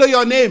hallow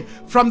your name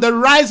from the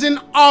rising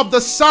of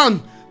the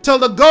sun till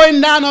the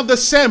going down of the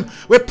same.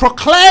 We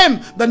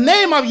proclaim the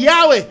name of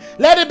Yahweh.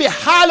 Let it be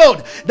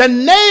hallowed. The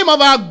name of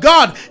our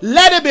God,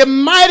 let it be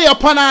mighty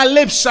upon our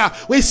lips.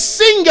 We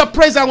sing your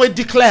praise and we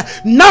declare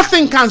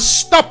nothing can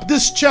stop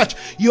this church.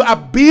 You are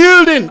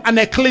building an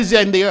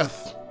ecclesia in the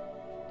earth.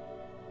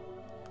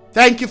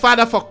 Thank you,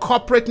 Father, for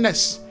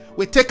corporateness.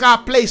 We take our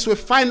place. We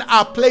find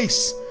our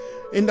place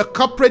in the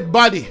corporate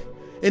body,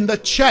 in the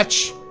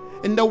church,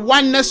 in the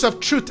oneness of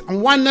truth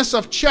and oneness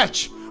of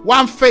church.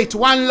 One faith,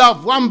 one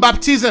love, one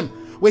baptism,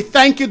 We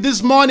thank you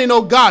this morning,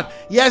 oh God.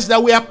 Yes,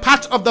 that we are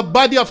part of the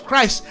body of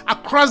Christ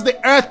across the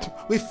earth.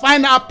 We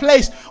find our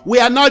place. We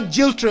are not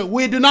jilted.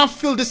 We do not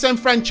feel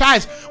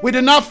disenfranchised. We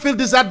do not feel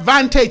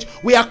disadvantaged.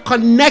 We are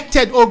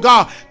connected, oh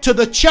God, to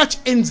the church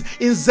in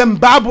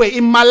Zimbabwe,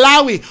 in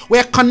Malawi. We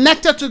are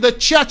connected to the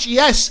church,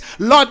 yes,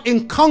 Lord,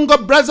 in Congo,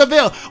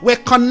 Brazzaville. We're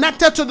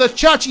connected to the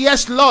church,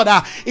 yes, Lord,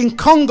 in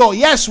Congo.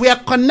 Yes, we are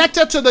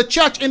connected to the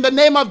church in the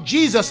name of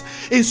Jesus.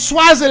 In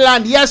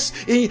Swaziland, yes,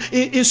 in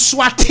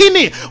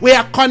Swatini. We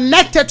are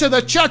connected to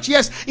the church,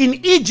 yes,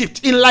 in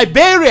Egypt, in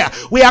Liberia.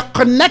 We are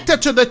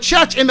connected to the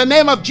church in the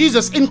name of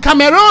Jesus. In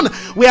Cameroon,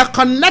 we are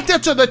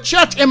connected to the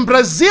church. In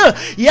Brazil,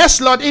 yes,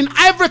 Lord, in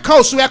Ivory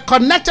Coast, we are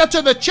connected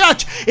to the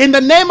church in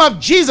the name of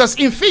Jesus.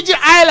 In Fiji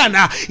Island,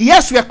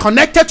 yes, we are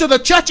connected to the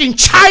church. In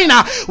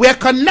China, we are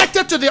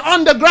connected to the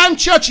underground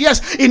church.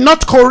 Yes, in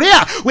North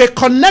Korea, we are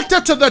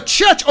connected to the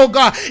church, oh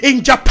God.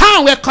 In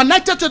Japan, we are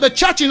connected to the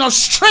church. In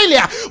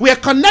Australia, we are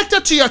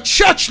connected to your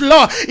church,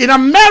 Lord. In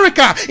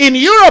America, in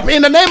Europe,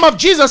 in the name of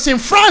Jesus. In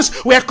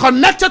France, we are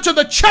connected to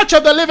the church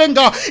of the living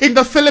God. In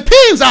the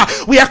Philippines,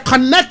 we are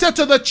connected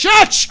to the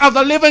church of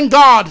the living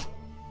God.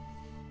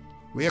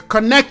 We are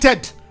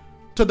connected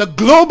to the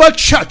global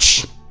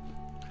church.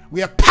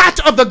 We are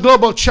part of the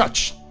global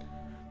church.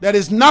 There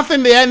is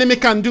nothing the enemy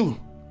can do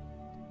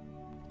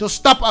to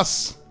stop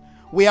us.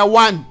 We are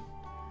one.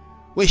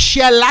 We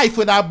share life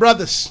with our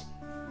brothers.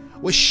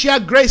 We share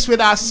grace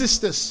with our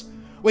sisters.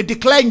 We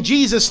declare in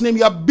Jesus' name,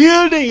 you are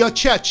building your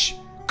church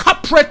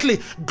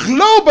corporately,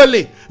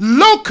 globally,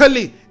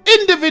 locally,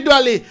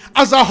 individually,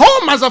 as a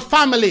home, as a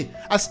family,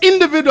 as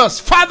individuals,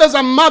 fathers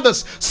and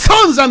mothers,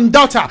 sons and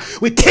daughters.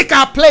 We take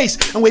our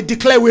place and we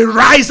declare we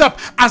rise up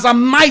as a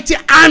mighty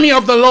army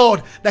of the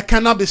Lord that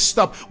cannot be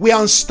stopped. We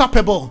are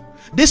unstoppable.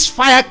 This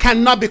fire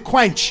cannot be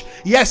quenched.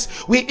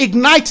 Yes, we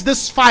ignite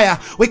this fire.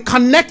 We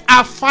connect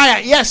our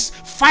fire. Yes,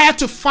 fire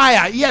to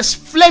fire. Yes,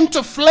 flame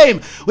to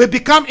flame. We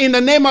become, in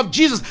the name of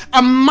Jesus,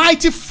 a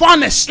mighty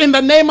furnace in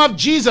the name of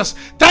Jesus.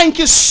 Thank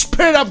you,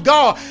 Spirit of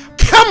God.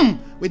 Come,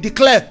 we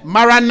declare,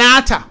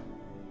 Maranatha.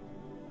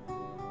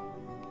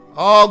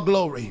 All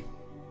glory.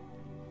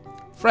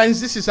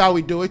 Friends, this is how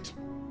we do it.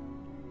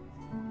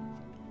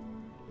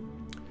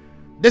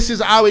 This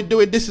is how we do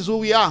it. This is who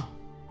we are.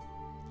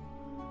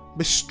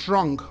 Be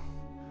strong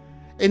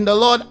in the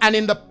Lord and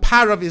in the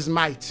power of his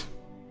might.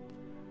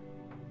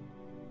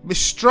 Be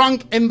strong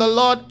in the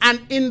Lord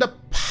and in the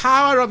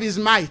power of his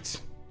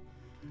might.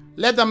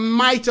 Let the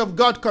might of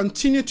God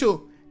continue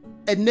to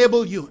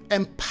enable you,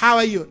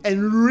 empower you,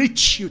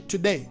 enrich you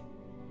today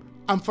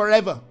and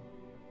forever.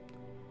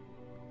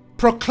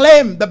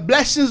 Proclaim the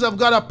blessings of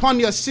God upon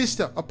your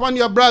sister, upon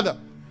your brother.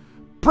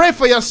 Pray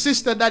for your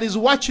sister that is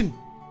watching.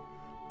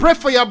 Pray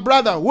for your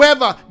brother,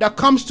 whoever that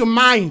comes to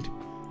mind.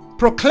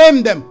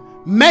 Proclaim them.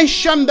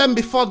 Mention them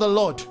before the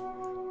Lord.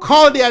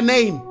 Call their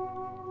name.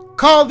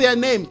 Call their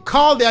name.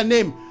 Call their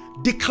name.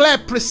 Declare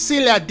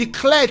Priscilla.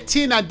 Declare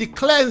Tina.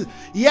 Declare,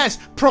 yes,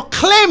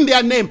 proclaim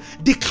their name.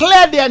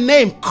 Declare their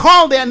name.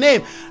 Call their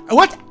name.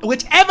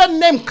 Whichever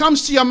name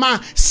comes to your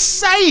mind,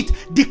 say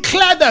it.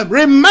 Declare them.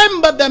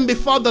 Remember them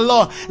before the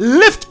Lord.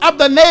 Lift up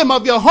the name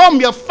of your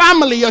home, your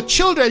family, your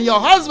children,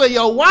 your husband,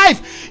 your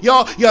wife,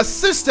 your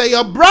sister,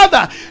 your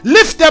brother.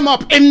 Lift them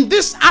up in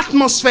this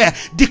atmosphere.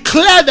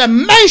 Declare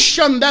them.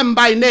 Mention them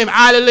by name.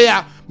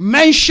 Hallelujah.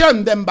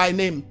 Mention them by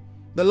name.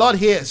 The Lord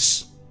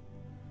hears.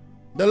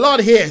 The Lord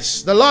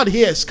hears. The Lord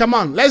hears. Come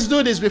on. Let's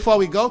do this before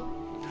we go.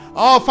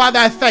 Oh, Father,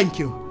 I thank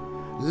you.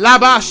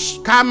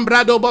 Labash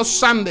Kambradobo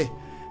Sunday.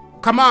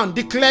 Come on,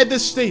 declare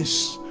these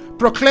things.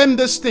 Proclaim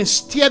these things.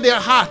 Stir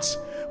their hearts.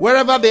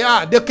 Wherever they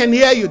are, they can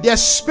hear you. Their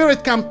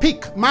spirit can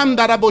pick.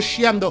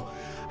 Mandaraboshiando.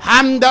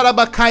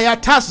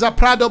 Handarabakayataza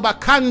Prado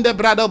Bakande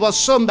Bradobo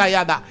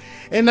Sondayada.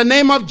 In the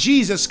name of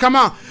Jesus, come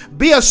on.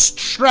 Be a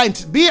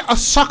strength. Be a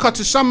succor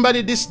to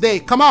somebody this day.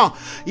 Come on.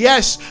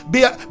 Yes,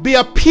 be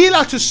a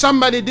pillar to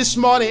somebody this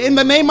morning. In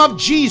the name of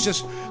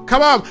Jesus.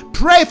 Come on,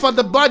 pray for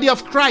the body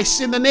of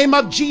Christ in the name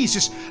of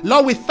Jesus.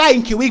 Lord, we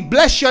thank you. We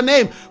bless your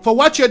name for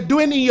what you're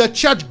doing in your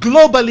church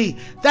globally.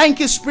 Thank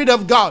you, Spirit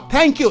of God.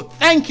 Thank you,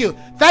 thank you,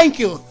 thank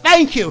you,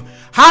 thank you.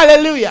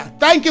 Hallelujah.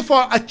 Thank you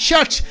for a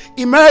church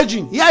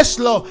emerging. Yes,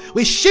 Lord.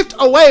 We shift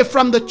away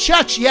from the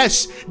church,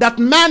 yes, that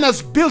man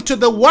has built to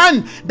the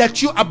one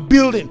that you are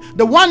building.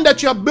 The one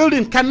that you are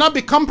building cannot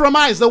be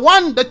compromised.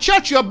 The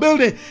church you are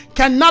building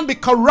cannot be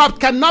corrupt,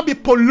 cannot be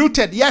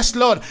polluted. Yes,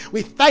 Lord.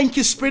 We thank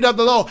you, Spirit of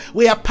the Lord.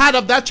 We are part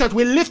of that church.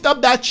 We lift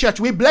up that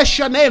church. We bless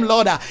your name,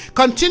 Lord.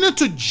 Continue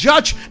to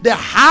judge the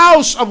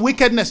house of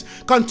wickedness.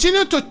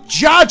 Continue to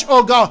judge,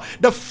 oh God,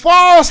 the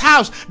false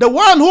house, the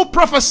one who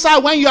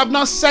prophesied when you have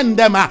not sent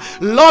them.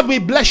 Lord, we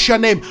bless your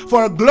name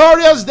for a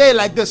glorious day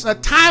like this, a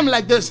time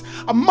like this,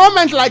 a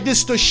moment like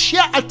this, to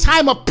share a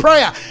time of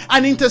prayer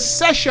and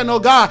intercession, oh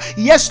God.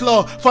 Yes,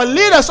 Lord, for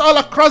leaders all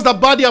across the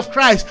body of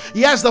Christ.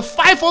 Yes, the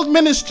fivefold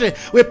ministry.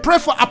 We pray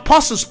for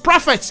apostles,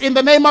 prophets in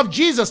the name of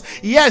Jesus.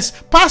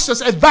 Yes,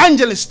 pastors,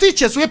 evangelists,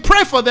 teachers. We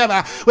pray for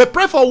them. We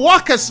pray for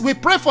workers. We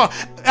pray for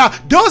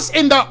those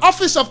in the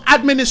office of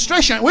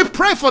administration, we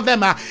pray for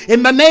them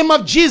in the name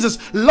of Jesus.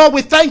 Lord,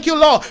 we thank you,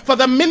 Lord, for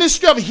the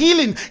ministry of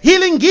healing,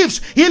 healing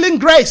gifts, healing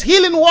grace,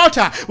 healing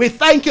water. We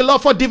thank you,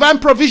 Lord, for divine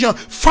provision,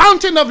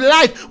 fountain of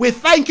life. We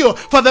thank you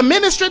for the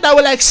ministry that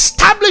will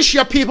establish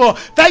your people.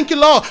 Thank you,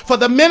 Lord, for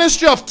the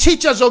ministry of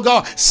teachers, oh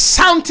God,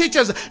 sound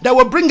teachers that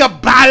will bring a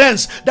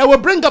balance,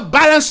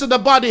 to the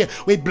body.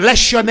 We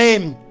bless your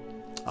name.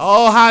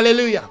 Oh,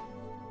 hallelujah.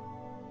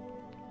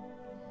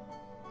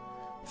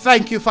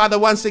 Thank you, Father,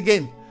 once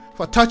again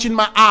for touching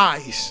my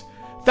eyes.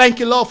 Thank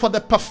you, Lord, for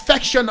the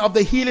perfection of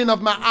the healing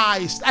of my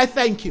eyes. I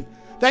thank you.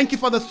 Thank you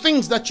for the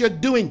things that you're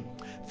doing.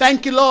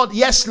 Thank you, Lord.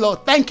 Yes,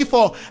 Lord. Thank you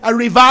for a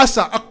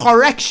reversal, a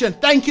correction.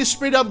 Thank you,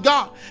 Spirit of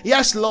God.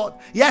 Yes, Lord.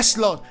 Yes,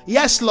 Lord.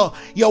 Yes, Lord.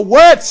 Your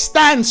word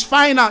stands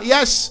final.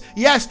 Yes,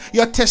 yes.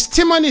 Your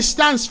testimony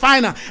stands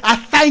final. I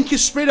thank you,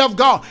 Spirit of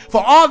God,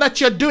 for all that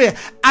you're doing.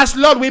 As,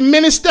 Lord, we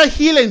minister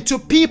healing to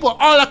people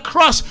all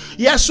across,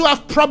 yes, who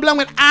have problem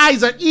with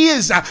eyes and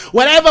ears,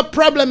 whatever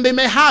problem they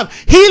may have,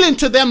 healing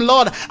to them,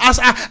 Lord. As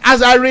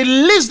I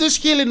release this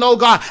healing, oh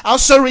God, I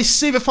also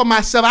receive it for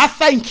myself. I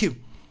thank you.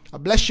 I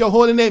bless your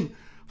holy name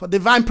for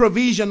divine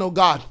provision, oh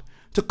God,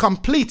 to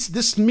complete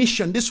this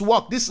mission, this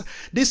work,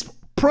 this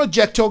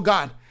project, oh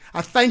God.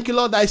 I thank you,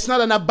 Lord, that it's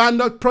not an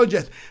abandoned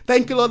project.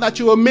 Thank you, Lord, that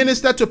you will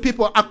minister to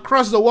people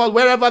across the world,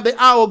 wherever they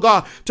are, oh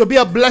God, to be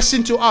a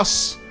blessing to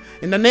us.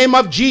 In the name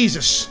of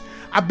Jesus,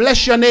 I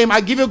bless your name.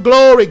 I give you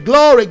glory,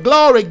 glory,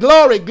 glory,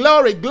 glory,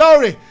 glory,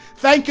 glory.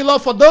 Thank you,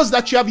 Lord, for those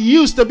that you have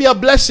used to be a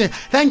blessing.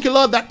 Thank you,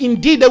 Lord, that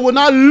indeed they will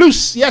not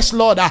lose. Yes,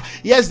 Lord.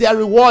 Yes, their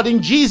reward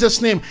in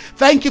Jesus' name.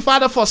 Thank you,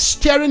 Father, for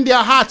stirring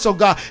their hearts, oh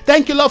God.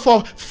 Thank you, Lord,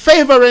 for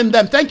favoring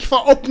them. Thank you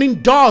for opening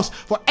doors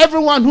for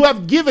everyone who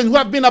have given, who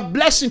have been a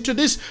blessing to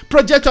this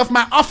project of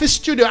my office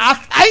studio. I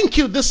thank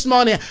you this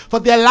morning for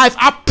their life.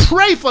 I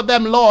pray for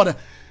them, Lord.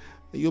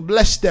 You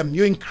bless them.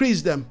 You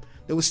increase them.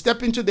 They will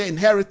step into their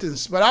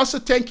inheritance. But I also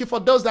thank you for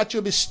those that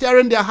you'll be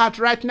stirring their heart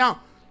right now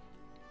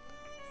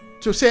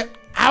to say,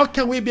 how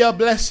can we be a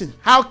blessing?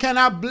 How can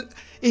I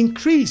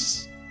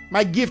increase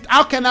my gift?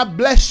 How can I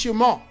bless you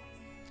more?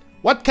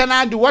 What can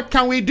I do? What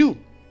can we do?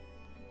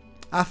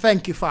 I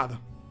thank you, Father.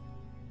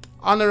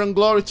 Honor and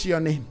glory to your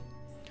name.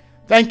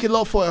 Thank you,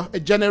 Lord, for a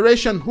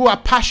generation who are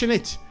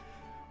passionate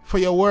for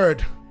your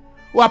word,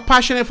 who are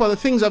passionate for the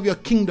things of your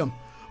kingdom,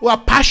 who are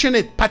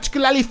passionate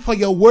particularly for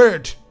your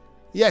word.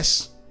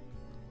 Yes.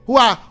 Who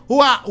are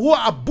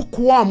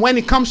bookworm when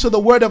it comes to the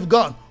word of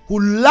God, who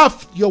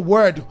love your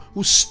word,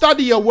 who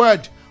study your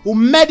word, who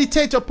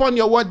meditate upon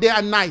your word day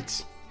and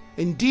night.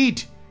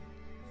 Indeed,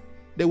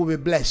 they will be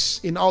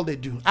blessed in all they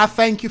do. I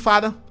thank you,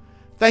 Father.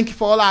 Thank you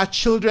for all our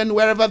children,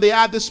 wherever they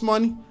are this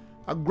morning.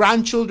 Our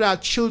grandchildren, our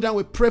children,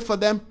 we pray for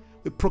them.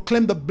 We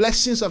proclaim the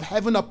blessings of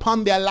heaven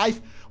upon their life.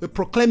 We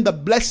proclaim the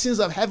blessings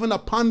of heaven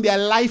upon their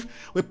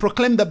life. We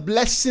proclaim the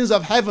blessings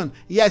of heaven.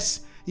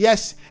 Yes.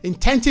 Yes,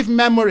 intentive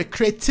memory,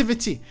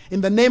 creativity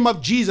in the name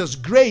of Jesus,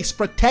 grace,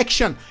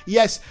 protection.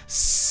 Yes,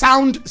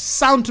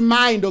 sound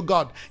mind, oh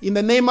God, in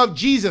the name of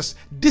Jesus,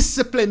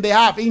 discipline they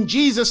have in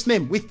Jesus'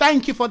 name. We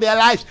thank you for their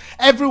lives.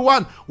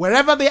 Everyone,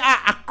 wherever they are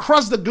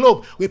across the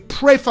globe, we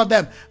pray for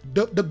them.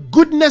 The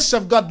goodness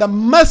of God, the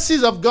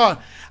mercies of God,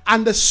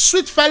 and the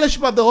sweet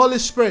fellowship of the Holy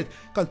Spirit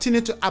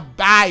continue to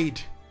abide.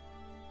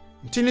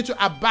 Continue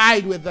to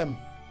abide with them.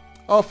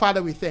 Oh,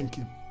 Father, we thank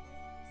you.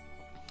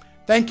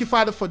 Thank you,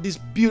 Father, for this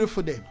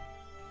beautiful day.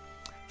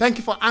 Thank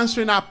you for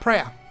answering our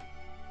prayer.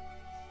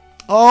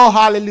 Oh,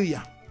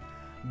 hallelujah.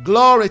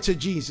 Glory to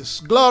Jesus.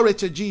 Glory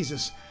to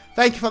Jesus.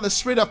 Thank you for the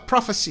spirit of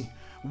prophecy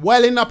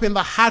welling up in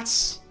the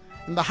hearts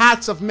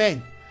of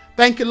men.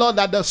 Thank you, Lord,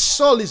 that the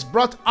soul is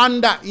brought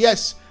under,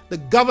 yes, the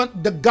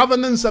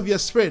governance of your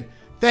spirit.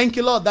 Thank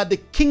you, Lord, that the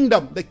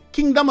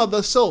kingdom of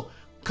the soul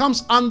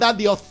comes under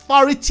the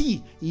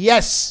authority,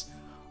 yes,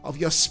 of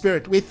your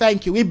spirit. We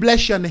thank you. We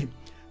bless your name.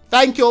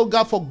 Thank you, oh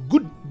God, for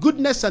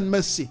goodness and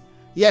mercy.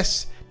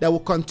 Yes, that will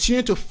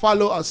continue to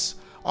follow us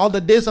all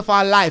the days of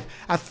our life.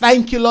 I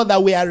thank you, Lord,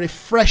 that we are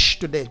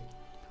refreshed today.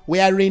 We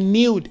are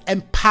renewed,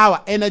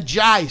 empowered,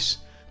 energized.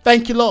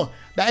 Thank you, Lord,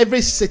 that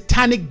every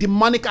satanic,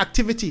 demonic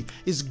activity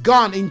is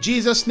gone in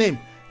Jesus' name.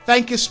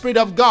 Thank you, Spirit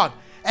of God.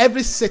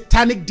 Every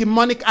satanic,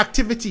 demonic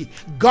activity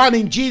gone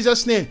in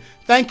Jesus' name.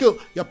 Thank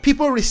you. Your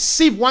people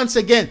receive once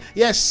again,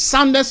 yes,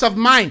 soundness of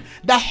mind.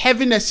 That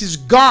heaviness is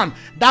gone.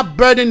 That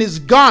burden is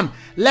gone.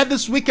 Let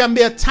this weekend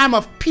be a time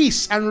of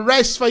peace and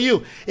rest for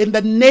you in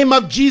the name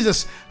of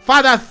Jesus.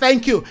 Father,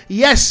 thank you.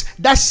 Yes,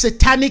 that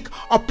satanic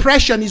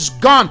oppression is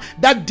gone.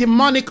 That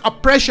demonic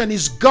oppression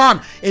is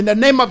gone. In the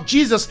name of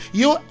Jesus,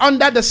 you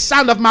under the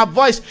sound of my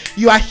voice,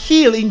 you are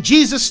healed in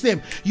Jesus'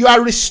 name. You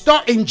are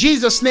restored in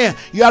Jesus' name.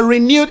 You are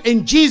renewed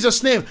in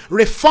Jesus' name.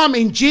 Reform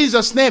in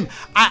Jesus' name.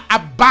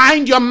 I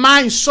bind your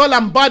mind, soul,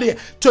 and body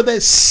to the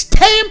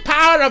staying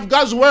power of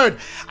God's word.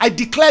 I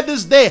declare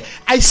this day,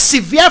 I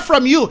sever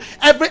from you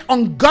every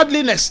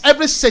ungodliness,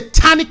 every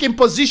satanic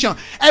imposition,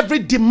 every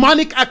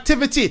demonic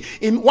activity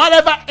in in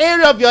whatever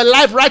area of your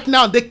life right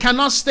now, they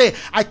cannot stay.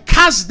 I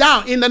cast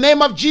down in the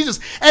name of Jesus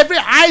every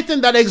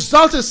item that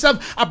exalts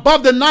itself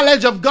above the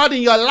knowledge of God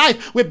in your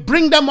life. We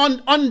bring them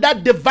under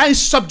divine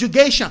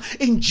subjugation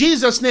in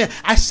Jesus' name.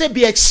 I say,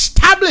 be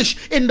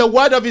established in the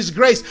word of his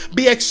grace.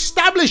 Be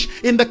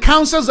established in the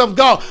counsels of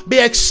God. Be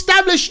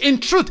established in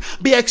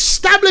truth. Be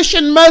established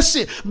in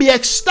mercy. Be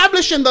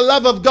established in the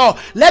love of God.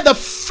 Let the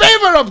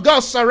favor of God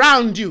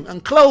surround you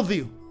and clothe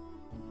you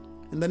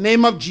in the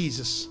name of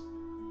Jesus.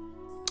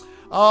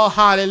 Oh,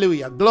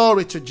 hallelujah.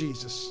 Glory to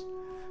Jesus.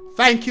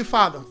 Thank you,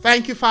 Father.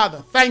 Thank you,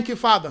 Father. Thank you,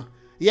 Father.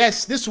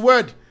 Yes, this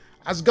word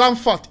has gone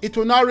forth. It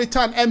will not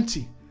return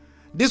empty.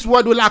 This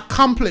word will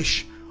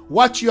accomplish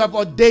what you have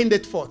ordained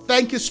it for.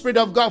 Thank you, Spirit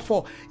of God,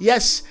 for,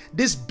 yes,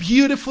 this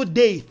beautiful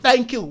day.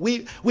 Thank you.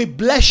 We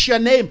bless your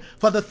name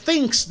for the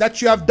things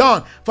that you have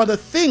done, for the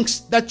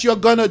things that you're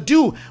going to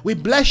do. We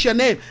bless your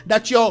name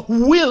that your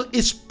will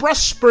is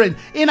prospering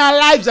in our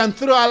lives and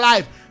through our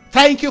life.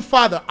 Thank you,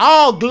 Father.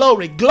 Oh,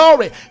 glory,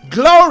 glory,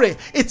 glory.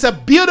 It's a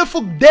beautiful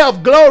day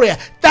of glory.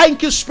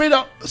 Thank you, Spirit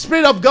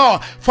of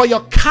God, for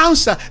your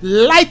counsel.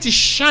 Light is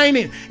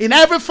shining in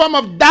every form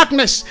of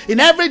darkness, in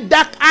every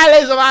dark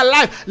alleys of our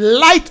life.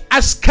 Light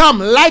has come.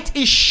 Light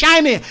is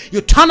shining. You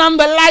turn on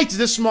the lights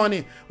this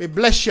morning. We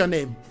bless your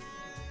name.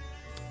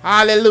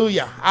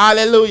 Hallelujah.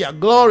 Hallelujah.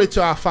 Glory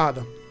to our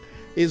Father.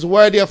 He is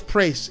worthy of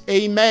praise.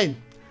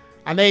 Amen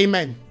and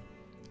amen.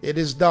 It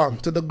is done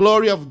to the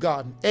glory of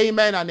God.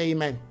 Amen and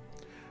amen.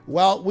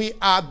 Well, we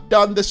are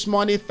done this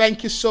morning.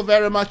 Thank you so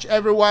very much,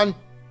 everyone,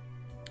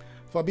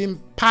 for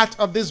being part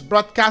of this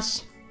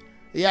broadcast.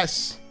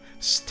 Yes,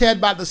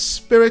 stirred by the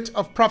spirit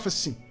of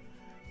prophecy.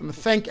 And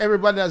thank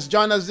everybody that's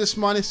joined us this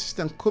morning.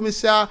 Sister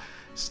Kumisa,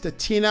 Sister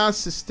Tina,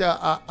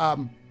 Sister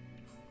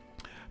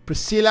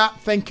Priscilla.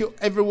 Thank you,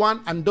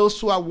 everyone. And those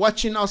who are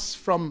watching us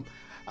from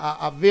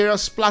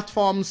various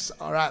platforms,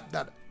 all right,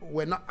 that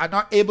are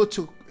not able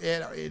to,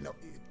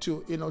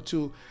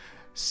 to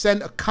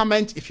send a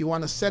comment. If you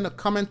want to send a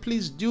comment,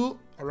 please do.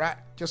 All right,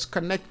 just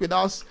connect with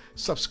us.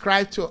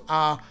 Subscribe to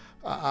our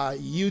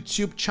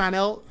YouTube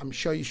channel. I'm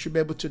sure you should be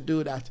able to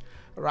do that.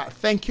 All right,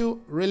 thank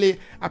you. Really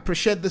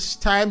appreciate this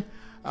time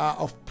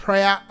of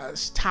prayer.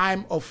 This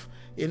time of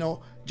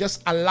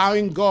just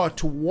allowing God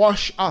to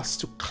wash us,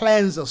 to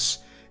cleanse us,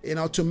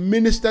 to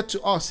minister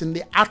to us in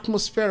the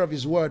atmosphere of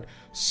his word.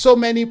 So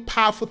many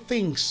powerful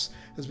things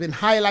has been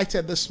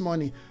highlighted this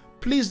morning.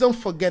 Please don't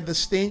forget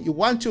this thing. You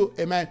want to,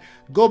 amen,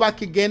 go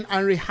back again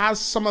and rehearse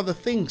some of the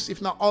things, if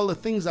not all the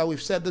things that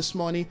we've said this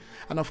morning.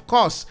 And of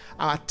course,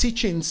 our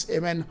teachings,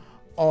 amen,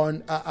 on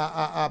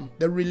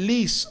the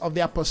release of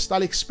the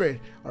apostolic spirit,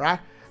 all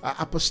right?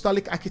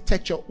 Apostolic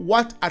architecture.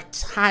 What a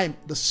time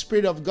the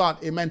Spirit of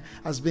God, amen,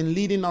 has been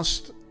leading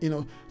us,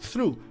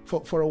 through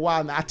for a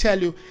while now. I tell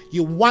you,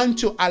 you want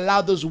to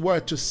allow those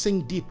words to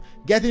sink deep,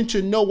 getting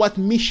to know what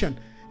mission,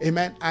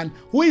 amen, and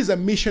who is a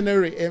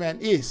missionary, amen,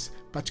 is.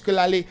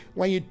 Particularly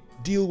when you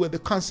deal with the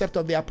concept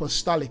of the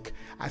apostolic.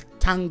 I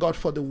thank God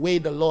for the way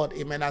the Lord,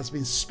 amen, has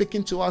been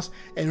speaking to us,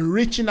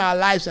 enriching our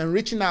lives,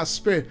 enriching our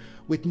spirit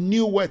with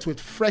new words, with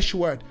fresh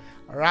word.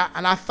 All right.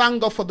 And I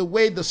thank God for the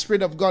way the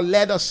Spirit of God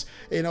led us,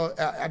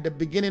 at the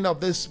beginning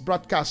of this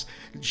broadcast,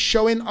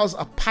 showing us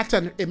a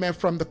pattern, amen,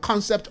 from the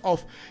concept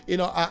of,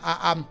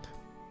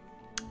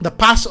 the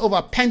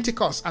Passover,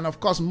 Pentecost, and of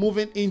course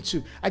moving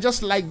into, I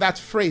just like that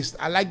phrase.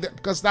 I like that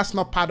because that's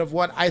not part of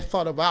what I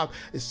thought about.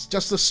 It's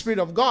just the Spirit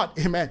of God,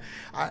 amen.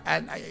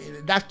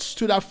 That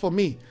stood out for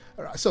me.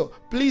 All right, so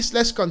please,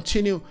 let's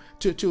continue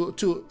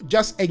to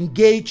just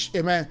engage,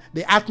 amen,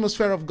 the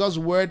atmosphere of God's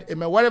word,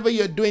 amen. Whatever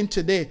you're doing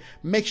today,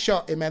 make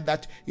sure, amen,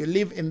 that you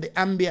live in the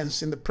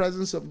ambience, in the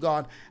presence of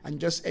God,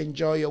 and just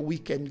enjoy your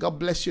weekend. God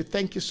bless you.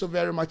 Thank you so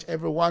very much,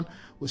 everyone.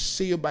 We'll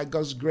see you by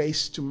God's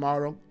grace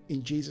tomorrow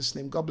in Jesus'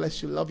 name. God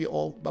bless you. Love you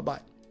all.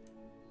 Bye-bye.